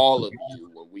 now all of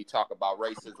you, when we talk about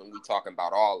racism, we talking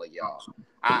about all of y'all.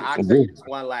 I'll tell you this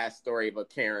one last story of a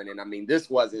Karen, and I mean, this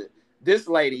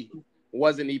lady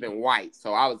wasn't even white,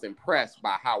 so I was impressed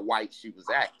by how white she was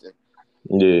acting.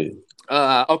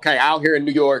 Yeah. Okay, out here in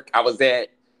New York, I was at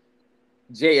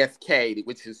JFK,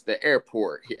 which is the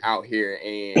airport out here,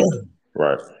 and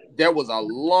right. There was a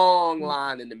long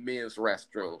line in the men's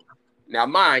restroom. Now,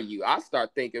 mind you, I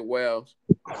start thinking, well,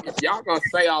 if y'all gonna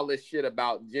say all this shit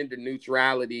about gender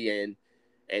neutrality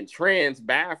and trans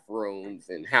bathrooms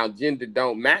and how gender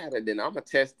don't matter, then I'm gonna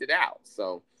test it out.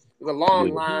 So it was a long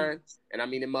line, and I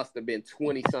mean, it must have been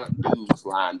 20-something dudes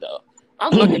lined up.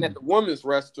 I'm looking at the women's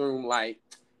restroom like,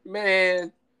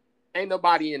 man, ain't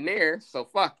nobody in there, so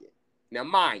fuck it. Now,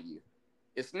 mind you,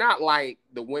 it's not like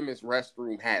the women's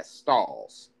restroom has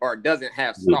stalls or doesn't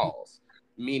have stalls,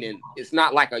 meaning it's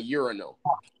not like a urinal.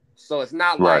 So it's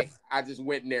not like I just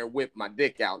went in there, whipped my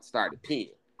dick out, and started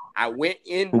peeing. I went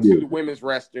into the women's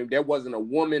restroom. There wasn't a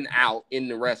woman out in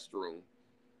the restroom.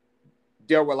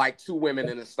 There were like 2 women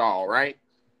in the stall, right?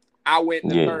 I went in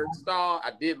the third stall.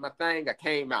 I did my thing. I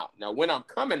came out. Now, when I'm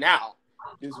coming out,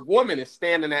 this woman is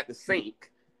standing at the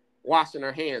sink washing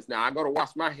her hands. Now, I go to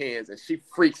wash my hands, and she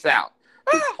freaks out.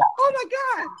 Oh my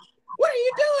God, what are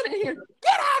you doing in here?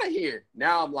 Get out of here.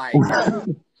 Now I'm like,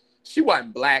 she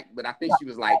wasn't black, but I think she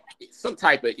was like some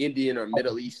type of Indian or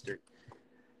Middle Eastern.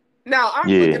 Now I'm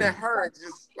looking at her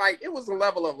just like, it was a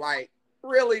level of like,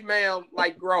 really, ma'am,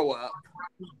 like, grow up.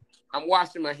 I'm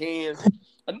washing my hands.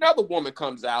 Another woman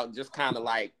comes out and just kind of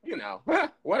like,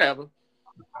 whatever.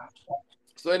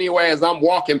 So anyway, as I'm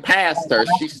walking past her,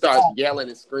 she starts yelling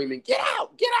and screaming, get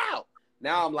out, get out.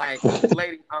 Now I'm like,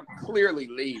 lady, I'm clearly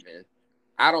leaving.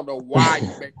 I don't know why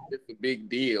you make this a big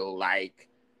deal. Like,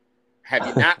 have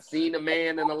you not seen a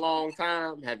man in a long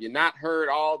time? Have you not heard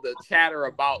all the chatter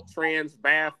about trans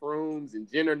bathrooms and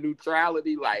gender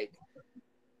neutrality? Like,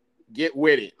 get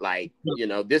with it. Like,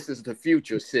 this is the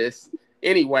future, sis.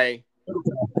 Anyway,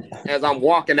 as I'm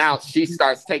walking out, she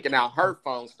starts taking out her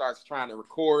phone, starts trying to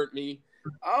record me.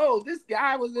 Oh, this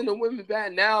guy was in the women's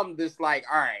bath. Now I'm just like,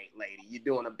 all right, lady, you're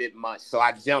doing a bit much. So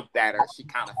I jumped at her. She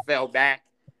kind of fell back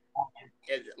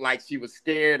like she was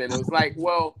scared. And it was like,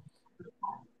 well,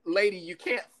 lady, you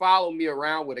can't follow me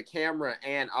around with a camera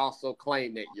and also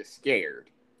claim that you're scared.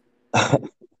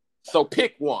 So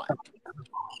pick one.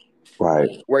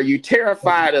 Right. Were you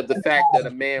terrified of the fact that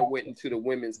a man went into the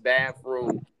women's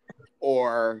bathroom,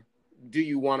 or do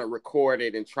you want to record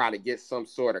it and try to get some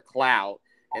sort of clout?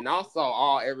 And also,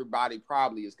 all everybody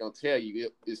probably is going to tell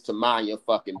you is to mind your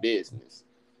fucking business.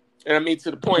 And I mean, to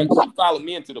the point, she followed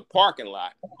me into the parking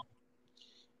lot.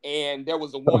 And there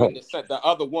was a woman that said, the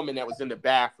other woman that was in the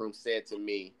bathroom said to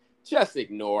me, just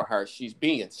ignore her. She's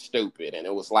being stupid. And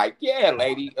it was like, yeah,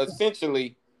 lady,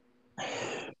 essentially,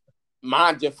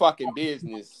 mind your fucking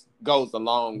business goes a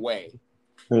long way.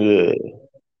 Yeah.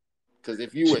 Because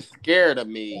if you were scared of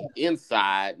me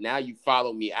inside, now you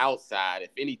follow me outside.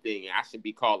 If anything, I should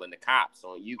be calling the cops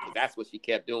on you, because that's what she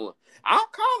kept doing. I'll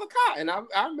call the cop. And I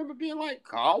remember being like,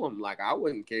 call him. Like, I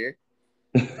wouldn't care.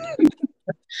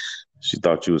 She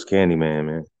thought you was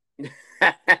Candyman,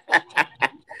 man.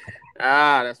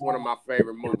 That's one of my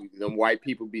favorite movies. Them white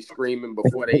people be screaming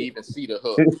before they even see the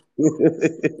hook.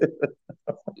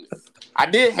 I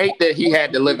did hate that he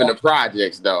had to live in the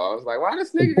projects, though. I was like, why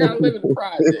this nigga gotta live in the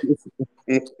projects?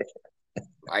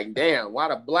 Like, damn, why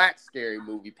the black scary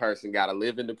movie person gotta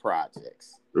live in the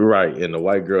projects? Right, and the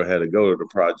white girl had to go to the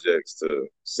projects to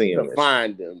see him. To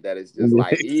find them. That is just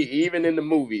like, even in the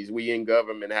movies, we in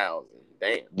government housing.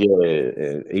 Damn. Yeah,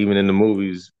 and even in the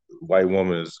movies, white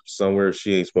woman is somewhere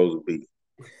she ain't supposed to be.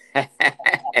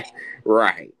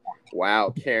 Right.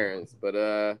 Wow, Karens.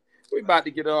 But we about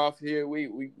to get off here.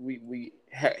 We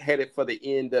headed for the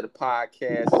end of the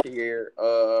podcast here.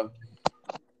 Well,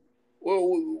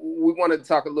 we wanted to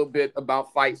talk a little bit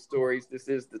about fight stories. This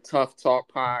is the Tough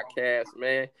Talk podcast,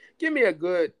 man. Give me a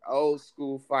good old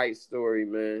school fight story,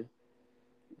 man.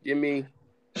 Give me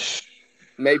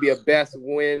maybe a best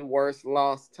win, worst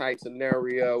loss type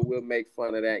scenario. We'll make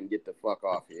fun of that and get the fuck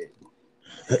off here.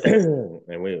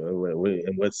 And we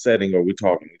in what setting are we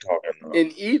talking? We talking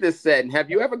In either setting, have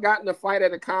you ever gotten a fight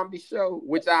at a comedy show?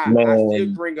 Which I should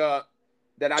man. bring up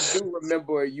that I do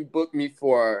remember you booked me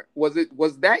for. Was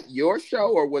that your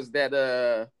show or was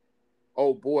that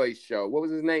old boy's show? What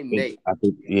was his name? Nate. I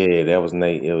think that was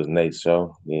Nate. It was Nate's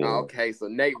show. Yeah. Okay, so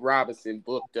Nate Robinson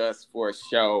booked us for a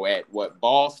show at what,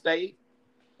 Ball State?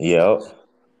 Yep.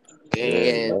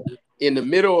 And in the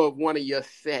middle of one of your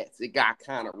sets, it got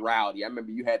kind of rowdy. I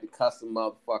remember you had to cuss some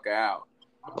motherfucker out.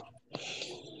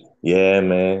 Yeah,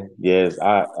 man. Yes,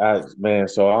 man.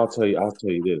 So I'll tell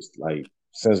you this. Like,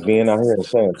 since being out here in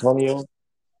San Antonio,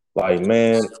 like,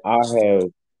 man, I have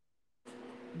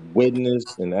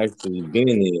witnessed and actually been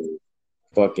in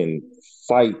fucking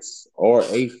fights or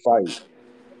a fight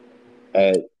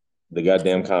at the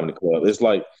goddamn comedy club. It's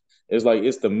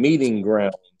the meeting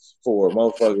grounds for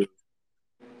motherfuckers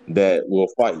that will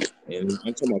fight. And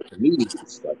I'm talking about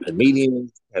comedians. Like,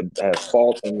 comedians have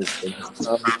fought in this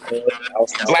comedy club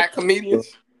outside. Black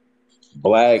comedians?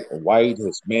 Black, white,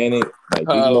 Hispanic. Like,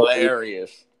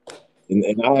 hilarious.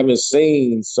 And I haven't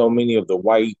seen so many of the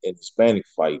white and Hispanic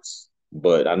fights,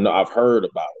 but I know I've heard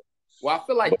about it. Well, I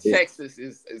feel like Texas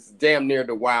is damn near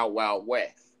the Wild Wild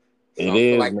West. So I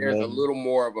feel like there's a little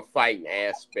more of a fighting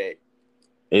aspect.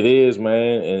 It is,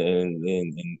 man, and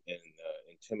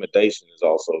intimidation is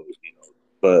also,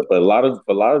 but a lot of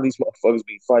these motherfuckers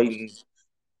be fighting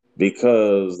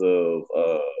because of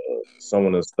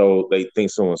they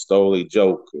think someone stole a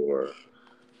joke, or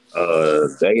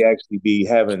they actually be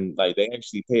having, like, they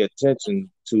actually pay attention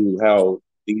to how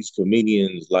these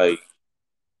comedians, like,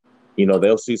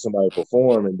 they'll see somebody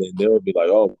perform and then they'll be like,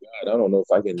 oh God, I don't know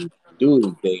if I can do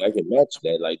anything, I can match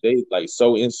that. Like, they like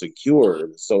so insecure.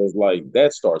 So it's like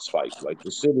that starts fights. Like, the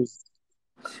shit is,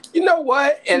 you know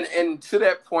what? And to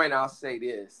that point, I'll say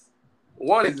this.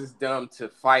 One is it's dumb to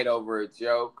fight over a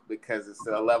joke because it's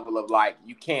a level of, like,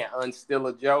 you can't unstill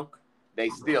a joke. They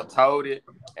still told it,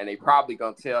 and they probably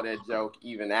gonna tell that joke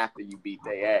even after you beat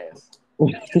their ass.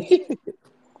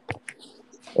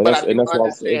 But I do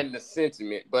understand the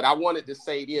sentiment. But I wanted to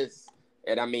say this,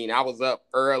 and I mean, I was up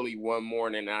early one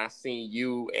morning and I seen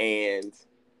you and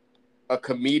a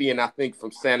comedian, I think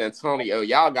from San Antonio.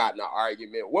 Y'all got in an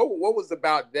argument. What was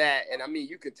about that? And I mean,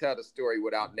 you could tell the story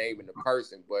without naming the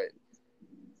person, but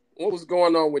what was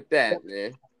going on with that,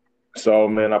 man? So,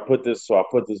 man, I put this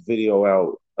video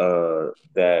out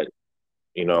that,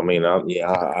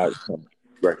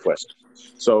 great question.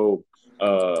 So,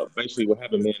 basically what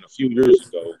happened, man, a few years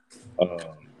ago,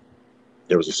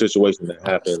 there was a situation that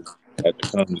happened at the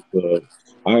comedy club.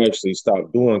 I actually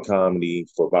stopped doing comedy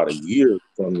for about a year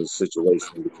from this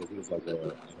situation because it was like a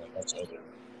bunch of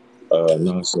other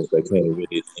nonsense that came with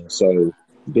it. And so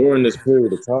during this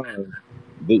period of time,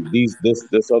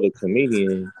 this other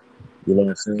comedian, you know what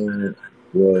I'm saying,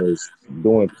 was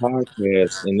doing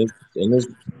podcasts, and this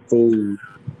fool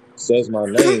says my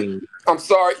name. I'm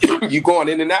sorry, you going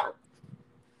in and out?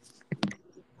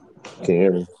 Can you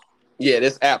hear me? Yeah,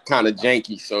 this app kind of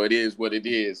janky, so it is what it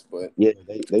is. But yeah,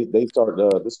 they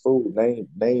started. This fool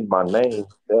named my name,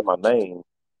 said my name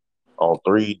on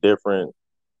 3 different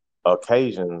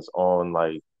occasions on,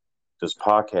 like, this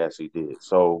podcast he did.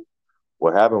 So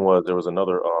what happened was there was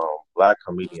another black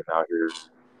comedian out here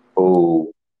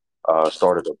who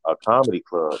started a comedy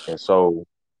club, and so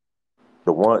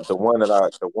the one that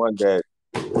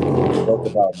spoke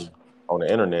about me on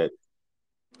the internet,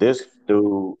 this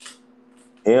dude,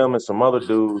 him and some other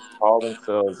dudes call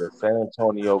themselves the San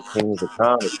Antonio Kings of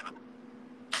Comedy.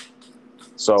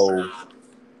 So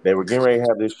they were getting ready to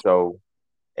have this show,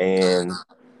 and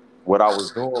what I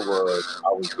was doing was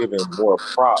I was giving more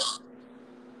props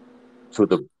to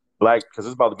the black, because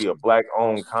it's about to be a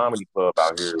black-owned comedy club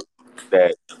out here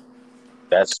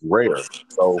that's rare.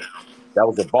 So that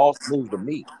was a boss move to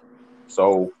me.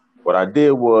 So what I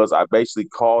did was I basically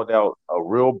called out a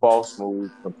real boss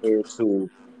move compared to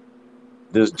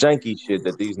this janky shit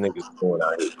that these niggas doing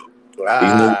out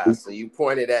here. So you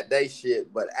pointed at they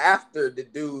shit, but after the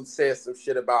dude said some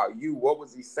shit about you, what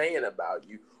was he saying about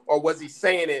you? Or was he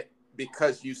saying it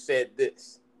because you said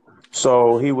this?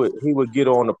 So he would get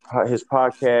on his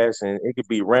podcast, and it could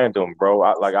be random, bro.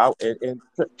 And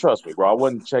trust me, bro, I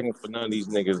wasn't checking for none of these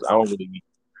niggas. I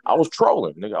was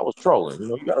trolling, nigga. I was trolling.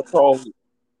 You gotta troll.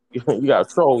 You gotta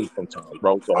troll sometimes,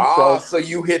 bro. So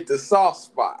you hit the soft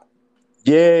spot.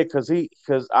 Yeah, because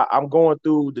I'm going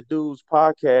through the dude's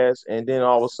podcast, and then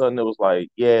all of a sudden it was like,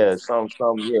 yeah,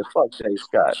 fuck Jay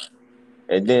Scott.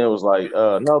 And then it was like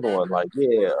another one, like,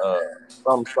 yeah,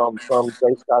 some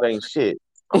Jay Scott ain't shit.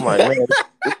 I'm like, man,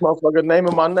 This motherfucker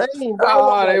naming my name, bro. I'm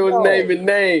Oh, they like, was yo, naming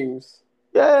names.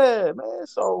 yeah, man.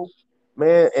 So,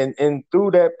 man, and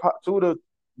through the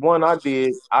one I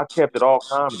did, I kept it all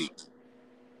comedy.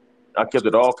 I kept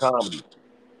it all comedy.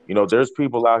 You know, there's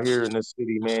people out here in this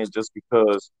city, man, just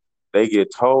because they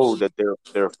get told that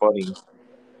they're funny,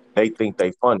 they think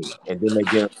they funny, and then they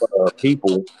get in front of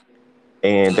people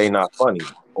and they not funny,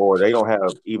 or they don't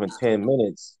have even 10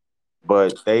 minutes,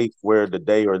 but they swear the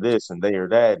day or this and they or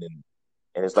that,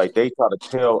 and it's like they try to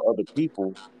tell other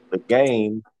people the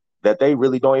game that they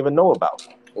really don't even know about.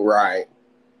 Right.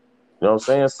 You know what I'm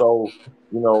saying? So,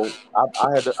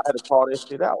 I had to call that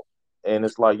shit out, and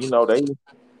it's like, they,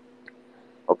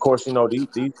 of course, these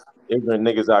ignorant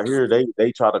niggas out here,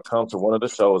 they try to come to one of the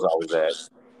shows I was at.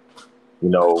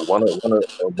 One of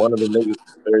the niggas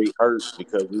was very hurt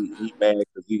because he mad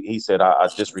because he said I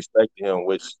disrespected him,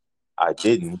 which I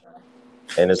didn't.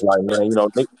 And it's like, man,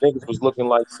 niggas was looking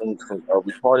like some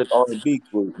retarded R&B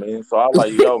group, man. So I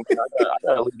like, yo, man, I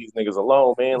gotta leave these niggas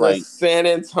alone, man. The Like, San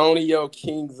Antonio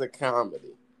Kings of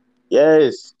Comedy.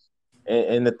 yes.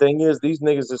 And the thing is, these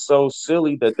niggas are so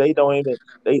silly that they don't even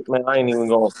man, I ain't even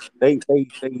going. They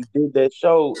did that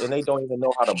show and they don't even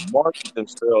know how to market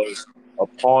themselves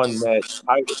upon that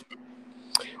title.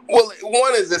 Well,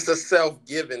 one is it's a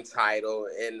self-given title,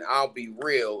 and I'll be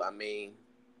real. I mean,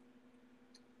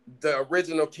 the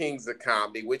original Kings of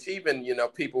Comedy, which even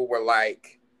people were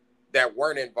like that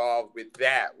weren't involved with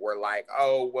that were like,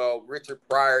 oh well, Richard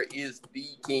Pryor is the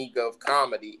king of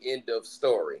comedy. End of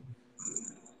story.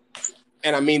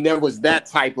 And I mean, there was that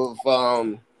type of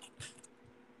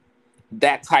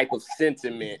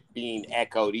sentiment being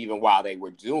echoed even while they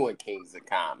were doing Kings of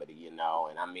Comedy, And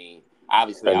I mean,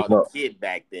 obviously Hey, I was look, a kid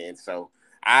back then, so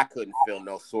I couldn't feel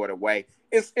no sort of way.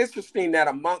 It's interesting that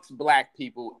amongst Black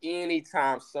people,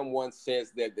 anytime someone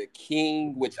says they're the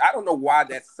king, which I don't know why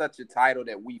that's such a title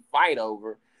that we fight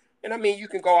over. And I mean, you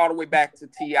can go all the way back to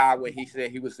T.I. when he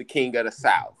said he was the king of the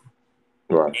South.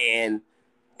 right. And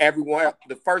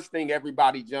the first thing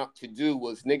everybody jumped to do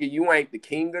was, nigga, you ain't the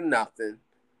king of nothing.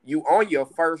 You on your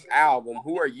first album.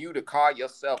 Who are you to call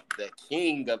yourself the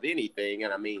king of anything?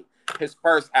 And I mean, his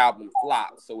first album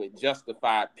flopped, so it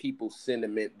justified people's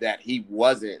sentiment that he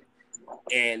wasn't.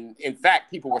 And in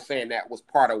fact, people were saying that was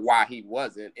part of why he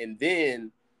wasn't. And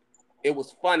then it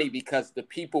was funny because the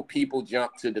people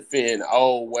jumped to defend,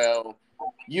 oh, well,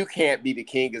 you can't be the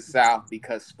king of South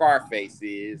because Scarface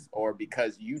is, or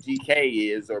because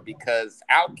UGK is, or because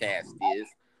Outkast is.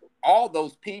 All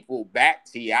those people back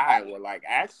T.I. and were like,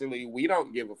 actually, we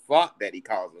don't give a fuck that he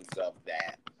calls himself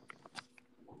that.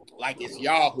 Like, it's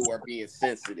y'all who are being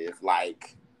sensitive.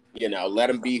 Like, let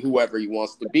him be whoever he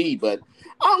wants to be. But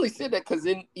I only said that because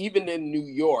even in New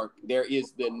York, there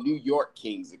is the New York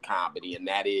Kings of Comedy, and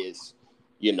that is,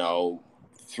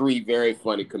 three very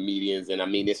funny comedians. And I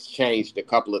mean, it's changed a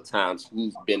couple of times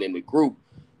who's been in the group.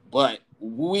 But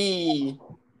we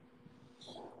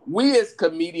as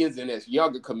comedians and as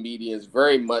younger comedians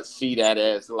very much see that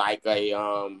as like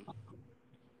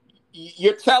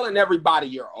you're telling everybody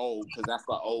you're old because that's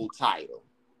an old title.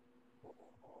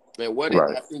 And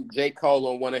Right. I think J. Cole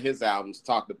on one of his albums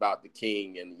talked about the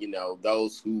king and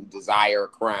those who desire a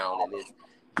crown,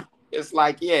 and it's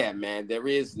like, yeah, man, there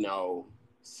is no.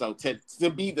 So to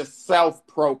be the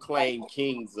self-proclaimed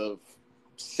kings of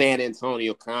San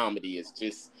Antonio comedy is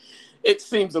just, it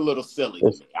seems a little silly to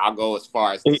me. I'll go as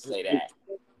far as to It, say that.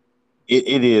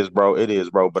 it is, bro. It is,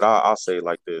 bro. But I'll say it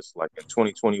like this: like in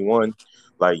 2021,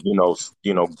 like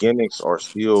gimmicks are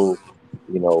still,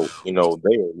 there. You know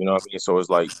what I mean? So it's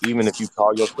like even if you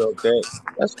call yourself that,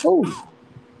 that's cool.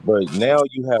 But now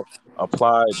you have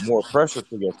applied more pressure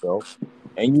to yourself,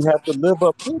 and you have to live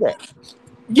up to that.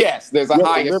 Yes, there's a You have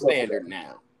to higher live up to that. standard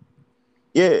now.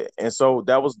 Yeah, and so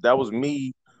that was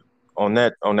me on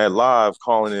that live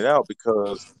calling it out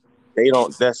because they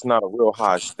don't. That's not a real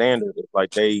high standard. It's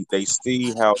like they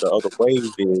see how the other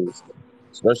wave is,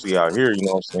 especially out here. You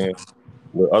know what I'm saying?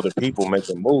 With other people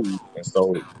making moves, and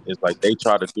so it's like they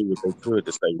try to do what they could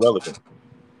to stay relevant.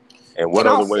 And what And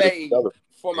I'll other way to be say relevant?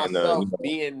 for And myself,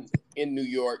 being in New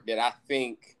York, that I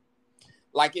think,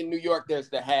 like in New York, there's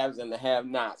the haves and the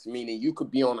have-nots, meaning you could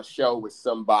be on a show with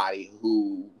somebody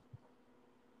who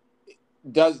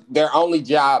their only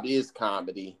job is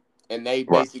comedy, and they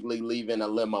right, basically leave in a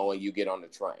limo and you get on the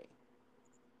train.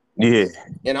 yeah,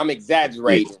 And I'm yeah.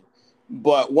 exaggerating,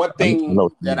 but one I thing know.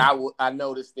 that I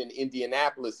noticed in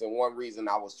Indianapolis, and one reason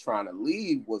I was trying to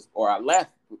leave I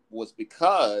left was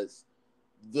because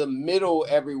the middle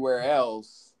everywhere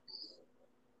else,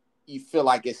 you feel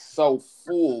like it's so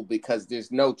full because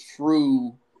there's no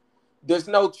true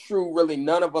really,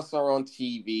 none of us are on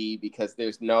TV because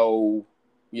there's no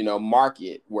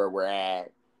market where we're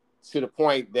at, to the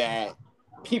point that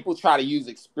people try to use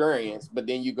experience, but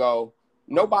then you go,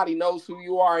 nobody knows who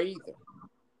you are either.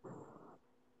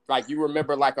 Like, you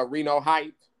remember like a Reno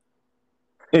Hype?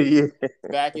 Yeah.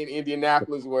 Back in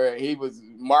Indianapolis, where he was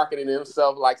marketing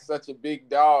himself like such a big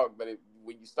dog, but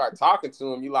when you start talking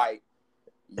to him, you like,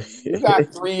 you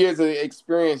got 3 years of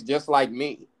experience just like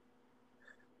me.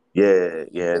 Yeah,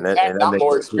 In fact, I'm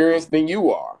more experienced than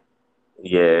you are.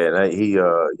 Yeah, and I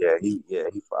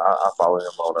follow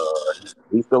him on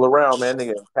he's still around, man, nigga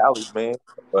in Cali, man.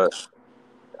 But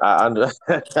I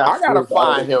I gotta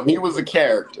find him. He was a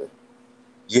character.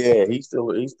 Yeah, he's still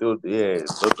look, he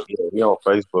on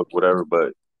Facebook, whatever.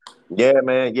 But yeah,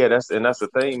 man, yeah, that's the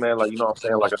thing, man. Like, you know what I'm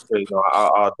saying? Like I said,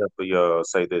 I'll definitely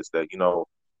say this, that,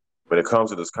 when it comes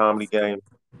to this comedy game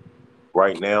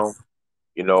right now,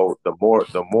 the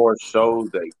more shows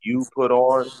that you put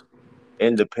on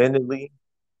independently,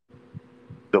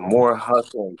 the more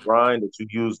hustle and grind that you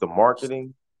use the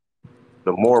marketing,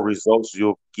 the more results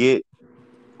you'll get,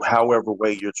 however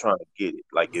way you're trying to get it.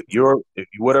 Like, if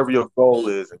whatever your goal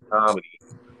is in comedy,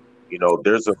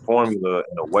 there's a formula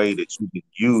and a way that you can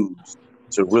use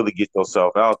to really get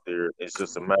yourself out there. It's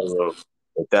just a matter of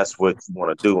if that's what you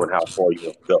want to do and how far you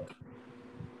want to go.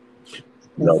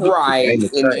 Right.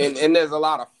 And there's a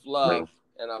lot of fluff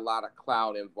and a lot of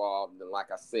clout involved. And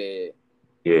like I said,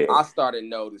 I started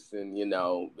noticing,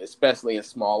 especially in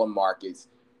smaller markets,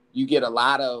 you get a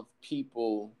lot of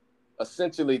people.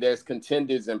 Essentially, there's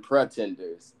contenders and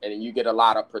pretenders, and you get a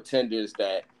lot of pretenders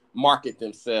that market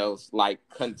themselves like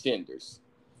contenders.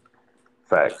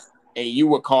 Facts. And you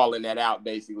were calling that out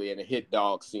basically, and the hit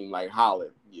dog seemed like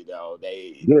Holland.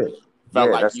 They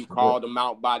felt like you called them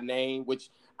out by name, which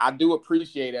I do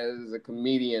appreciate as a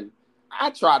comedian. I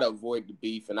try to avoid the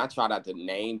beef, and I try not to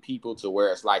name people to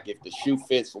where it's like, if the shoe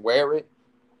fits, wear it.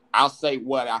 I'll say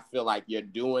what I feel like you're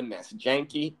doing that's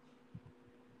janky,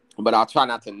 but I'll try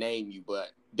not to name you.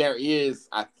 But there is,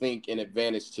 I think, an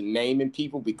advantage to naming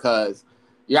people, because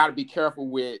you got to be careful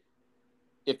with,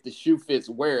 if the shoe fits,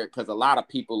 wear it, because a lot of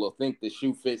people will think the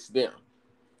shoe fits them.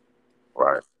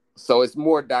 Right. So it's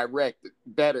more direct,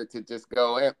 better to just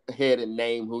go ahead and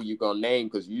name who you're going to name,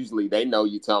 because usually they know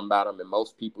you're talking about them, and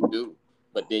most people do.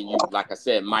 But then you, like I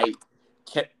said,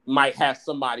 might have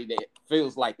somebody that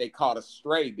feels like they caught a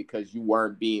stray because you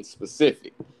weren't being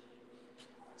specific.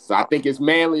 So I think it's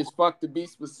manly as fuck to be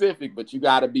specific, but you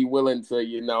got to be willing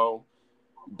to,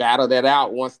 battle that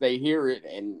out once they hear it.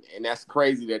 And that's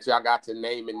crazy that y'all got to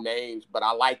naming names, but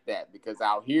I like that, because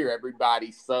out here,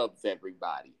 everybody subs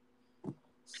everybody.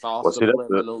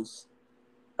 Subliminals.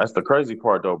 That's the crazy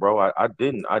part, though, bro. I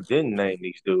didn't name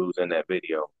these dudes in that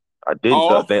video. I didn't.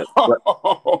 No,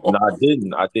 I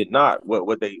didn't. I did not.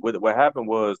 What happened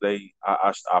was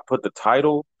I put the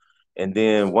title, and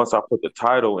then once I put the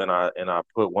title and I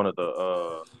put one of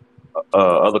the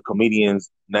other comedians'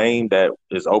 name that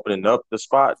is opening up the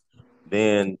spot,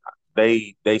 then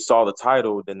they saw the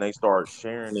title, then they started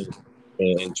sharing it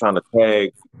and trying to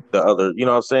tag the other. You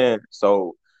know what I'm saying?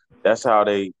 So that's how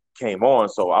they came on.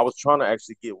 So I was trying to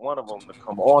actually get one of them to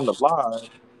come on the live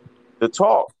to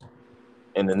talk,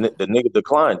 and the nigga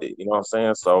declined it. You know what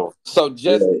I'm saying? So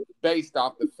just based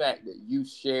off the fact that you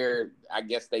shared, I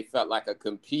guess they felt like a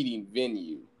competing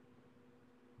venue.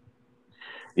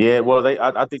 Yeah, well,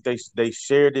 I think they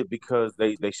shared it because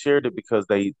they knew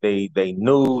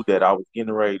that I was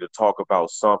getting ready to talk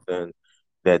about something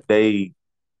that they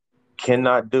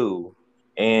cannot do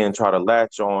and try to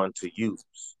latch on to use.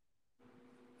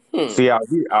 See, out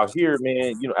here,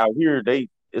 man, out here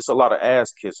it's a lot of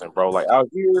ass kissing, bro. Like, out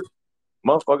here,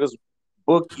 motherfuckers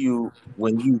book you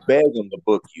when you beg them to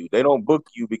book you. They don't book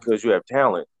you because you have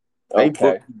talent. They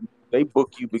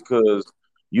book you because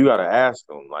you gotta ask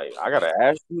them. Like, I gotta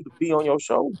ask you to be on your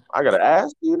show. I gotta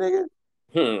ask you,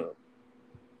 nigga.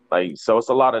 Like, so it's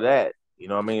a lot of that. You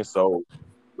know what I mean? So,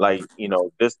 like,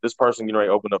 this person getting ready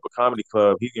to open up a comedy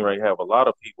club. He's getting ready to have a lot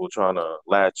of people trying to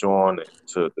latch on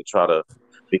to try to,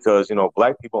 because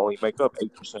black people only make up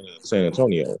 8% of San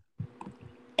Antonio.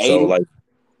 80? So, like,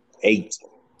 8.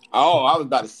 Oh, I was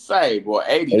about to say, boy,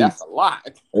 80. 8. That's a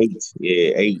lot. 8,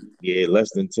 yeah, 8, yeah,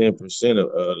 less than 10%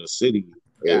 of the city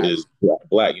is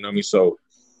black. You know what I mean? So,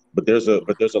 but there's a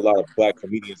lot of black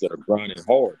comedians that are grinding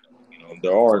hard.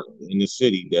 There are in the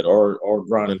city that are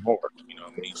grinding hard. You know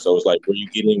what I mean? So it's like, where you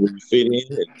get in, where you fit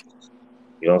in, and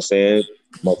you know what I'm saying?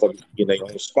 Motherfuckers get their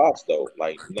own spots, though.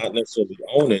 Like, not necessarily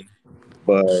owning,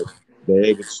 but they're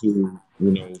able to,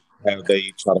 have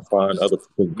they try to find other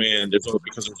people. Man, there's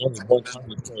only one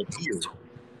comedy club here.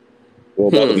 Well,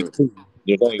 about to be 2.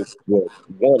 There's only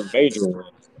one major one.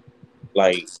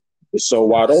 Like, it's so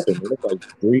wide open, man. It's like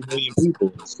 3 million people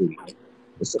in the city. Man.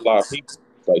 It's a lot of people.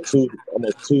 It's like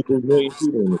almost 2-3 million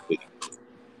people in the city.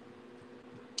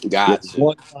 With Gotcha.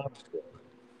 one Comic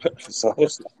Con. So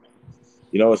it's like,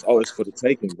 it's always for the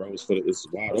taking, bro. It's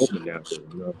wide open down there.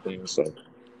 You know what I'm saying? So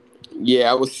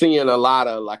Yeah, I was seeing a lot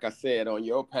of, like I said, on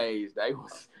your page, they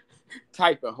was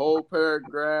typing whole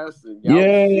paragraphs and y'all was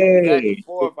shooting back yeah, and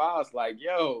forth. I was like,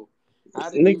 yo, how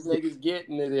did these niggas, niggas get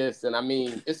into this? And I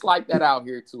mean, it's like that out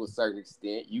here to a certain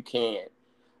extent. You can't.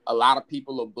 A lot of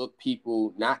people will book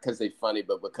people not because they're funny,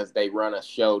 but because they run a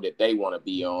show that they want to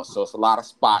be on. So it's a lot of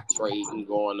spot trading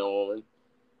going on.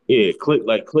 yeah,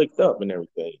 clicked up and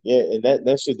everything. Yeah, and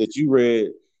that shit that you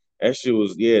read, that shit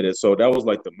was so that was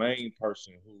like the main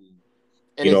person who,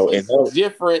 And it's, and it's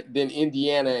different than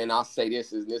Indiana. And I'll say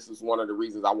this is one of the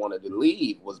reasons I wanted to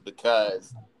leave was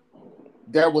because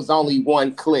there was only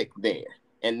one clique there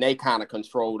and they kind of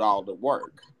controlled all the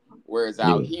work. Whereas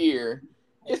out here,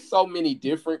 it's so many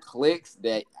different cliques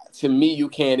that to me, you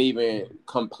can't even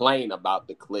complain about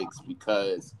the cliques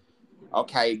because,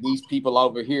 okay, these people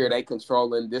over here, they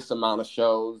controlling this amount of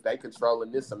shows, they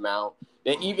controlling this amount.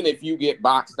 That even if you get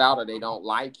boxed out or they don't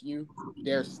like you,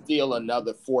 there's still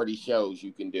another 40 shows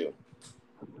you can do.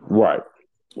 right.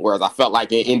 Whereas I felt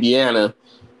like in Indiana,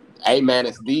 hey man,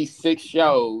 it's these 6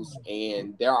 shows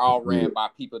and they're all ran by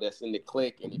people that's in the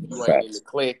clique. And if you ain't in the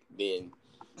clique, then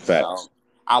so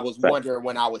I was wondering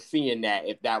when I was seeing that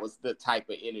if that was the type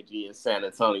of energy in San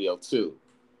Antonio too.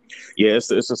 Yeah, it's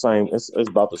the same. It's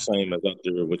about the same as out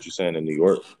there what you're saying in New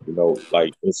York.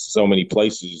 Like it's so many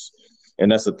places, and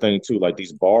that's the thing too. Like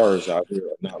these bars out here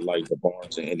are not like the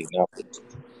bars in Indianapolis.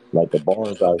 Like the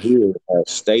bars out here have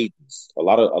stages. A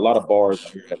lot of bars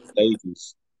out here have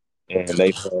stages, and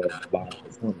they've had live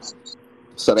performances.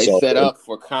 So they set up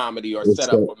for comedy or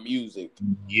set up for music.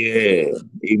 Yeah,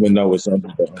 even though it's under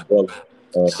the umbrella.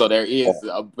 So there is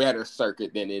a better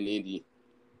circuit than in Indy.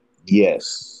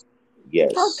 Yes.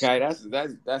 Okay, that's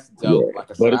dope. Yeah.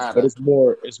 Like I said, But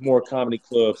it's more comedy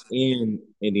clubs in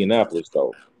Indianapolis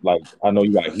though. Like I know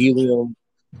you got Helium,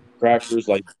 Crackers.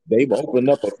 Like they've opened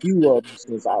up a few of them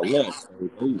since I left. So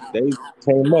they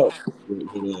came up.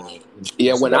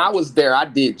 Yeah, when I was there, I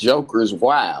did Joker's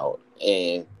Wild,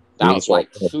 and that was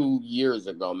like 2 years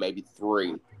ago, maybe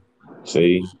 3.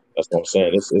 See, that's what I'm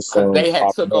saying. It's because they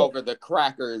had took over the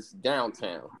Crackers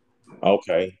downtown.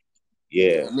 Okay.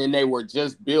 Yeah. And then they were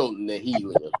just building the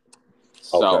Helium.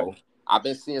 So I've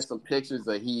been seeing some pictures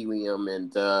of Helium, and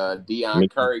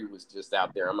Deion Curry was just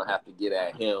out there. I'm gonna have to get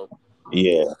at him.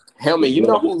 Yeah. Helmet, you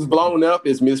know who's blown up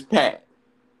is Miss Pat.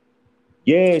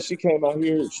 Yeah, she came out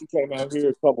here. She came out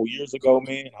here a couple years ago,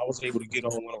 man. I was able to get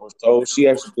on one of her shows. She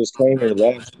actually just came here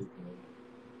last week, man.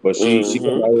 But she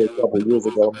came out here a couple years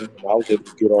ago, man. And I was able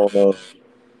to get on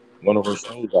one of her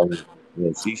shows out here.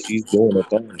 Yeah, she's doing her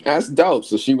thing. That's dope.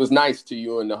 So she was nice to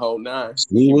you in the whole 9.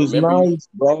 She was nice,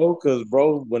 bro. Because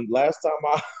when last time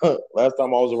I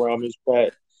was around Miss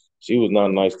Pat, she was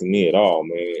not nice to me at all,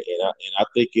 man. And I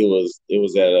think it was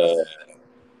at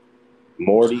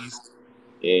Morty's,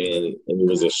 and it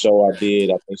was a show I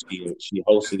did. I think she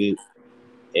hosted it,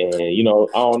 and I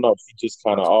don't know. She just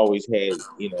kind of always had,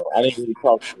 I didn't really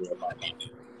talk to her a lot.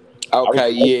 Okay,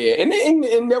 yeah,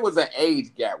 and there was an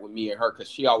age gap with me and her because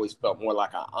she always felt more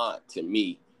like an aunt to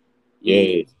me.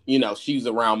 Yeah, she was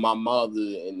around my mother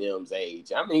and them's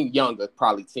age. I mean, younger,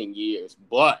 probably 10 years,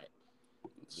 but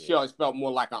she always felt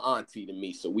more like an auntie to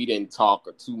me. So we didn't talk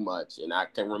or too much. And I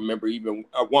can remember even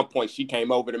at one point she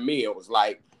came over to me and was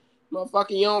like,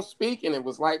 "Motherfucker, you don't speak," and it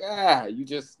was like, you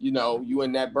just, you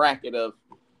in that bracket of,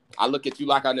 I look at you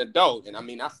like an adult, and I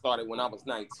mean, I started when I was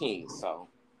 19, so.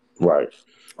 Right.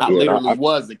 I literally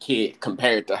was a kid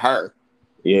compared to her.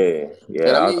 Yeah.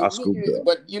 And I mean,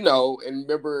 but and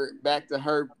remember back to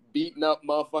her beating up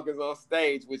motherfuckers on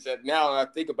stage, which now I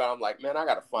think about, I'm like, man, I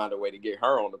gotta find a way to get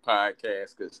her on the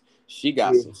podcast because she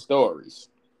got some stories.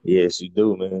 Yeah, she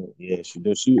do, man. Yeah, she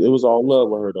do. It was all love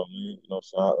with her though, man.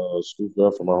 So I scooped her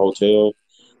up from her hotel.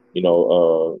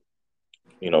 Took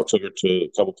her to a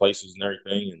couple places and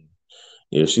everything, and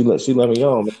yeah, she let me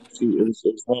on, man. It was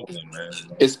humbling, man.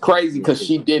 It's crazy because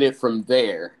she did it from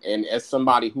there, and as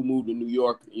somebody who moved to New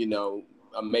York,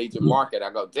 a major market, I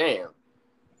go, damn,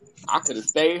 I could have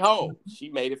stayed home. She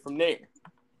made it from there.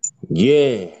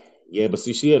 Yeah, but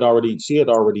see, she had already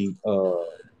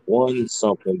won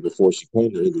something before she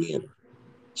came to Indiana.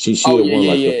 She had won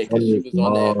like the funniest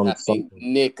mom, I think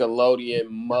Nickelodeon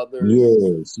Mother.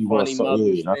 Yeah, she won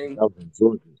something. Yeah, I think that was in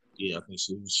Georgia. Yeah, I think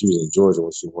she was in Georgia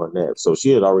when she won that. So she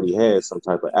had already had some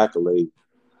type of accolade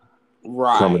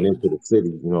coming into the city.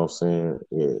 You know what I'm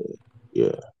saying?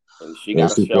 Yeah. And she And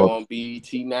got a show support. on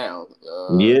BET now.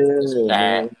 Yeah, It's man.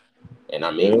 Shad. And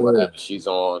I mean, Yeah, whatever. She's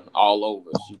on all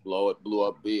over. She blew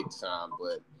up big time.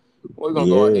 But we're gonna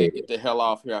go ahead yeah, and get the hell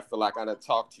off here. I feel like I done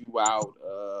talked you out.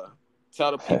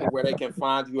 Tell the people where they can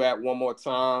find you at one more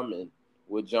time, and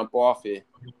we'll jump off it.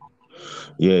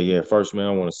 yeah. First, man,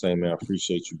 I want to say, man, I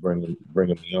appreciate you bringing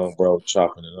me on, bro.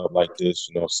 Chopping it up like this.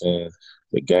 You know what I'm saying?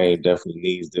 The game definitely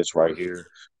needs this right here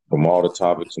from all the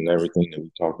topics and everything that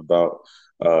we talked about.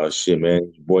 Shit,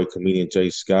 man, your boy comedian Jay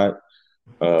Scott.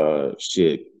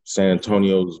 Shit, San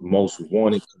Antonio's most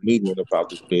wanted comedian about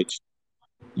this bitch.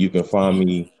 You can find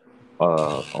me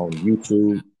on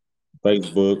YouTube,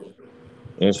 Facebook,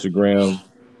 Instagram.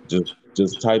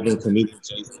 Just type in comedian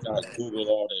Jay Scott, Google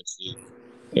all that shit,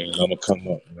 and I'm gonna come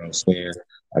up. You know what I'm saying?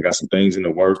 I got some things in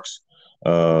the works.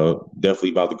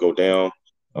 Definitely about to go down.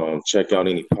 Check out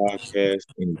any podcasts,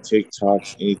 any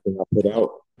TikToks, anything I put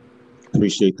out.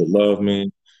 Appreciate the love,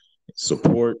 man.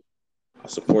 Support. I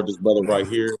support this brother right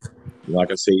here.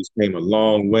 Like I said, he's came a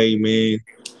long way, man.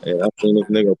 And I seen this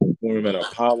nigga perform at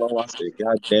Apollo. I said,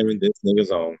 God damn it, this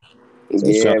nigga's on.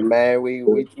 So shout Yeah, out man,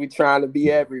 we trying to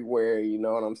be everywhere. You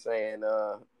know what I'm saying?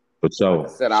 for Like I sure.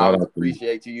 said, I Shout always out to you.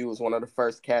 appreciate you. You was one of the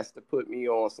first cats to put me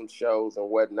on some shows and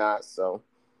whatnot. So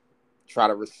try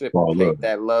to Oh, look. reciprocate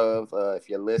that love. If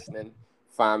you're listening,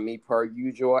 find me per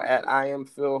usual at I am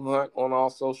Phil Hunt on all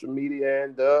social media.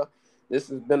 And this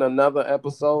has been another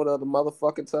episode of the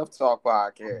motherfucking Tough Talk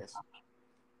podcast.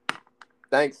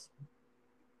 Thanks.